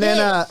amazing. And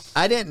then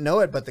I didn't know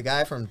it, but the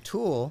guy from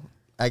Tool,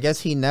 I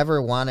guess he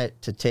never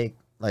wanted to take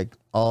like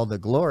all the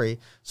glory,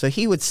 so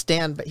he was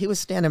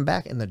standing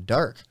back in the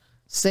dark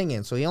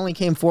singing. So he only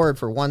came forward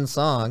for one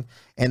song,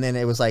 and then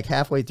it was like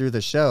halfway through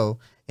the show,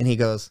 and he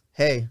goes,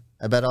 "Hey,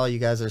 I bet all you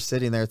guys are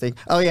sitting there thinking,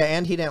 oh yeah,"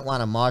 and he didn't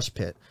want a mosh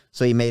pit,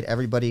 so he made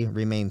everybody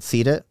remain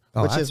seated,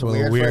 which that's is a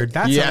little weird.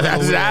 That's Yeah, a little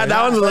weird.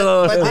 that one's a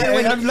little. But then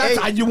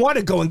when You want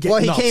to go and get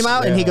well, he nuts. came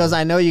out and he goes,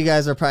 "I know you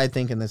guys are probably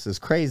thinking this is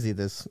crazy,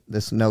 this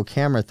no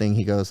camera thing."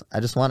 He goes, "I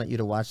just wanted you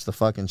to watch the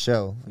fucking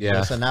show."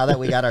 Yeah. So now that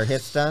we got our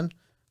hits done,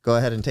 go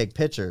ahead and take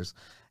pictures.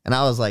 And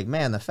I was like,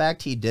 man, the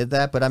fact he did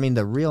that, but I mean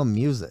the real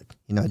music,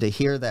 to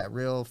hear that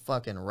real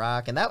fucking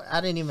rock, and that I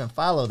didn't even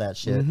follow that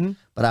shit,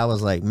 but I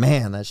was like,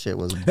 man, that shit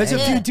was. There's a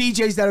banging. few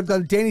DJs that have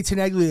done. Danny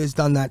Tenaglia has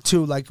done that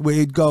too. Like where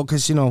he'd go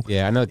because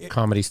Yeah, I know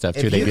comedy stuff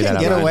too. if They you do can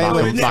that. get a lot. away Lock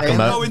with them- it, lock them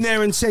go up. in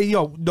there and say,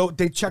 "Yo, no,"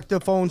 they check their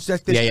phones.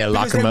 Lock them they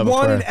up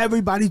wanted before.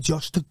 everybody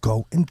just to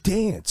go and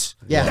dance.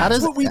 Yeah, how that's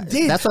does- what we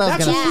did. that's what I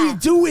was gonna- what we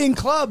do in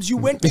clubs. You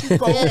went to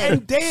go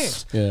and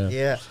dance. Yeah.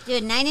 Yeah.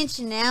 Dude, Nine Inch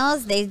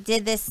Nails, they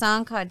did this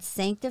song called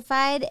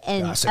Sanctified,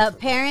 and Sanctified.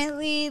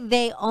 apparently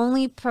they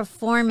only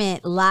perform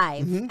it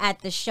live at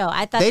the show.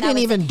 I thought They that didn't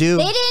was- even do-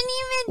 They didn't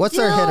even What's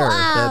do, their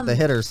hitter? The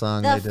hitter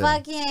song The they did.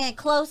 fucking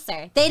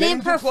Closer. They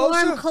didn't do perform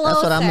Closer? Closer.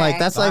 That's what I'm like.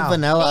 That's like Wow.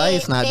 Vanilla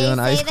Ice not doing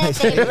say Ice that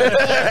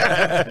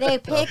Ice. they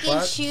pick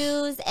and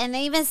choose, and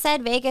they even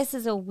said Vegas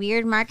is a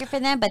weird market for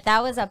them, but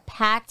that was a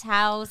packed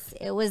house.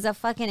 It was a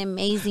fucking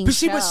amazing But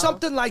see, show. with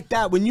something like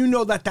that, when you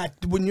know that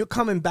when you're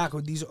coming back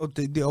with these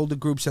the older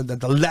groups and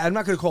I'm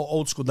not going to call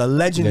old school, the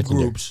legend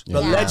Legendary. groups,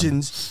 the Yeah.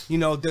 legends,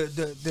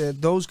 the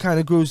those kind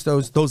of groups,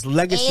 those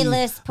legacy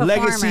A-list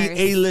legacy performers.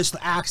 A-list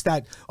acts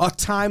that are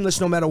timeless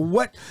no matter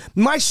what.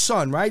 My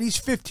son, right? He's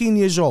 15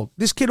 years old.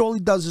 This kid, all he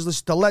does is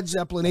listen to Led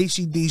Zeppelin,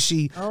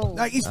 AC/DC. Oh.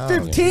 Like he's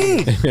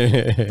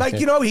 15. Like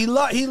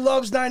he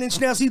loves Nine Inch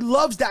Nails. He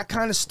loves that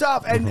kind of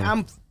stuff,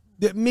 and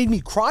it made me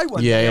cry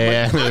one Yeah, day. I'm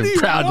yeah, like, yeah. how do you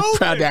Proud- know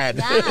proud this?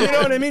 dad. You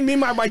know what I mean? Me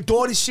and my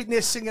daughter's sitting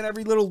there singing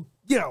every little,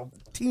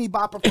 teeny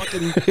bopper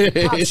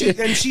fucking pop shit,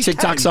 and she's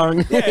TikTok 10.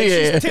 song.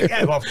 Yeah,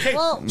 Yeah.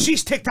 well,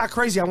 she's TikTok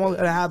crazy. I want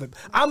her to have it.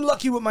 I'm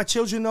lucky with my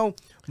children though.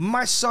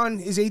 My son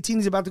is 18.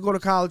 He's about to go to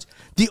college.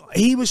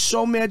 He was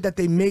so mad that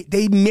they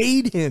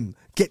made him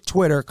get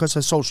Twitter because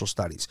of social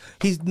studies.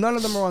 None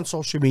of them are on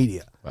social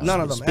media.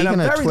 None of them. Speaking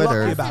and I'm of very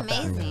Twitter- lucky That's about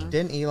that. amazing.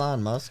 Didn't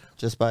Elon Musk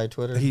just buy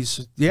Twitter?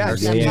 He's Yeah,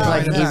 He's yeah.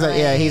 like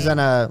Yeah. he's in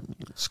a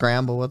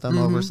scramble with them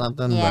over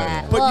something.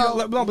 Yeah. But,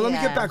 Well, but let me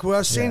get back. What I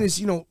was saying is,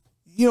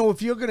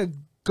 if you're gonna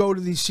go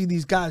to see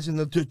these guys and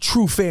the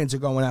true fans are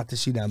going out to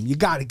see them, you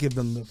got to give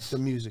them the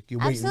music. You're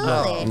waiting.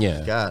 Absolutely.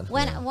 Yeah. God,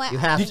 When you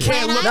have You to.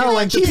 can't when look- I No, when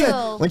went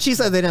she to-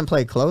 said they didn't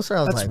play Closer,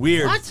 I was That's like,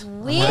 weird. What?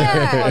 weird.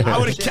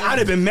 I'd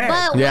have been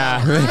mad. But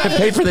Yeah. when I-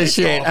 Pay for this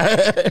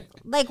shit.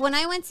 like when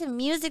I went to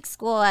music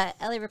school at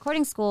LA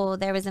Recording School,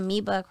 there was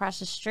Amoeba across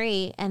the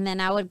street, and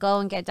then I would go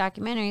and get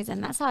documentaries,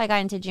 and that's how I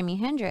got into Jimi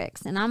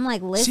Hendrix. And I'm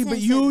like, listen See, but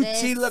to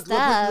this look,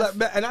 stuff.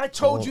 and I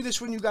told you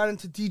this when you got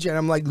into DJ. And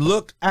I'm like,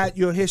 look at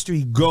your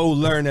history, go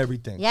learn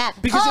everything. Yeah,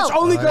 because it's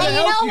only going to and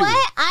you help know you.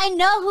 what?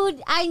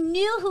 I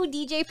knew who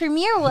DJ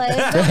Premier was.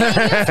 But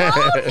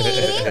when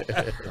you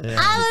told me,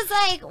 I was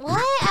like,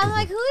 what? I'm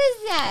like, who is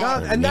that?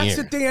 No, and that's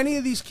the Premier. thing. Any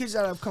of these kids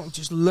that have come,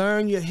 just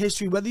learn your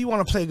history. Whether you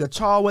want to play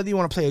guitar, whether you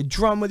want to play a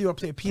drum, whether you want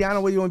to play a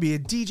piano, whether you want to be a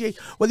DJ,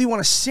 whether you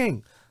want to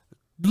sing.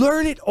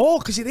 learn it all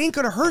because it ain't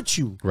gonna hurt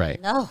you.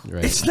 Right. No.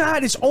 Right. It's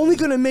not. It's only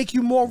going to make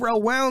you more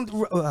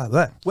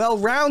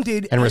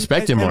well-rounded And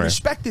respected more. And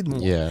respected more.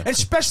 Yeah. And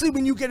especially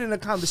when you get in a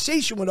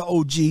conversation with an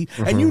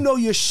OG and you know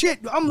your shit.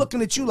 I'm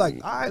looking at you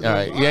like, All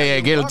right. Yeah.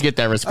 Get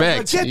that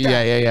respect. Get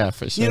that. Yeah.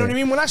 For sure. You know what I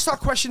mean? When I start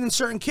questioning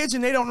certain kids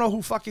and they don't know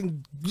who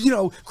fucking,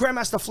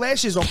 Grandmaster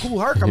Flash is or Kool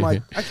Herc, I'm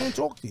like, I can't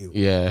talk to you.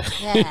 Yeah.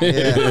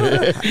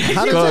 Yeah.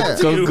 How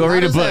does Go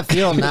read a does book. that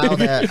feel now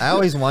that I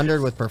always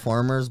wondered with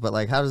performers, but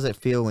like, how does it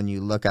feel when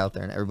you look out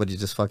there and everybody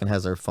just fucking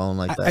has their phone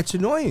like that? It's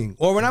annoying.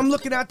 Or when I'm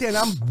looking out there and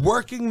I'm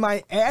working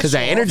my ass Because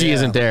that off. energy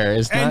isn't there.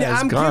 It's And not.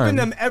 It's I'm gone. giving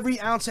them every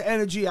ounce of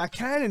energy I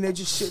can, and they're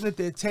just sitting at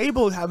their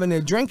table having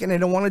their drink, and they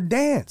don't want to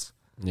dance.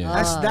 Yeah.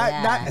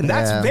 That's and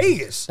that's Yeah.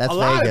 Vegas. That's a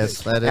lot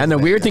Vegas. Of it. That is And the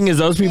weird Vegas. thing is,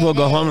 those people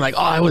go home like,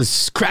 "Oh, I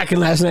was cracking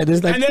last night."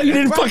 This like, And then- you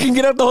didn't right. fucking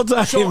get up the whole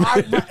time. So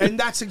and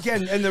that's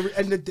again, and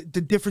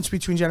the difference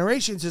between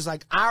generations is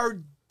like our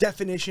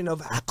definition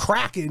of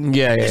cracking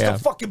Yeah, is yeah. the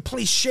fucking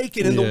place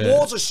shaking and the Yeah.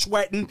 walls are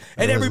sweating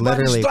and It was everybody's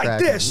literally like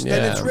cracking. this and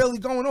Yeah. it's really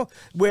going on.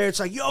 Where it's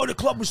like, yo, the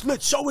club was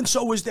lit. So and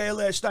so was there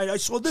last night. I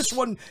saw this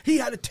one. He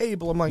had a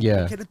table. I'm like,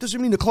 Yeah. okay, that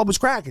doesn't mean the club was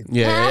cracking.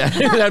 yeah.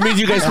 That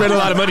means you guys spend a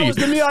lot of That money. was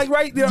to me like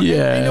right there.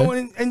 Yeah.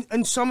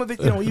 And some of it,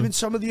 even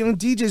some of the young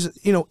DJs,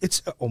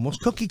 it's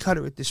almost cookie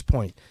cutter at this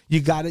point.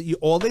 You got it.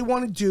 All they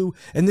want to do,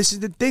 and this is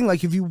the thing.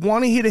 Like if you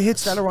want to hear the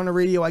hits that are on the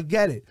radio, I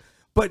get it,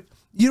 but.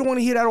 You don't want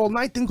to hear that all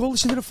night, then go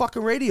listen to the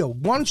fucking radio.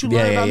 Why don't you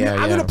learn about me?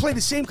 I'm going to play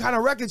the same kind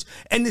of records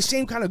and the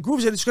same kind of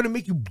grooves, and it's going to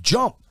make you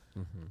jump.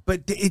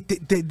 But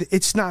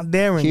it's not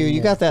there anymore. Q,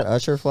 you got that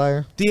Usher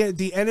flyer?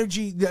 the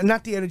energy,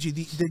 not the energy,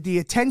 the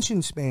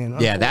attention span.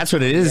 Yeah, that's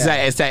what it is.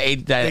 It's that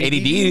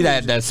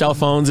ADD that cell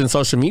phones and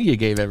social media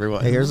gave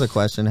everyone. Hey, here's a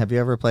question. Have you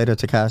ever played a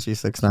Tekashi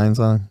 6ix9ine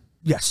song?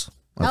 Yes.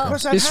 Oh. Of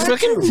course I It's had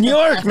fucking to. New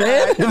York,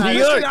 man. New Listen,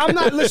 York. I'm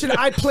not listening.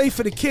 I play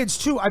for the kids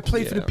too. I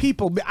play for the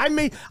people.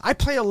 I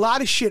play a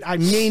lot of shit I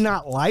may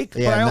not like,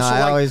 Yeah, but I no, also I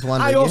like. always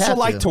wondered, I you also have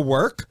like to. to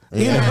work.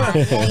 You know?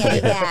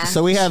 Yeah.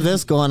 So we have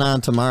this going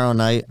on tomorrow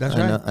night. That's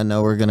I right. I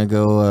know we're gonna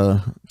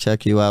go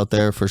check you out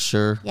there for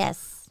sure.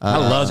 Yes. I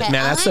love it, check-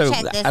 man. I'm That's gonna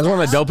check this one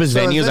of the out. dopest So is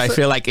venues this I a-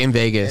 feel like in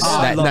Vegas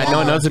I that love no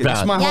one it. knows It's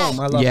about. my Yeah. home.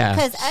 I love Yeah. it.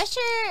 Because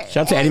Usher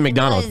Shout out to Eddie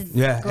McDonald. was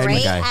Yeah, Eddie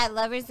great guy. at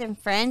Lovers and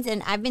Friends,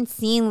 and I've been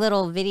seeing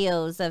little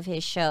videos of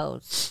his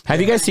shows.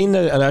 Have you guys seen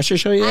the Usher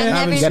show yet?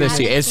 never- You gotta I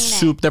see it. haven't It's seen it.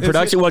 soup. The It's-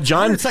 production. Well,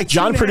 John it's like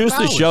John 2.5 produced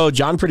the hours. show.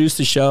 John produced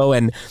the show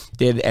and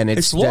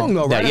It's long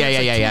though, right? Yeah.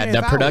 It's like 2.5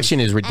 The production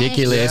is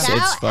ridiculous. And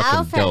It's shout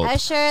out fucking for dope.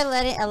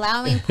 Usher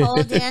allowing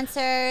pole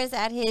dancers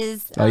at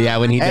his. Oh yeah,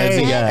 when he does Hey,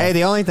 the hey,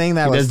 the only thing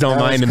that He was, does Don't that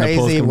Mind was in the post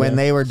crazy come when down.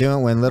 they were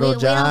doing when Little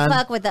we John. don't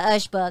fuck with the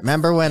Ush books.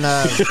 Remember when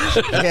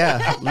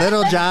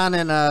Little John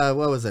and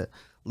what was it?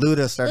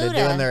 Luda started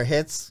Luda. doing their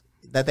hits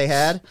that they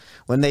had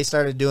when they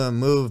started doing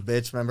Move,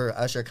 bitch. Remember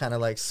Usher kind of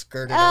like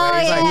skirted Oh,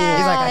 away. He's like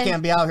yeah. I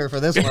can't be out here for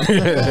this one.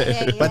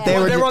 But They they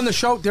were were on the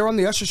show. They're on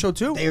the Usher show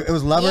too. it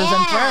was Lovers and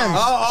Yeah. Friends.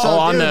 Oh,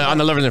 on dude,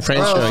 the Lovers and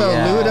Friends Bro, show. so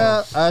Yeah.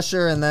 Luda,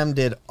 Usher, and them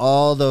did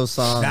all those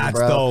songs, That's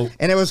bro. dope.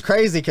 And it was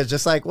crazy because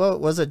just like, what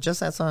was it?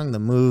 Just that song, the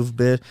Move,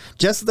 bitch.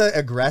 Just the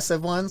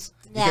aggressive ones.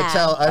 You Yeah. could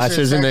tell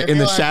Usher's in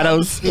the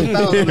shadows. He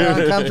felt a little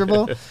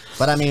uncomfortable.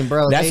 But I mean,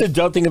 bro, That's they, the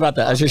dope thing about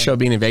the Usher show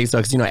being in Vegas,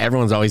 though, because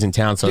everyone's always in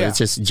town, so Yeah. it's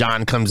just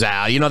John comes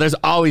out. There's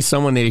always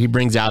someone that he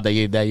brings out that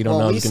you don't know.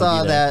 well, we is gonna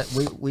saw be there.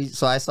 that.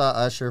 So I saw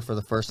Usher for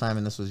the first time,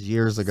 and this was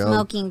years ago.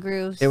 Smoking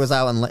Grooves. It was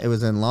it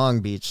was in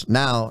Long Beach.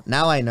 Now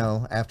I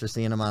know after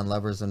seeing him on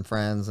Lovers and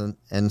Friends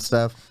and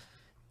stuff.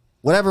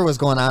 Whatever was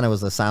going on, it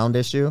was a sound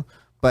issue.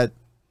 But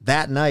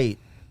that night,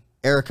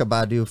 Erykah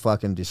Badu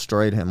fucking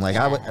destroyed him. Like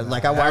I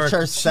watched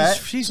her set,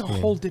 She's a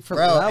whole different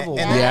bro. level.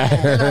 And Yeah.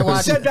 then I I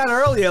watched said that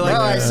earlier. Like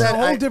Bro, I it's said a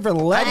whole I- different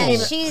level.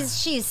 And she's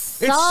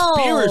so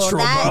spiritual,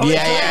 bro.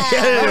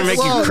 It'll make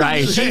you Well,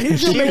 cry.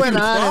 She went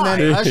on,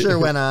 and then cry. Usher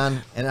went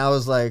on, and I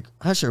was like,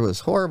 Usher was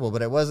horrible,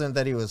 but it wasn't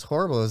that he was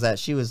horrible; it was that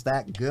she was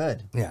that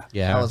good. Yeah.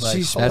 Yeah, I was like,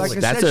 She's- holy- like I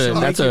that's said,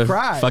 she'll that's make you a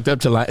cry. fucked up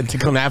to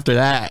come after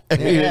that.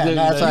 Yeah,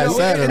 that's what I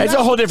said. and It's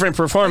a whole different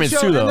performance Yo,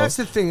 too, and though. that's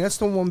the thing. That's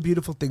the one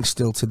beautiful thing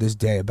still to this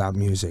day about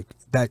music,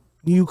 that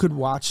you could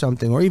watch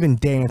something or even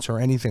dance or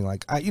anything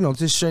like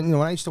just certain,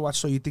 when I used to watch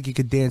So You Think You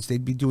Could Dance,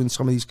 they'd be doing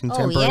some of these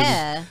contemporary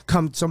yeah.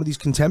 some of these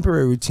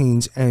contemporary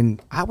routines, and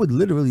I would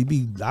literally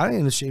be, I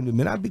ain't ashamed to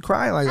admit, I'd be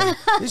crying like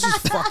this is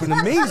fucking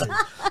amazing.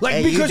 Like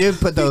Hey, you did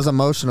put those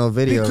emotional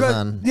videos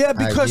on.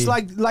 because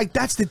IG. like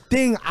that's the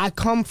thing. I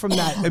come from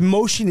that.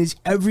 Emotion is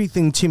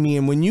everything to me,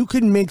 and when you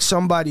can make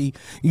somebody,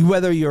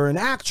 whether you're an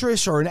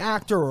actress or an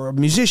actor or a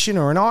musician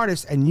or an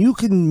artist, and you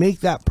can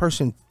make that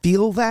person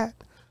feel that,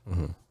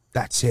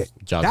 that's it.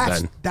 Job's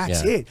that's done.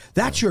 that's Yeah. it.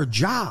 That's your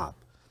job.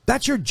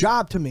 That's your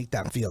job to make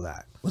them feel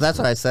that. Well, that's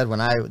what I said when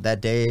that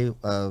day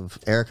of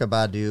Erykah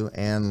Badu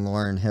and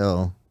Lauryn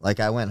Hill. Like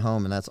I went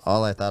home and that's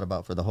all I thought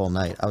about for the whole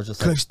night. I was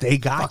just like, Because they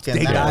got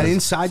fucking that got was-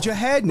 inside your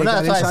head. And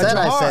Well, they that's got what I inside said.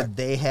 your I heart. said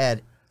they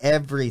had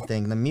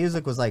everything. The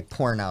music was like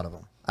pouring out of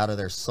them, out of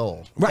their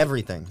soul. Right.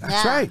 Everything.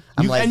 That's Yeah. right.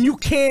 I'm like- And you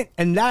can't,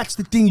 and that's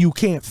the thing you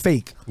can't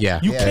fake. Yeah.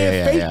 You Yeah, can't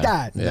yeah, fake yeah.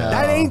 that.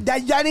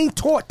 Yeah. That ain't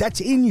taught. That's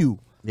in you.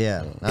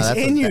 Yeah, no, It's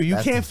in you. You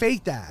that's- can't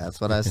fake that.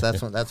 That's what I.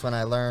 That's when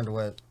I learned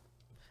what.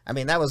 I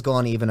mean, that was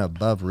going even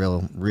above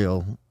real.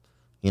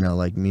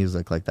 Like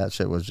music. Like that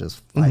shit was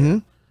just fire. Mm-hmm.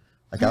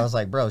 Like I was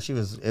like, bro, it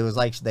was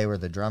like they were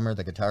the drummer,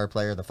 the guitar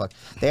player,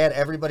 they had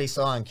everybody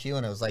saw on cue,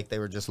 and it was like they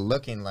were just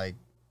looking like.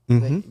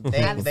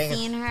 I've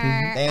seen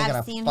her. they ain't gonna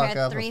I've seen fuck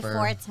her up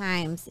 3-4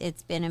 times.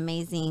 It's been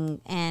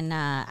amazing. And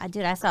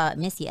I saw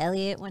Missy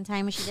Elliott one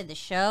time when she did the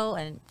show,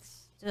 and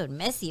dude,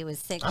 Missy was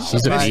sick.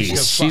 She's a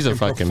beast. She's a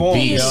fucking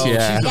beast.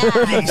 Yeah.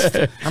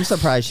 Yeah. I'm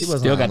surprised she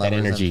wasn't Still on got that Lovers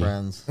and energy.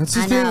 Friends. That's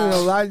the I thing.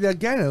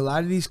 know. A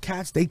lot of these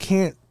cats, they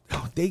can't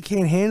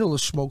handle the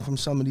smoke from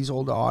some of these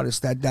older artists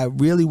that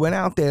really went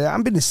out there.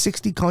 I've been to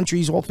 60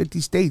 countries, all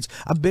 50 states.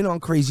 I've been on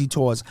crazy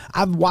tours.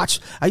 I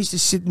used to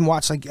sit and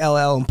watch like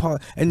LL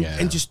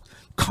and just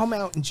come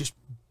out and just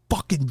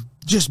fucking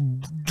just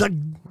like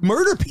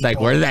murder people. Like,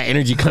 where did that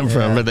energy come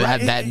from? Where they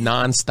had that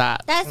nonstop.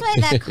 That's why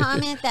that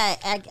comment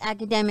that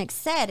academics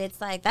said, it's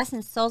like, that's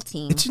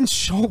insulting. It's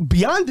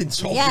beyond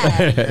insulting.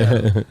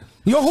 Yeah.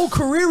 Your whole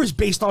career is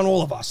based on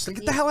all of us. Like,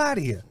 get the hell out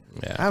of here.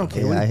 Yeah. I don't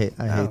care. Yeah, I hate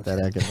that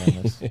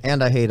academics,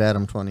 and I hate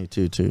Adam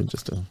 22 too.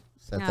 Just to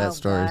set that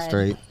story God.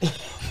 straight.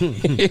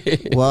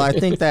 Well, I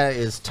think that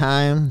is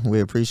time.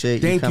 We appreciate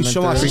you Thank you coming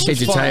so much. through. Appreciate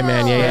your Fun. time,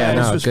 man. Yeah, Yeah,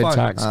 this no, was good fun.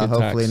 talks. Good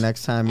Hopefully talks.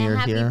 next time And you're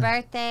happy here.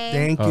 birthday.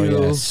 Thank Oh,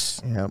 you.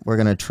 yes. Yeah, we're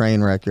gonna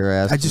train wreck your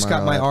ass. I just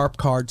got my tomorrow. ARP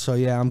card, so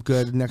yeah, I'm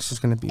good. Next is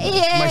going to be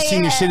Yeah, my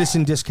senior yeah.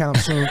 citizen discount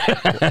soon.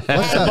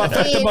 What's up?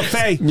 The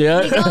buffet. We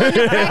Yeah. going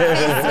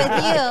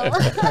to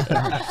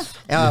breakfast with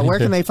you. Where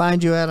can they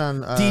find you at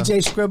on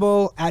DJ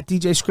Scribble at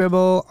DJ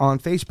Scribble on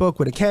Facebook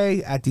with a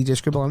K, at DJ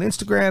Scribble on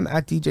Instagram,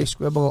 at DJ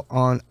Scribble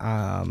on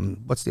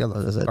what's the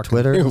other? Is it fucking-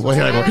 Twitter? What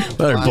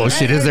other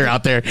bullshit is there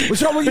out there?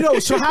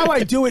 So how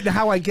I do it and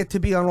how I get to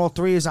be on all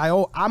three is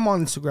I'm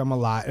on Instagram a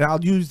lot, and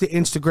I'll use the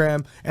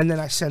Instagram and then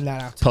I send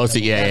that out. To Post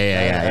it.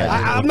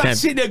 Yeah. I'm not Can't-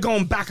 sitting there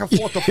going back and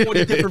forth to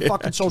 40 different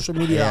fucking social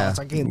media Yeah. outlets.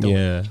 I can't do it.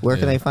 Yeah. Where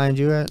can they find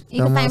you at?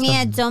 You can find me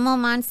Monster? at Domo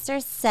Monster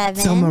 7.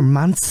 Summer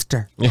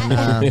Monster.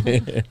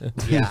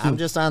 Yeah, I'm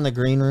just on the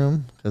green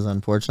room because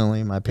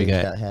unfortunately my page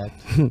Okay. got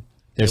hacked.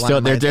 They're They still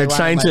wanted my- they're they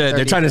trying wanted to my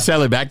they're trying to 30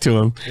 sell it back to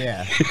him.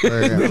 Yeah,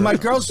 My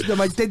girls,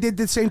 they did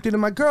the same thing to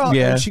my girl,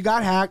 Yeah. and she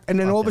got hacked. And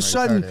then all of a Fucking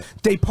sudden, retarded.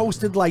 they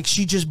posted like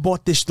she just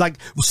bought this, like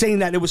saying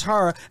that it was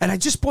her, and I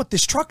just bought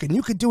this truck, and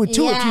you could do it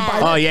too if you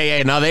Yeah. buy. Oh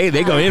yeah. No, they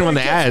go in on the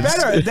It's ads.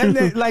 better.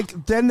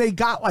 Then they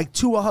got like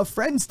 2 of her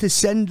friends to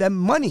send them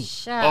money.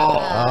 Shut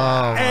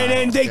up. And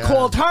then they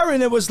called her,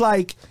 and it was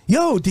like,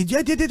 "Yo, did you?"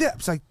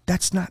 It's like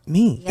that's not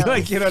me. Yo.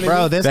 Like, you know what I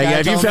bro. mean? This Like, guy yeah,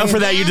 if you told fell me- for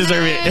that, you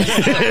deserve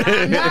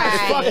it.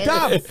 Fucked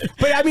up.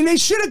 But I mean, they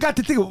should have got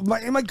to think.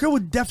 My girl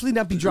would definitely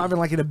not be driving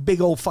like in a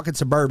big old fucking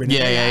Suburban.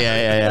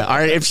 Yeah. All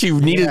right, if she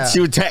needed, Yeah. she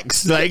would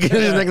text. Like, she's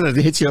not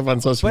gonna hit you up on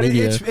social But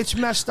media. it's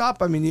messed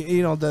up. I mean,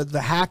 you know, the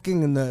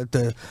hacking and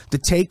the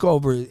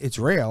takeover, it's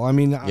real. I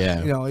mean,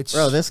 Yeah. you know, it's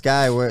Bro, this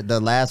guy, the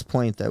last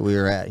point that we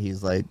were at,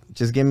 he's like,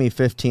 just give me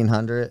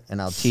 1,500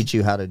 and I'll teach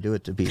you how to do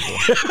it to people.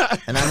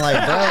 And I'm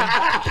like,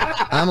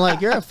 bro,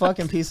 you're a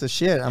fucking piece of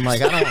shit. I'm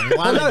like, I don't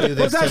want to do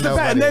this that's to the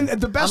nobody. best. And then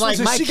the best I'm was like,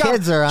 that my she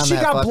kids got, are on she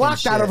that got fucking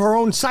blocked out of shit. her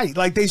own site.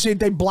 Like they said,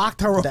 they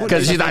blocked her own.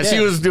 Because she thought she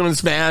was doing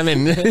spam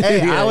and Hey,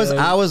 Yeah.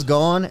 I was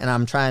going and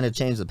I'm trying to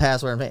change the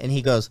password, and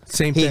he goes,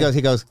 Same he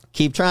thing. goes,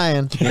 keep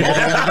trying.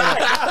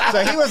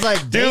 So he was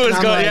like, Dude was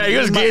I'm going- like, yeah, he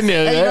was getting it,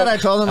 Hey, you yeah. know what I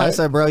told him? I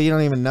said, bro, you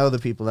don't even know the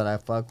people that I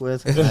fuck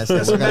with. And I said,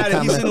 Doesn't we're gonna matter.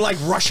 come He's in- in like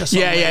Russia.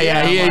 Somewhere.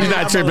 He's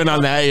not tripping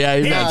on that. Yeah,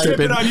 he's He not ain't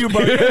tripping. tripping on you,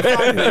 bro. You're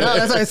fine. No,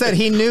 that's what I said.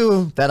 He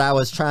knew that I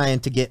was trying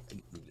to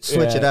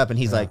switch it up, and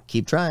he's like,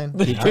 keep trying,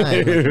 keep trying.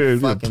 Like, you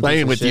fucking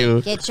Playing with piece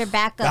of shit. you. Get your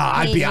backup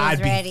I'd pages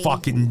be ready.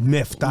 fucking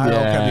miffed. I don't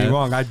Yeah. get me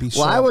wrong. I'd be so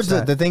Well, I was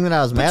upset. the thing that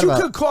I was But mad you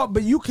about. could call,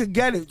 but you could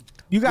get it.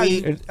 You got.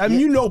 We- I mean,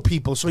 you know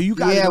people, so you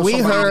got. Yeah, we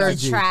heard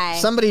to try.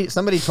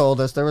 somebody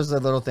told us there was a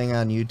little thing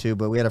on YouTube,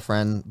 but we had a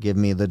friend give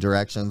me the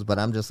directions. But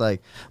I'm just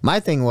like, my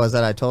thing was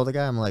that I told the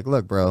guy, I'm like,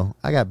 look, bro,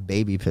 I got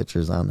baby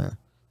pictures on there.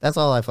 That's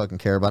all I fucking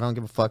care about. I don't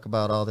give a fuck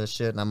about all this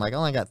shit. And I'm like, I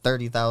only got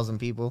 30,000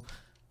 people.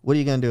 What are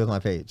you gonna do with my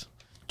page?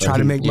 Try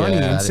to make money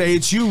Yeah. and say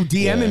it's you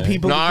DMing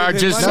people. to No, give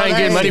him just money. try and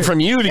get hey, money from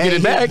you to get hey,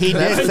 it back. he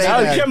did say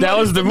that. That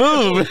was the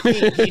move.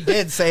 He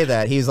did say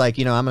that. He's like,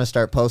 you know, I'm gonna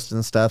start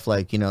posting stuff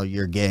like, you know,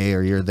 you're gay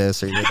or you're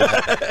this or you're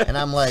that. And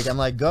I'm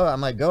like,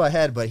 go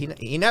ahead. But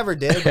he never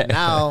did. But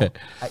now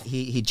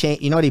he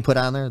changed. You know what he put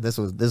on there? This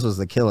was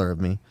the killer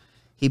of me.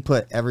 He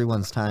put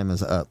everyone's time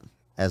is up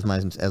as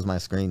my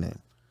screen name.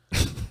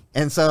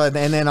 And so and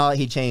then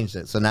he changed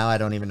it. So now I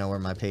don't even know where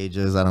my page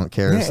is. I don't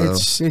care. Yeah,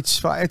 So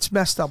it's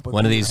messed up. With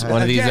One of me. these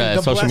Again,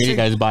 the social media blessing-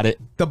 guys bought it.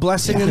 The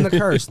blessing and the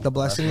curse. The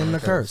blessing and the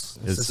curse.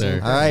 Yes, It's the sir.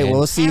 same all thing. right,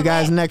 we'll see you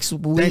guys Hey, next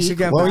week. Thanks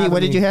again What, for what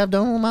having did you me. have,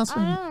 Don Oh, Monster?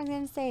 no, I was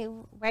going to say,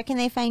 where can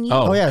they find you?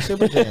 Oh yeah,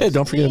 Super Jams.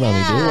 Don't forget about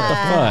me, dude. What the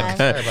fuck?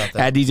 Sorry about that.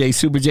 At DJ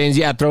Super James.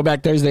 Yeah,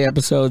 Throwback Thursday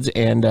episodes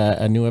and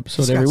a new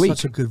episode He's every got week.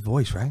 such a good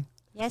voice, right?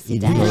 Yes, he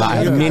You does. do. A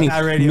lot- Yeah. many That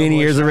radio many voice.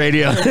 years of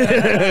radio.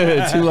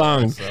 Too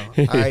long.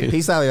 All right,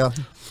 peace out, y'all.